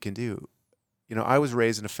things you can do. I was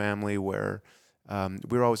raised in a family where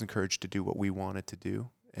we were always encouraged to do what we wanted to do.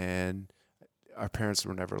 And our parents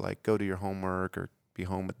were never like, go do your homework or be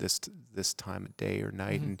home at this time of day or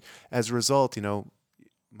night. And as a result,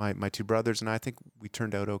 my 2 brothers and I think we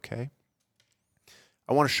turned out okay.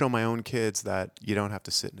 I want to show my own kids that you don't have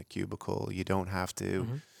to sit in a cubicle. You don't have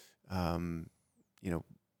to,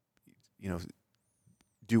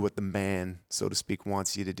 do what the man, so to speak,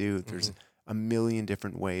 wants you to do. There's a million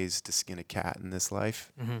different ways to skin a cat in this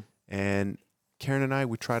life. And Karen and I,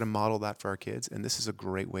 we try to model that for our kids, and this is a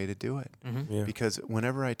great way to do it. Because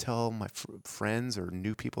whenever I tell my friends or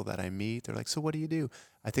new people that I meet, they're like, so what do you do?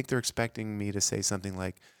 I think they're expecting me to say something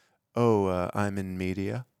like, oh, I'm in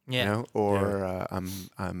media, or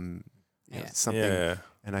I'm something. Yeah.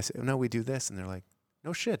 And I say, no, we do this. And they're like,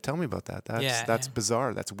 no shit, tell me about that. That's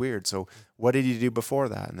bizarre. That's weird. So what did you do before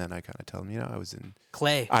that? And then I kind of tell them, I was in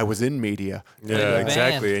Clay. I was in media. Yeah,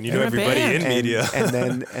 exactly. And you know everybody in media. And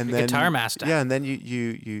then Guitar master. Yeah, and then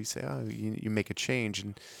you say, oh, you make a change,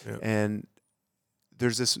 and there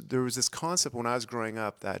was this concept when I was growing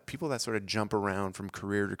up that people that sort of jump around from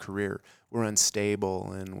career to career were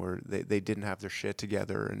unstable and they didn't have their shit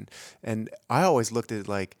together, and I always looked at it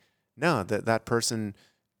like, no, that person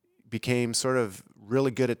became sort of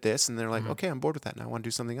really good at this, and they're like, okay, I'm bored with that now, I want to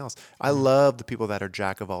do something else. I love the people that are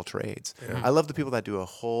jack of all trades. I love the people that do a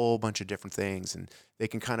whole bunch of different things, and they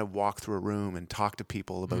can kind of walk through a room and talk to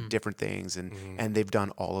people about different things, and they've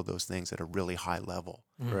done all of those things at a really high level.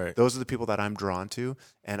 Right. Those are the people that I'm drawn to,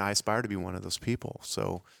 and I aspire to be one of those people.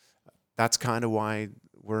 So that's kind of why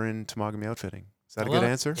we're in Temagami Outfitting. Is that a good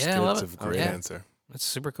answer? Yeah, I love it. It's a great answer. That's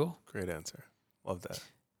super cool. Great answer. Love that.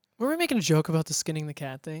 Were we making a joke about the skinning the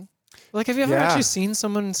cat thing? Like, have you ever Yeah. actually seen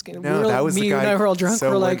someone skin? No, that was the me guy- and I were all drunk. so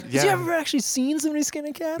we're like, when- have you yeah. ever actually seen somebody skin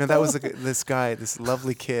a cat? No, that was this guy, this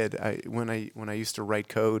lovely kid. When I used to write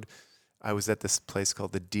code, I was at this place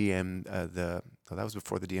called the DM. That was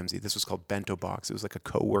before the DMZ. This was called Bento Box. It was like a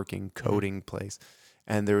co-working coding place,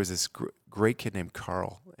 and there was this great kid named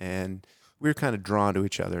Carl, and we were kind of drawn to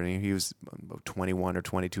each other. And he was about 21 or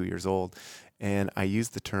 22 years old, and I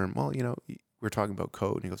used the term. Well, we were talking about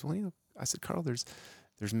code, and he goes, well, I said, Carl, there's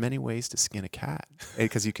many ways to skin a cat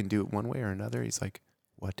because you can do it one way or another. He's like,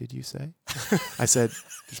 what did you say? I said,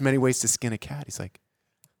 there's many ways to skin a cat. He's like,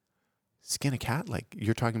 skin a cat? Like,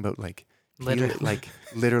 you're talking about like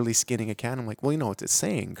literally skinning a cat? I'm like, well, it's a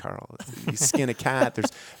saying, Carl. You skin a cat.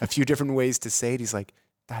 There's a few different ways to say it. He's like,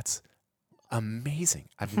 that's amazing.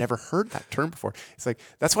 I've never heard that term before. It's like,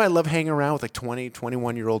 that's why I love hanging around with like 20,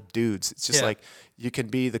 21-year-old dudes. It's just like, you can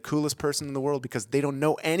be the coolest person in the world because they don't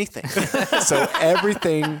know anything. So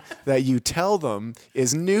everything that you tell them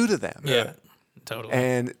is new to them. Yeah, totally.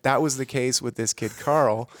 And that was the case with this kid,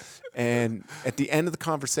 Carl. And at the end of the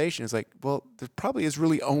conversation, it's like, well, there probably is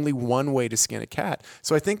really only one way to skin a cat.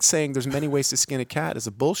 So I think saying there's many ways to skin a cat is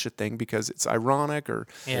a bullshit thing because it's ironic or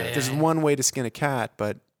there's one way to skin a cat,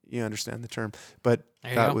 but you understand the term. But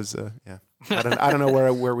that was, I don't know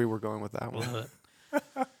where we were going with that one.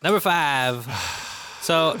 Number 5.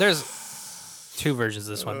 So there's 2 versions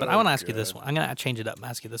of this one, but I want to ask you this one. I'm going to change it up and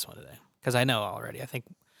ask you this one today because I know already. I think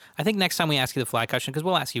next time we ask you the fly question, because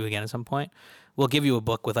we'll ask you again at some point, we'll give you a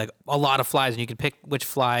book with like a lot of flies and you can pick which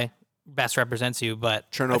fly best represents you.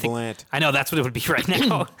 But Chernobyl ant. I know that's what it would be right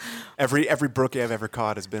now. Every brookie I've ever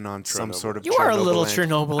caught has been on some sort of You are a Chernobyl little ant.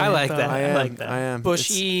 Chernobyl. I like ant, that. though. I am.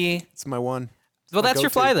 Bushy. It's my one. Well, that's your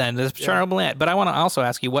go-to. fly then. There's Chernobyl ant. But I want to also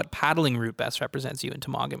ask you what paddling route best represents you in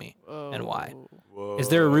Temagami and why. Whoa. Is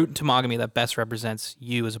there a route in Temagami that best represents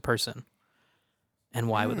you as a person? And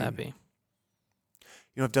why would that be?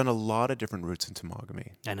 I've done a lot of different routes in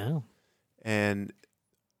Temagami. I know. And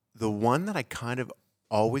the one that I kind of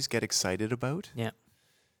always get excited about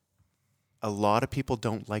a lot of people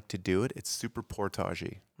don't like to do it. It's super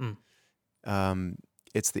portagey.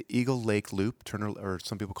 It's the Eagle Lake Loop, or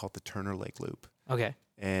some people call it the Turner Lake Loop. Okay.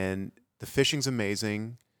 And the fishing's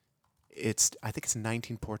amazing. I think it's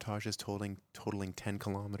 19 portages totaling 10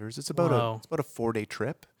 kilometers. It's about a 4-day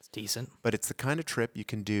trip. It's decent. But it's the kind of trip you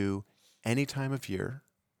can do any time of year.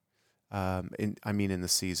 In the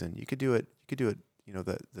season, you could do it.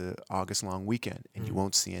 The August long weekend, and you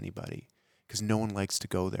won't see anybody because no one likes to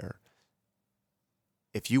go there.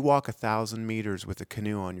 If you walk 1,000 meters with a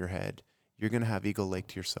canoe on your head, you're going to have Eagle Lake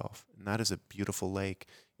to yourself. And that is a beautiful lake.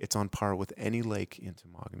 It's on par with any lake in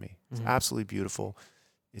Temagami. It's absolutely beautiful.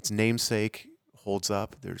 Its namesake holds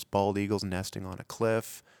up. There's bald eagles nesting on a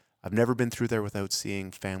cliff. I've never been through there without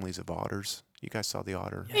seeing families of otters. You guys saw the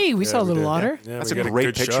otter. Hey, we saw a little otter. Yeah, that's a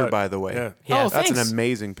great picture, by the way. Yeah. Yeah. Oh, That's thanks. an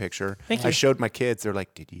amazing picture. Thank you. I showed my kids. They're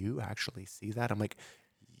like, "Did you actually see that?" I'm like,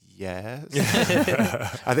 "Yes."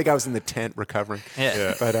 I think I was in the tent recovering.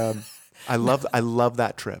 Yeah. But I love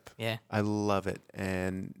that trip. Yeah. I love it,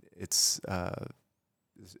 and it's a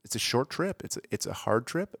short trip. It's a hard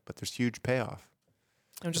trip, but there's huge payoff.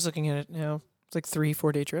 I'm just looking at it now. It's like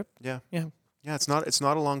 3-4 day trip. Yeah. Yeah. Yeah. It's not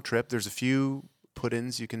a long trip. There's a few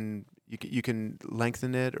put-ins. You can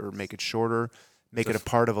lengthen it or make it shorter, make it a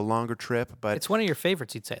part of a longer trip. But It's one of your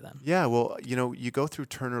favorites, you'd say then. yeah, well, you go through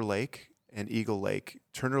Turner Lake and Eagle Lake.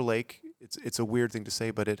 Turner Lake, it's a weird thing to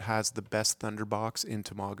say, but it has the best thunderbox in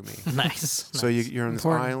Temagami. Nice. So you're on this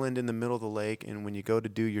Important. island in the middle of the lake, and when you go to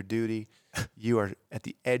do your duty, you are at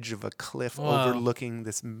the edge of a cliff Wow. overlooking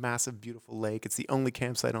this massive, beautiful lake. It's the only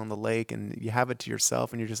campsite on the lake, and you have it to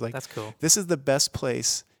yourself, and you're just like, That's cool. this is the best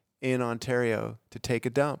place in Ontario to take a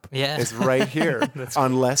dump. Yeah. It's right here, That's cool.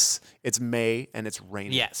 unless it's May and it's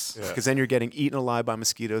raining. Yes. Yeah. Because then you're getting eaten alive by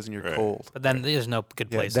mosquitoes and you're Right. cold. But then there's no good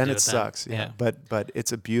Yeah, place then to do it it sucks. then. Yeah. But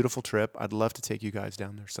it's a beautiful trip. I'd love to take you guys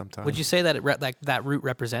down there sometime. Would you say that that route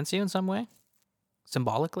represents you in some way?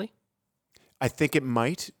 Symbolically? I think it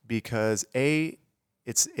might because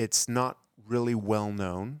it's not really well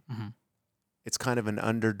known. Mm-hmm. It's kind of an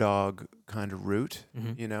underdog kind of route.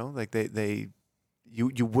 Mm-hmm. Like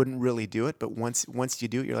you wouldn't really do it, but once you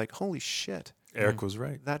do it, you're like, holy shit. Eric was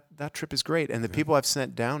right. That trip is great. And the people I've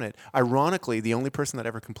sent down it, ironically, the only person that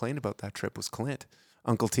ever complained about that trip was Clint.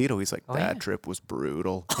 Uncle Tito, he's like, that trip was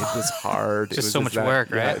brutal. It was hard. Just it was so much work,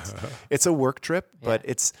 yeah, right? it's a work trip, but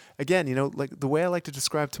Yeah. it's, again, like the way I like to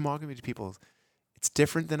describe Temagami to people, it's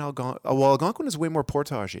different than Algonquin. Well, Algonquin is way more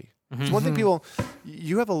portagey. It's one thing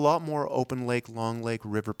you have a lot more open lake, long lake,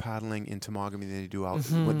 river paddling in Temagami than you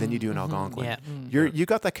do in Algonquin. Yeah. You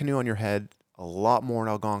got that canoe on your head a lot more in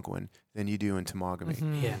Algonquin than you do in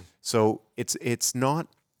Temagami. Yeah. So it's not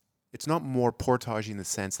more portage in the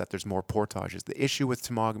sense that there's more portages. The issue with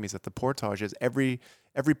Temagami is that the portages, every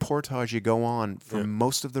portage you go on for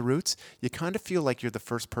most of the routes, you kind of feel like you're the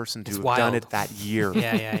first person to It's have wild. done it that year.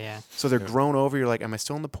 Yeah. So they're grown over. You're like, am I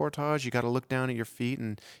still in the portage? You got to look down at your feet.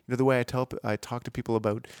 And the way I talk to people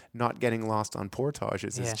about not getting lost on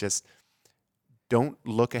portages is just don't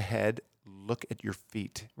look ahead. Look at your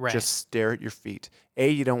feet. Right. Just stare at your feet. A,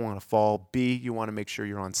 you don't want to fall. B, you want to make sure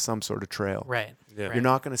you're on some sort of trail. Right. Yeah. Right. You're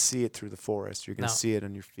not going to see it through the forest. You're going to No. see it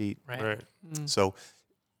on your feet. Right. Right. So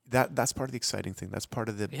that's part of the exciting thing. That's part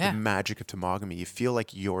of the magic of Temagami. You feel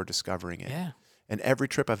like you're discovering it. Yeah. And every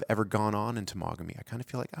trip I've ever gone on in Temagami, I kind of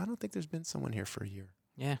feel like I don't think there's been someone here for a year.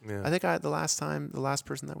 Yeah. Yeah. I think the last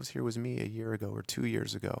person that was here was me a year ago or 2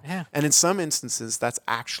 years ago. Yeah. And in some instances, that's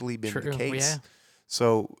actually been the True. case. Yeah.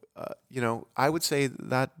 So, I would say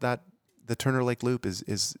that the Turner Lake Loop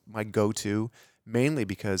is my go-to, mainly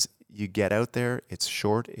because you get out there, it's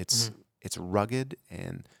short, it's rugged,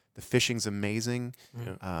 and the fishing's amazing.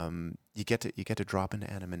 You get to drop into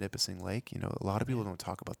Annamanipissing Lake. A lot of people don't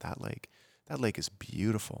talk about that lake. That lake is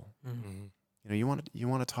beautiful. Mm-hmm. You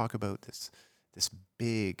want to talk about this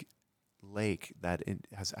big lake that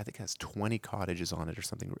has 20 cottages on it or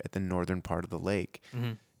something at the northern part of the lake.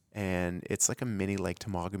 Mm-hmm. And it's like a mini Lake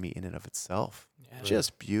Temagami in and of itself. Yeah.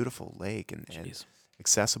 Just beautiful lake and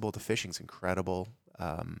accessible. The fishing's incredible.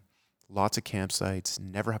 Lots of campsites.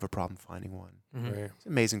 Never have a problem finding one. Mm-hmm. Right. It's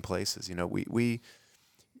amazing places. We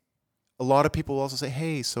a lot of people also say,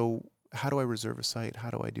 hey, so how do I reserve a site? How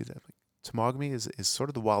do I do that? Like, Temagami is sort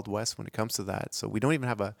of the Wild West when it comes to that. So we don't even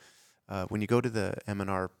have when you go to the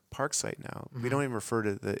M&R park site now, we don't even refer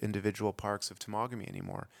to the individual parks of Temagami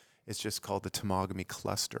anymore. It's just called the Temagami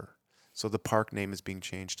Cluster. So the park name is being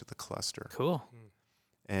changed to the Cluster. Cool.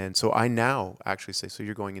 And so I now actually say, so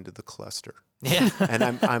you're going into the cluster. Yeah. And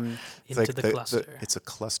I'm it's Into like the cluster. it's a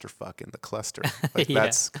clusterfuck in the cluster. Like Yeah.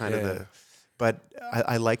 that's kind of the, But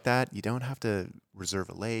I like that. You don't have to reserve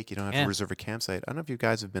a lake. You don't have to reserve a campsite. I don't know if you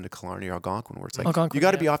guys have been to Killarney or Algonquin, where it's like Algonquin, you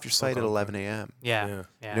got to be off your site at 11 a.m. Yeah.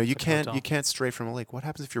 You know, you can't stray from a lake. What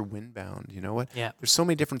happens if you're windbound? You know what? Yeah. There's so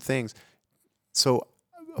many different things. So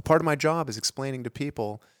a part of my job is explaining to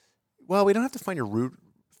people, well, we don't have to find your route,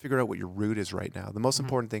 figure out what your route is right now. The most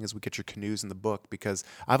important thing is we get your canoes in the book, because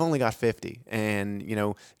I've only got 50, and you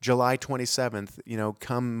know, July 27th, you know,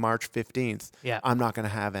 come March 15th, I'm not going to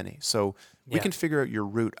have any. So we can figure out your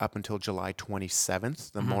route up until July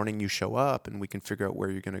 27th, the morning you show up, and we can figure out where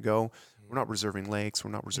you're going to go. We're not reserving lakes.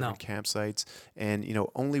 We're not reserving campsites. And, you know,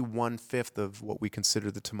 only 1/5 of what we consider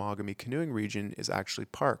the Temagami canoeing region is actually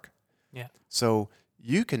park. Yeah. So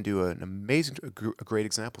you can do a great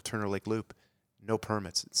example, Turner Lake Loop. No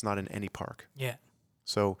permits. It's not in any park. Yeah.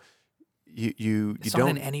 So you It's don't not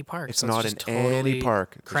in any park. It's so not it's in just totally any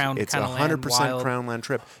park. Crown, it's kind of 100% Crown land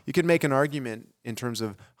trip. You could make an argument in terms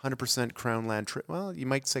of 100% Crown land trip. Well, you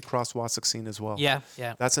might say Cross Wassakseen as well. Yeah.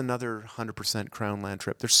 That's another 100% Crown land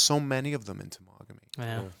trip. There's so many of them in Temagami.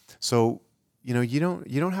 Yeah. So, you know, you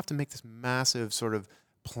don't have to make this massive sort of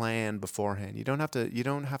plan beforehand. You don't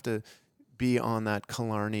have to be on that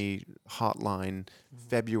Killarney hotline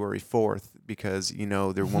February 4th, because you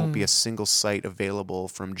know there won't be a single site available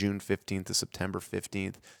from June 15th to September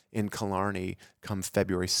 15th in Killarney come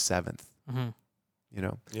February 7th. You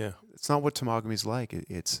know, it's not what Temagami's like.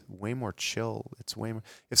 It's way more chill. It's way more.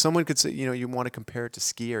 If someone could say, you know, you want to compare it to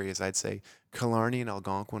ski areas, I'd say Killarney and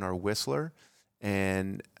Algonquin are Whistler,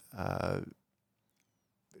 and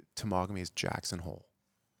Temagami is Jackson Hole,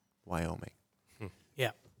 Wyoming.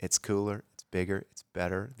 Yeah. It's cooler, it's bigger, it's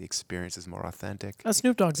better. The experience is more authentic. That's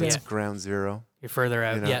Snoop Dogg's It's ground zero. You're further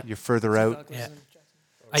out. You know, you're further out. Yeah.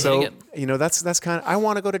 So, you know, that's kind of, I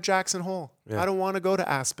want to go to Jackson Hole. I don't want to go to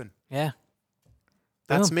Aspen. Yeah.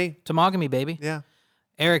 That's Boom. me. Temagami, baby. Yeah.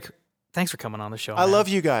 Eric, thanks for coming on the show. I love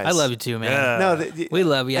you guys. I love you too, man. Yeah. No, we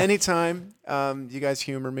love you. Anytime you guys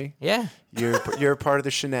humor me. Yeah. You're a part of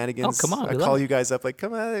the shenanigans. Oh, come on. I call you guys up like,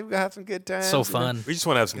 come on, we have some good times. So fun. We just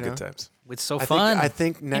want to have some good times. It's so fun. I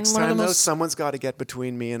think next one of the time, though, most- someone's got to get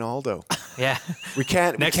between me and Aldo. Yeah. We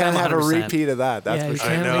can't Next have time, a 100%. repeat of that. That's for you sure.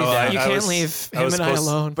 can't know, leave, I- you I can't was- leave I him was and I supposed-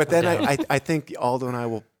 alone. But then I think Aldo and I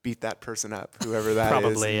will beat that person up, whoever that is.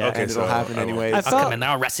 Probably, yeah. And Okay, it'll so happen I will. anyways. I I'll thought- come in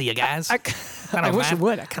now and wrestle you guys. I wish you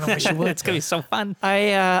would. I kind of wish you would. It's going to be so fun.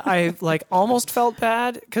 I like almost felt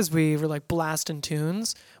bad because we were like blasting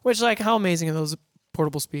tunes, which like how amazing are those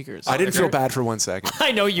portable speakers? I didn't feel bad for 1 second.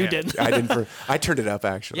 I know you didn't. I didn't. I turned it up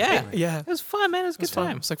actually. Yeah. Yeah. It was fun, man. It was a It was good fun.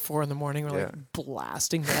 time. It was like 4 a.m. We're like Yeah.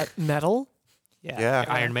 blasting that metal. Yeah.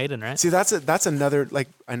 Iron Maiden, right? See, that's another, like,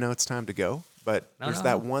 I know it's time to go, but there's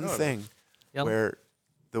that one thing Yep. where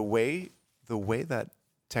the way that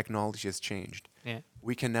technology has changed,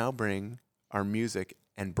 we can now bring our music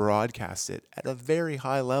and broadcast it at a very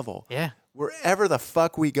high level. Yeah. Wherever the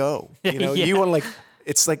fuck we go. You know, Yeah. you want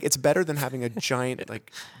it's better than having a giant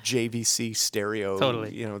like JVC stereo,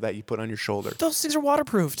 Totally. you know, that you put on your shoulder. Those things are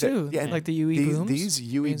waterproof too. Yeah, Like the UE booms. These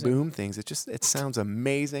UE Amazing. boom things, it sounds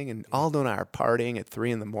amazing. And Aldo and I are partying at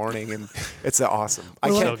 3 a.m, and it's awesome. I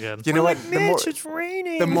We're can't. so good. You know what? Mitch, it's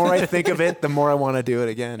raining. The more I think of it, the more I want to do it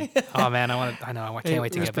again. Oh, man. I can't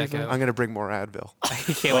wait to get back out. I'm gonna bring more Advil. I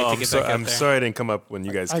can't wait to get back out I'm there. sorry I didn't come up when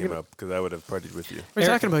you guys came up, because I would have partied with you. What are you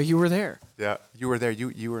talking about? You were there. Yeah, you were there.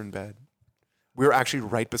 You were in bed. We were actually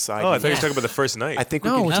right beside Oh, you. I thought you were talking about the first night. I think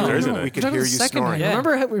No, we no, could, no. we could We're talking hear the you second snoring. night. Yeah.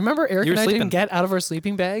 Remember Eric You and were I sleeping. didn't get out of our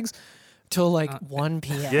sleeping bags till like 1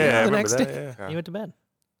 p.m. yeah, I the remember next that. day. Yeah. You went to bed.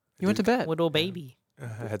 You went to bed. Little baby. I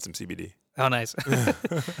had some CBD. Oh, nice.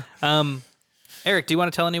 Eric, do you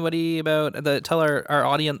want to tell anybody tell our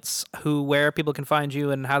audience where people can find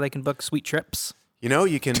you and how they can book sweet trips? You know,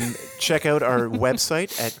 you can check out our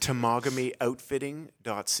website at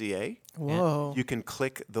temagamitoutifitting.ca. Whoa. You can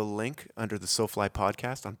click the link under the SoFly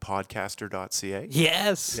podcast on podcaster.ca.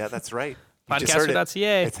 Yes. Yeah, that's right. You just heard it.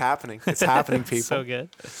 Podcaster.ca. It's happening. It's happening, people. So good.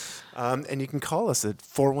 And you can call us at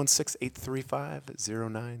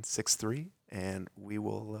 416-835-0963, and we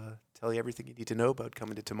will tell you everything you need to know about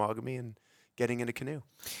coming to Temagami and getting in a canoe.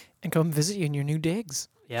 And come visit you in your new digs.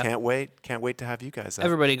 Yeah. Can't wait. Can't wait to have you guys out.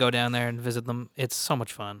 Everybody go down there and visit them. It's so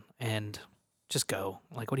much fun. And just go.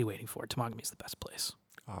 Like, what are you waiting for? Temagami is the best place.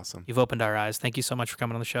 Awesome. You've opened our eyes. Thank you so much for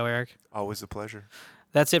coming on the show, Eric. Always a pleasure.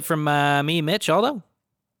 That's it from me, Mitch, Aldo,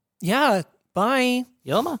 Yeah. Bye.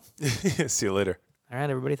 Yilma. See you later. All right,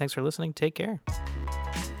 everybody. Thanks for listening. Take care.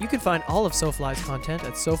 You can find all of SoFly's content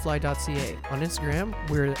at SoFly.ca. On Instagram,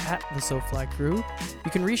 we're at the SoFly Crew.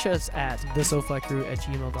 You can reach us at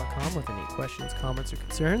thesoflycrew@gmail.com with any questions, comments, or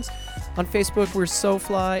concerns. On Facebook, we're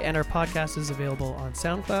SoFly, and our podcast is available on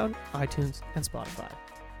SoundCloud, iTunes, and Spotify.